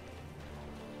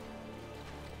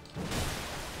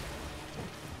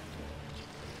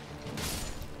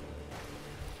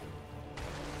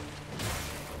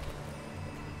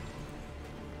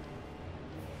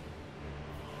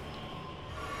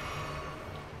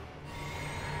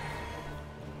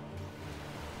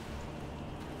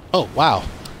 Oh, wow.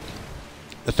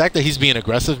 The fact that he's being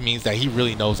aggressive means that he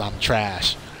really knows I'm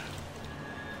trash.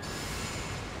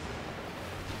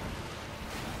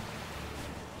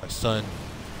 My son,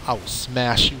 I will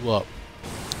smash you up.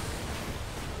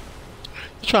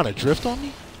 You trying to drift on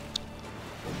me?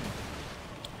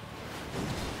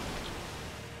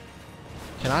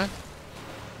 Can I?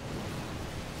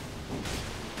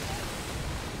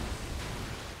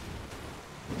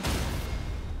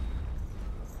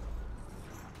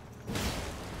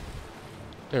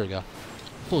 There we go.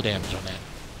 Full damage on that.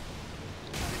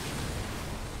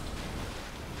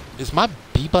 Is my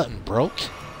B button broke?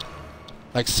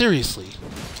 Like, seriously.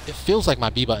 It feels like my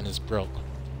B button is broke.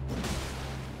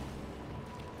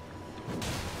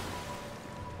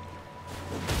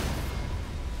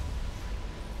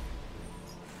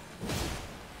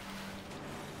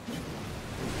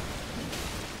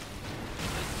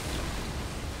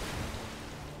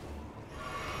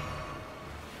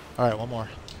 Alright, one more.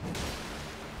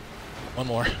 One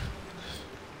more.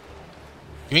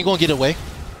 You ain't gonna get away.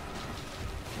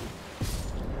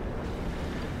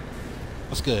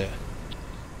 What's good?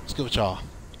 What's good with y'all?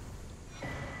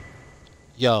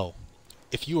 Yo,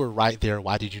 if you were right there,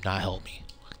 why did you not help me?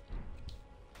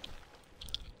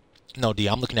 No, D,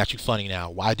 I'm looking at you funny now.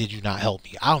 Why did you not help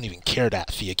me? I don't even care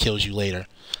that Fia kills you later.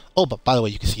 Oh, but by the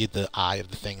way, you can see the eye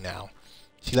of the thing now.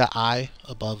 See that eye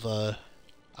above,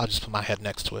 I'll just put my head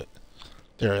next to it.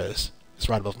 There it is. It's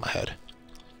right above my head.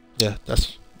 Yeah,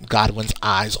 that's Godwin's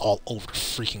eyes all over the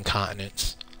freaking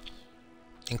continents.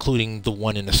 Including the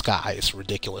one in the sky. It's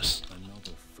ridiculous.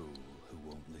 Another fool who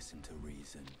won't listen to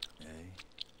reason, eh?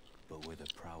 But with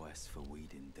a prowess for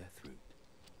weeding Deathroot.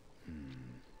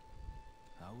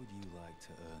 How would you like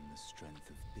to earn the strength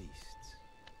of beasts?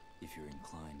 If you're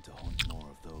inclined to hunt more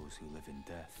of those who live in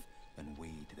death and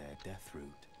weed their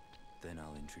Deathroot, then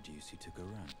I'll introduce you to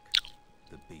Garank,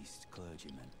 the beast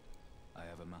clergyman. I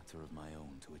have a matter of my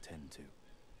own to attend to,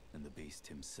 and the beast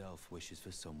himself wishes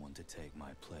for someone to take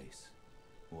my place.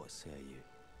 What say you?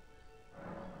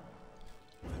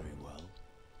 Very well.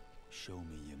 Show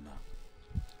me your map.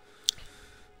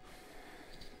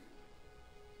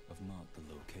 I've marked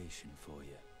the location for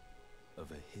you,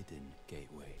 of a hidden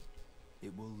gateway.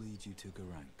 It will lead you to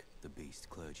Garank, the beast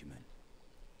clergyman.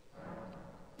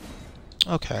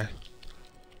 Okay.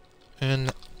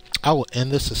 And I will end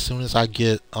this as soon as I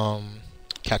get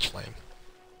Catch Flame.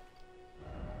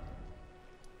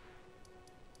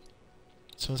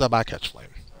 As soon as I buy Catch Flame.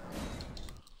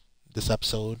 This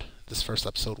first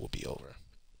episode will be over.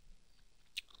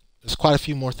 There's quite a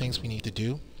few more things we need to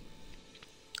do.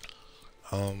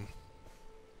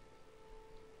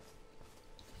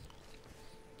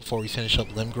 Before we finish up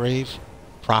Limgrave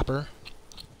proper.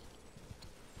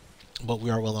 But we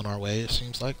are well on our way, it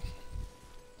seems like.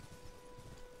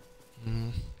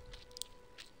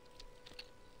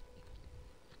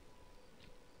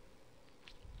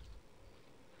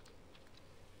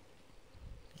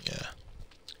 Yeah.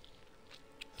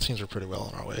 It seems we're pretty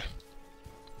well on our way.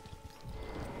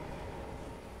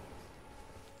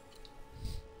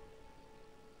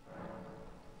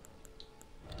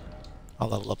 I'll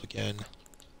level up again.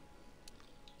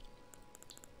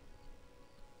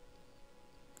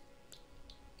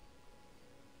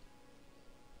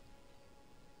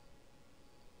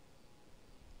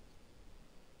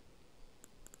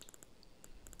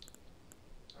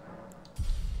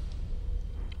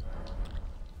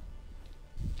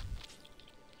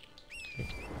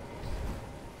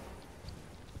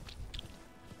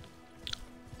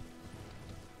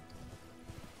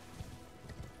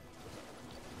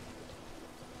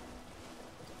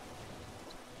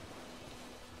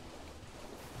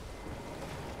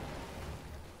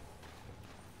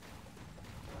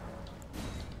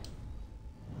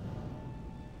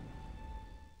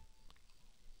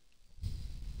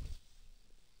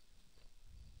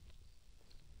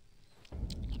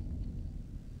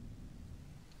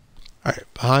 Alright,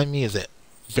 behind me is a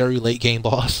very late game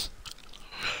boss.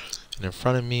 And in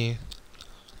front of me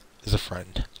is a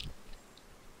friend.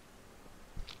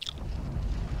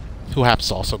 Who happens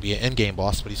to also be an end-game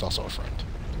boss, but he's also a friend.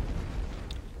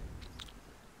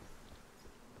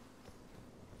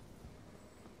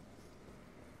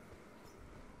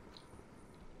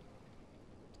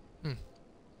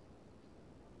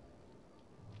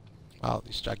 Wow,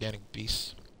 these gigantic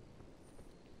beasts.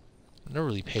 I never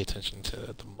really pay attention to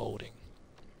the molding.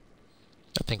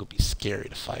 I think it would be scary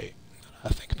to fight. I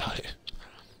think about it.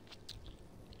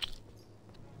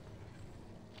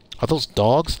 Are those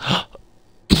dogs?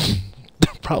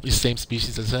 They're probably the same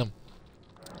species as him.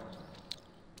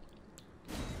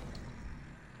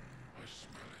 I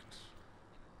smell it.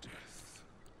 Death.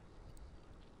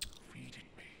 Feeding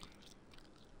me.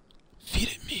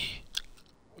 Feeding me.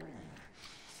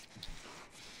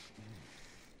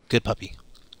 Good puppy.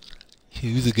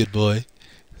 Who's a good boy?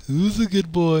 Who's a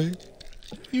good boy?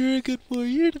 You're a good boy.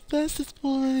 You're the bestest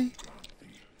boy.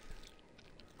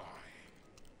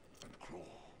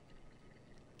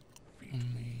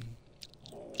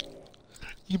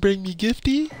 You bring me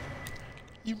gifty?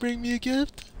 You bring me a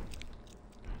gift?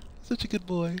 Such a good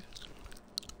boy.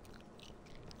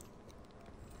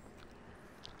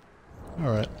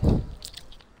 Alright.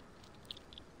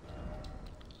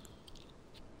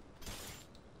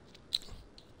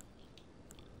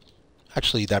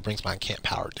 Actually, that brings my camp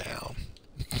power down.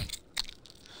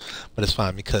 But it's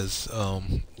fine because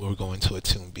we're going to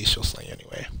attune Bestial Slaying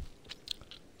anyway.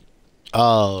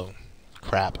 Oh,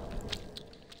 crap.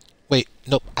 Wait,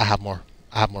 nope, I have more.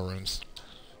 I have more runes.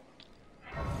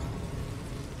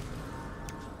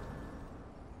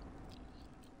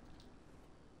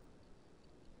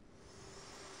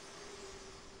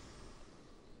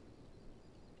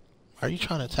 Why are you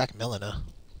trying to attack Melina?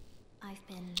 I've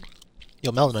been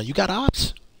Yo, Melina, you got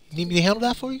ops? You need me to handle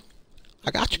that for you?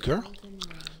 I got you, girl.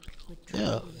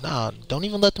 Yeah, nah, don't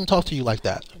even let them talk to you like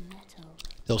that.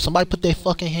 Yo, somebody put their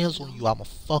fucking hands on you, I'ma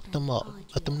fuck them up.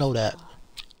 Let them know that.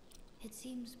 It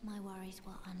seems my worries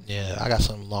were Yeah, I got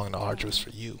something long and arduous for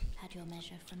you. had your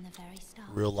measure from the very start.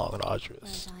 Real long and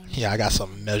arduous. Yeah, I got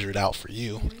something measured out for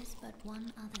you. There is but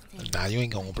one other thing. Nah, you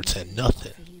ain't gonna pretend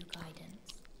nothing. For you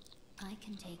guidance. I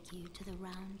can take you to the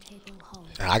round table hall.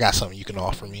 Nah, I got something you can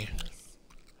offer me.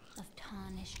 Of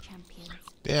tarnished champions.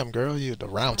 Damn, girl, you the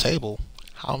round table.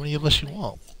 How many of us you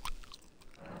want?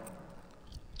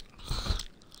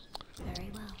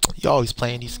 Very well. You always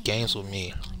playing these games with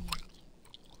me.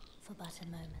 For but a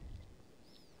moment.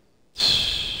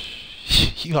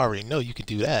 You already know you can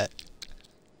do that.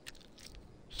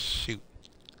 Shoot.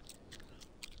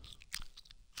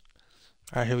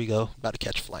 Alright, here we go. About to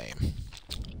catch flame.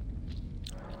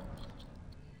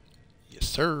 Yes,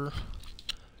 sir.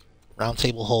 Round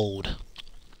table hold.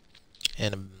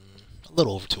 In a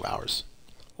little over 2 hours.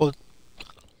 Well,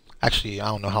 actually, I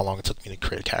don't know how long it took me to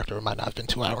create a character. It might not have been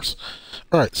 2 hours.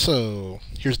 Alright, so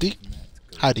here's D.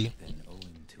 Hi, D. Then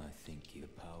owing to, I think, the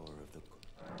power of the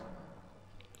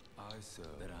I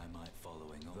serve that I might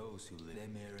following those who live their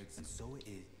merits, and so it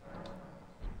is.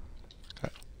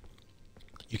 Okay.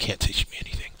 You can't teach me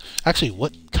anything. Actually,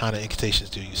 what kind of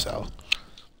incantations do you sell?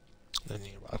 Then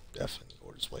you rock death and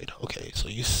orders wait. Okay, so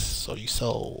you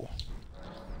sell.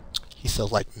 He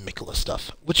sells like Mikola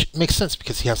stuff, which makes sense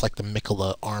because he has like the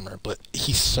Mikola armor, but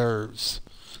he serves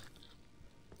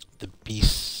the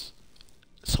beasts.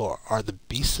 So are the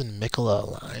beasts and Mikola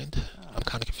aligned? I'm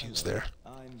kind of confused there.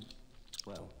 I'm,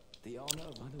 well, the honor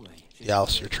of, by the way.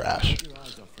 Yalis, you're trash. Keep your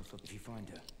eyes off her if you find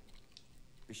her.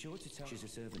 Be sure to tell she's a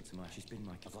servant to mine. She's been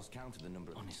like, I've lost count of the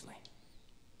number, honestly.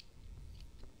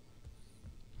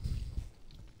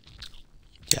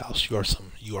 Yalis,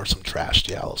 you are some trash,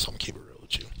 Yalis. I'm gonna keep it real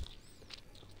with you.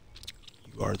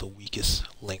 You are the weakest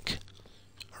link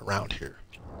around here.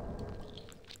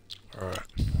 Alright.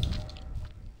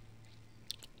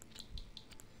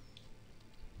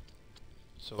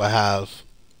 So I have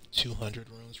 200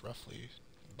 runes roughly,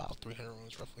 about 300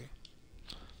 runes roughly.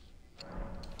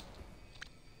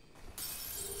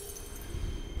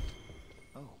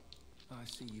 Oh, I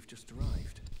see you've just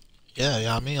arrived.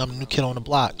 Yeah, I mean, I'm a new kid on the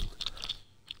block.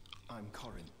 I'm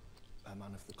Corin, a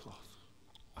man of the cloth.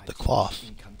 The cloth?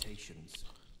 Incantations,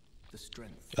 the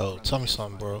strength. Yo, tell me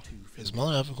something, bro. Is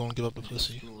Melanie ever gonna give up the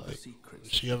pussy? Like,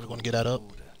 is she ever gonna get that up?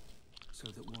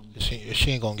 If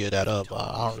she ain't gonna get that up,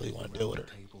 I don't really want to deal with her.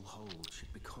 Table hold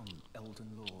should become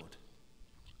Elden Lord.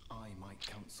 I might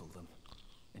counsel them,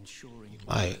 ensuring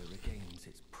might. order regains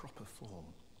its proper form,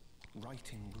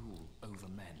 righting rule over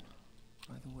men.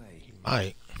 By the way,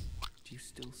 Might. do you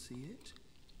still see it?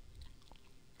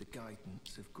 The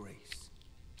guidance of grace.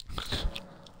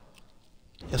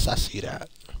 Yes, I see that.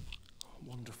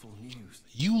 Wonderful news.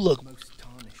 You look. Most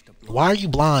tarnished are Why are you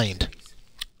blind?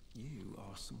 You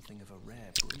are something of a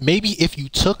rare breed. Maybe if you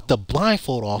took the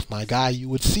blindfold off, my guy, you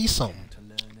would see something. To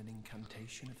learn an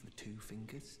incantation of the two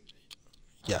fingers.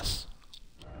 Yes,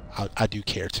 I do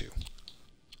care to.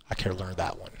 I care to learn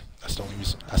that one. That's the only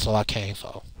reason. That's all I came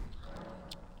for.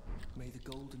 May the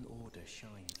golden order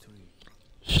shine through.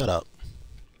 Shut up.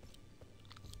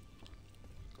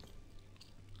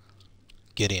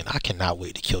 Gideon, I cannot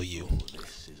wait to kill you.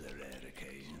 This is a rare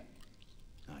occasion.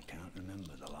 I can't remember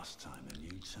the last time a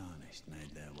new tarnished made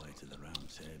their way to the round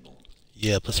table.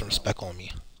 Yeah, put some respect on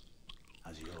me.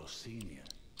 As your senior,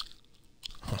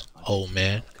 Old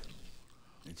man.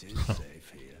 it is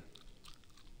safe here.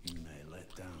 You may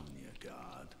let down your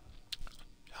guard.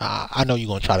 I know you're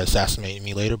going to try to assassinate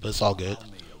me later, but it's all good. Allow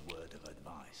me a word of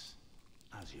advice.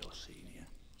 As your senior,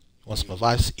 Want some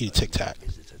advice? Eat a Tic Tac.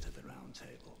 visitor to the round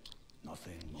table.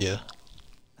 Nothing more. Yeah.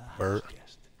 A house Bird.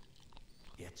 guest.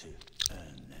 Yet to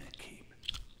earn their keep.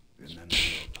 Remember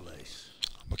your place.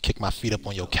 I'm going to kick my feet up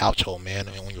on your couch, old man,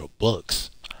 and on your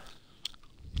books.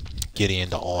 Gideon,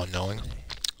 the all-knowing.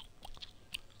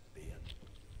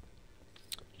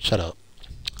 Shut up.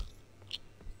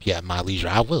 Yeah, my leisure,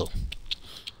 I will.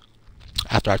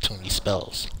 After I tune these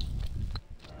spells.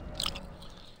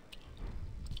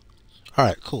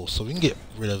 Alright, cool. So we can get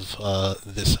rid of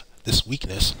this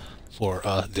weakness for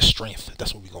this strength.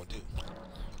 That's what we're going to do.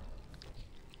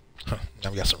 Huh. Now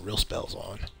we got some real spells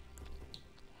on.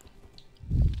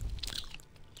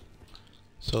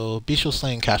 So Bestial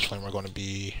Slaying and Cash Flame are going to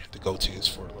be the go-tos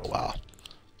for a little while.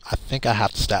 I think I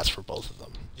have the stats for both of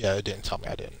them. Yeah, it didn't tell me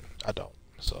I didn't. I don't.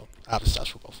 So I have the stats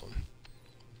for both of them.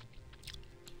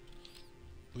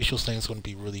 Bestial Slaying is going to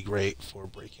be really great for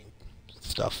breaking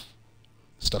stuff's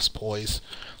poise.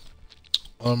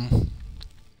 And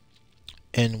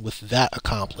with that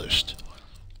accomplished,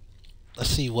 let's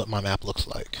see what my map looks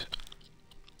like.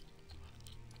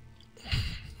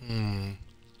 I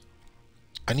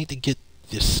need to get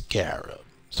this scarab.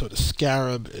 So the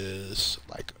scarab is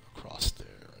like across there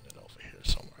and then over here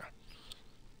somewhere.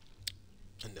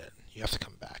 And then you have to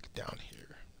come back down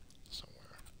here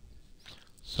somewhere.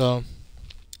 So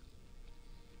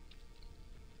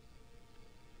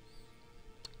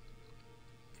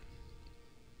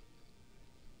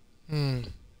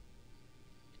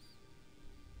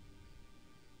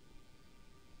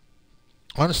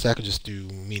honestly, I could just do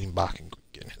meeting Bach and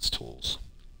getting his tools.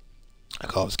 I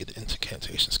could always get the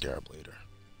incantation scarab later.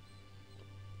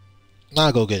 Nah,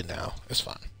 I'll go get it now. It's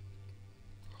fine.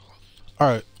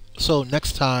 Alright, so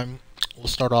next time we'll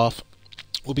start off.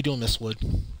 We'll be doing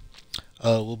Mistwood.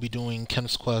 We'll be doing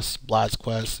Kenneth's quest, Blad's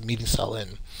quest, meeting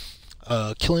Selin,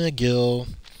 killing a Gil,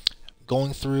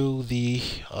 going through the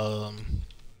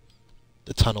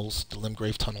tunnels, the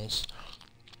Limgrave tunnels,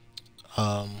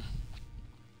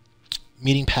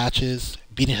 meeting Patches,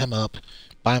 beating him up,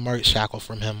 buying Margaret Shackle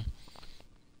from him,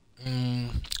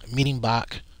 meeting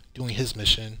Bach, doing his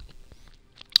mission,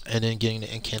 and then getting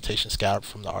the incantation scarab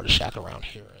from the Artist Shack around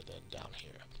here and then down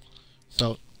here.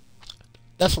 So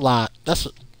that's a lot. That's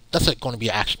going to be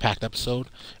an action-packed episode,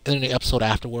 and then the episode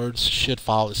afterwards should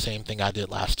follow the same thing I did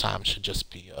last time. It should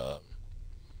just be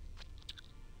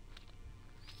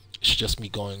me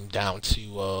going down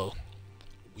to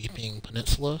Weeping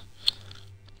Peninsula,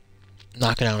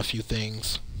 knocking out a few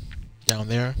things down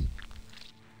there,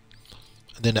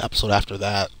 and then the episode after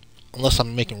that, unless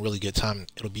I'm making really good time,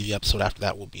 it'll be the episode after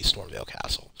that will be Stormvale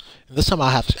Castle. And this time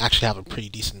I actually have a pretty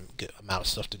decent good amount of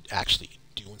stuff to actually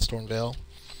do in Stormvale.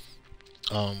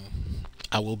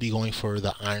 I will be going for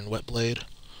the Iron Wet Blade.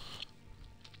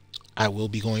 I will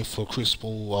be going for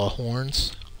Crucible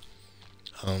Horns.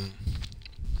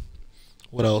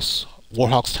 What else?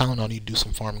 Warhawk's Talon, I'll need to do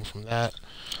some farming from that.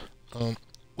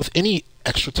 With any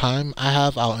extra time I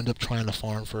have, I'll end up trying to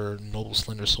farm for Noble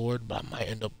Slender Sword, but I might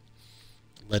end up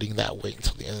letting that wait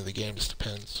until the end of the game. Just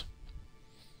depends.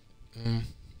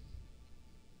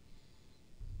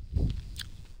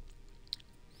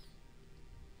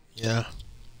 Yeah.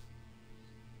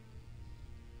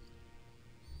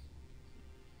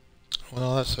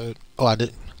 Well, that's it. Oh, I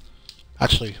didn't.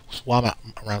 Actually, while I'm at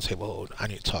round table hold, I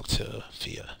need to talk to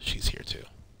Fia. She's here too.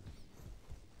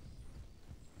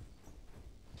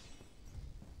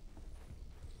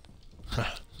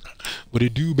 What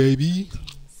it do, baby?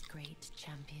 Great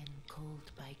champion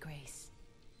called by grace.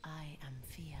 I am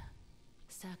Fia.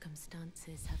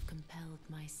 Circumstances have compelled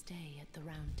my stay at the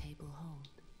round table hold.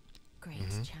 Great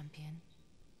champion,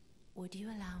 would you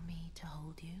allow me to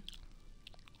hold you?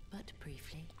 But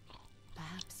briefly,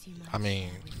 perhaps you might share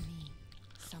with me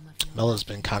some of your Mella's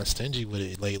been kind of stingy with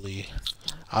it lately.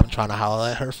 I've been trying to holler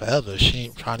at her forever. She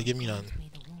ain't trying to give me none.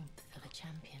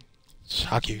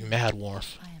 I'll give you mad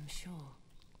warmth. I am sure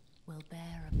will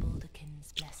bear a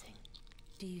Baldekin's blessing.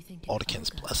 Do you think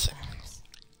Baldekin's blessing? Perhaps,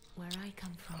 where I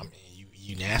come from, I mean,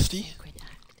 you nasty? sacred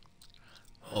act.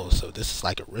 Oh, so this is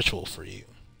like a ritual for you.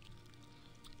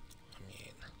 I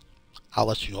mean, I'll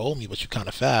let you hold me, but you kind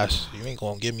of fast. You ain't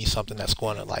gonna give me something that's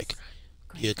going to like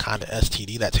be a kind of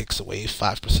STD that takes away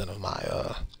 5% of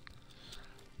my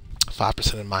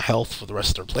 5% of my health for the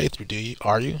rest of the playthrough,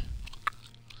 are you?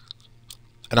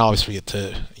 And I always forget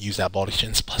to use that Baldy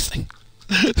Shin's blessing.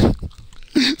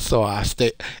 So I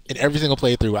stay in every single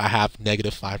playthrough. I have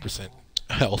negative 5%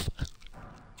 health.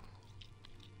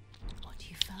 What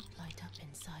you felt light up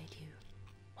inside you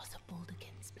was a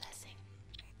Balderkin's blessing.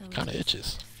 Kind of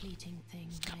itches. Fleeting thing.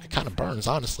 It kind of burns,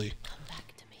 honestly. Come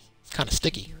back to me. It's kind of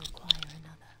sticky. You require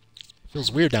another.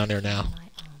 Feels weird down there now. My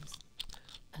arms,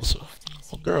 as often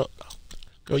as you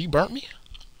Girl, you burnt me?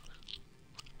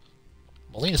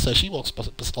 Melina says she walks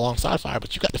alongside fire,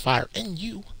 but you got the fire in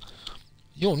you.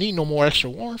 You don't need no more extra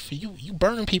warmth. You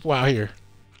burning people out here.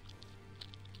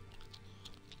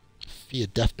 Be a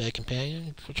deathbed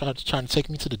companion. Trying to take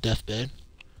me to the deathbed.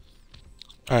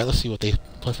 Alright, let's see what they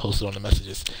posted on the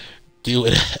messages. Do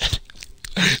it.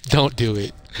 Don't do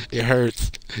it. It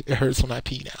hurts. It hurts when I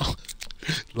pee now.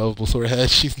 Lovable swordhead.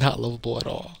 She's not lovable at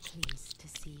all. Pleased to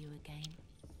see you again.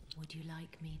 Would you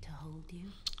like me to hold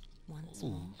you once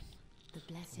more? The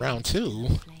blessing Round is still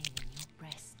 2. aflame in your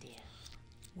breast, dear.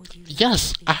 Would you like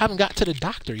Yes, to be I haven't got to the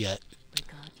doctor yet.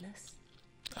 regardless?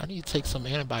 I need to take some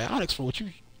antibiotics for what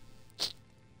you...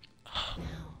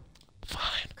 Now,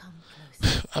 Fine. come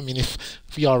closer. I mean, if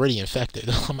we already infected,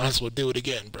 I might as well do it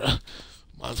again, bruh.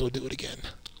 Might as well do it again.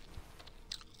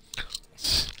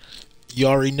 You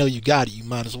already know you got it. You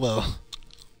might as well.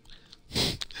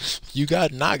 You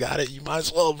got it and I got it. You might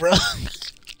as well, bruh.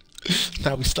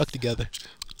 Now we stuck together.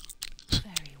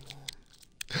 Very warm.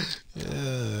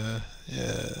 Yeah,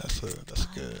 that's I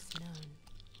good. was known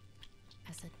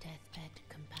as a deathbed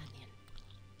companion.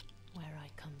 Where I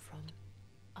come from,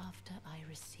 after I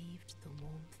received the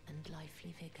warmth and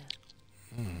lively vigor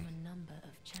from a number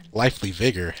of champions, Lively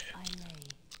vigor. I lay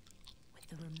with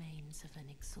the remains of an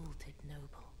exalted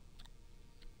noble.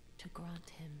 To grant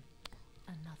him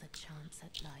another chance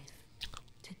at life,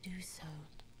 to do so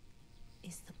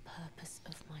is the purpose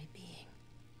of my being.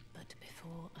 But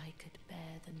before I could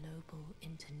bear the noble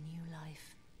into new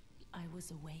life, I was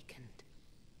awakened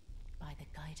by the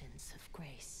guidance of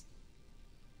grace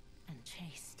and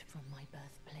chased from my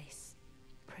birthplace.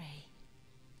 Pray,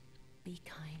 be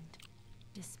kind.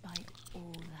 Despite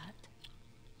all that,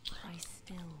 I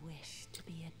still wish to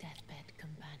be a deathbed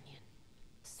companion.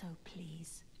 So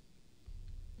please,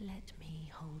 let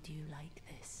me hold you like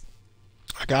this.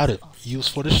 I got it. Use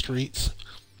for the streets.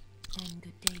 And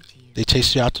good day to you. They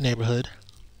chased you out the neighborhood.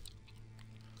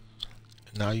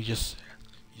 And now you just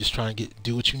trying to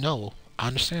do what you know. I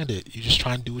understand it. You're just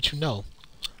trying to do what you know.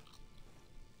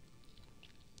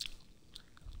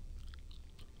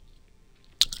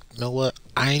 You know what?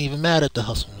 I ain't even mad at the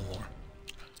hustle no more.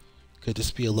 Could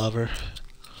this be a lover?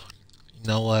 You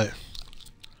know what?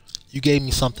 You gave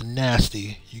me something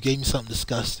nasty. You gave me something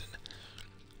disgusting.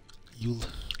 You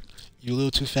a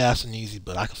little too fast and easy,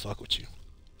 but I can fuck with you.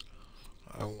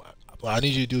 What I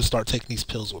need you to do is start taking these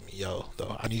pills with me, yo.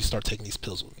 Though I need you to start taking these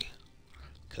pills with me,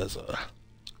 cause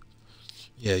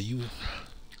yeah,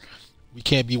 we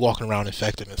can't be walking around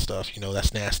infected and stuff. You know,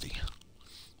 that's nasty.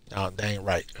 No, that ain't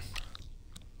right.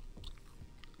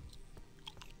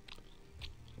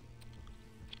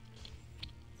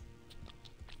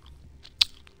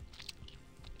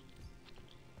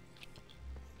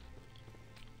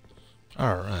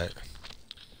 Alright.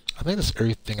 I think that's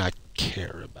everything I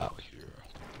care about here.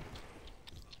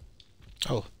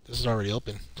 Oh, this is already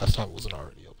open. Last time it wasn't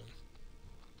already open.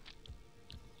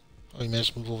 Oh, you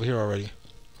managed to move over here already.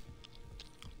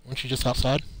 Weren't you just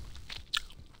outside?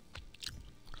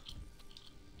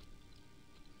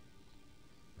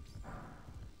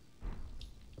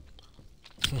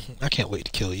 I can't wait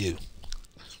to kill you.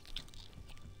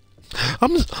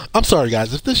 I'm sorry,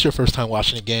 guys. If this is your first time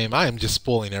watching a game, I am just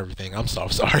spoiling everything. I'm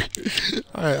sorry.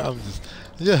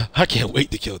 I can't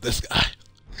wait to kill this guy.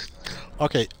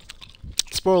 Okay,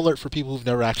 spoiler alert for people who've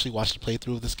never actually watched a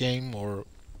playthrough of this game or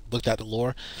looked at the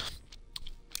lore.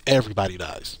 Everybody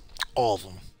dies. All of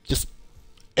them. Just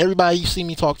everybody you see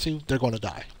me talk to, they're going to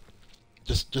die.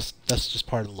 Just that's just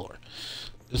part of the lore.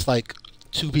 There's like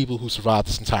 2 people who survived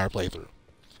this entire playthrough,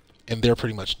 and they're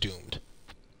pretty much doomed.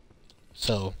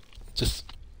 So,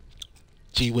 just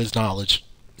gee whiz knowledge,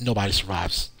 nobody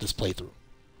survives this playthrough.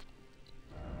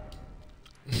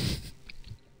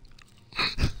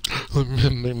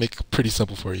 Let me make it pretty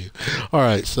simple for you.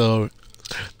 Alright, so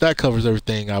that covers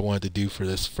everything I wanted to do for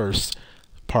this first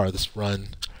part of this run.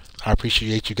 I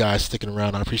appreciate you guys sticking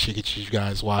around. I appreciate you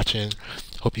guys watching.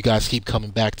 Hope you guys keep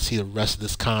coming back to see the rest of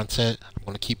this content. I'm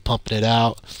going to keep pumping it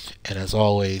out. And as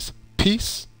always,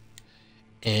 peace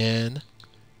and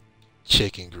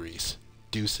chicken grease.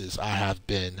 Deuces. I have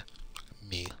been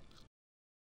me.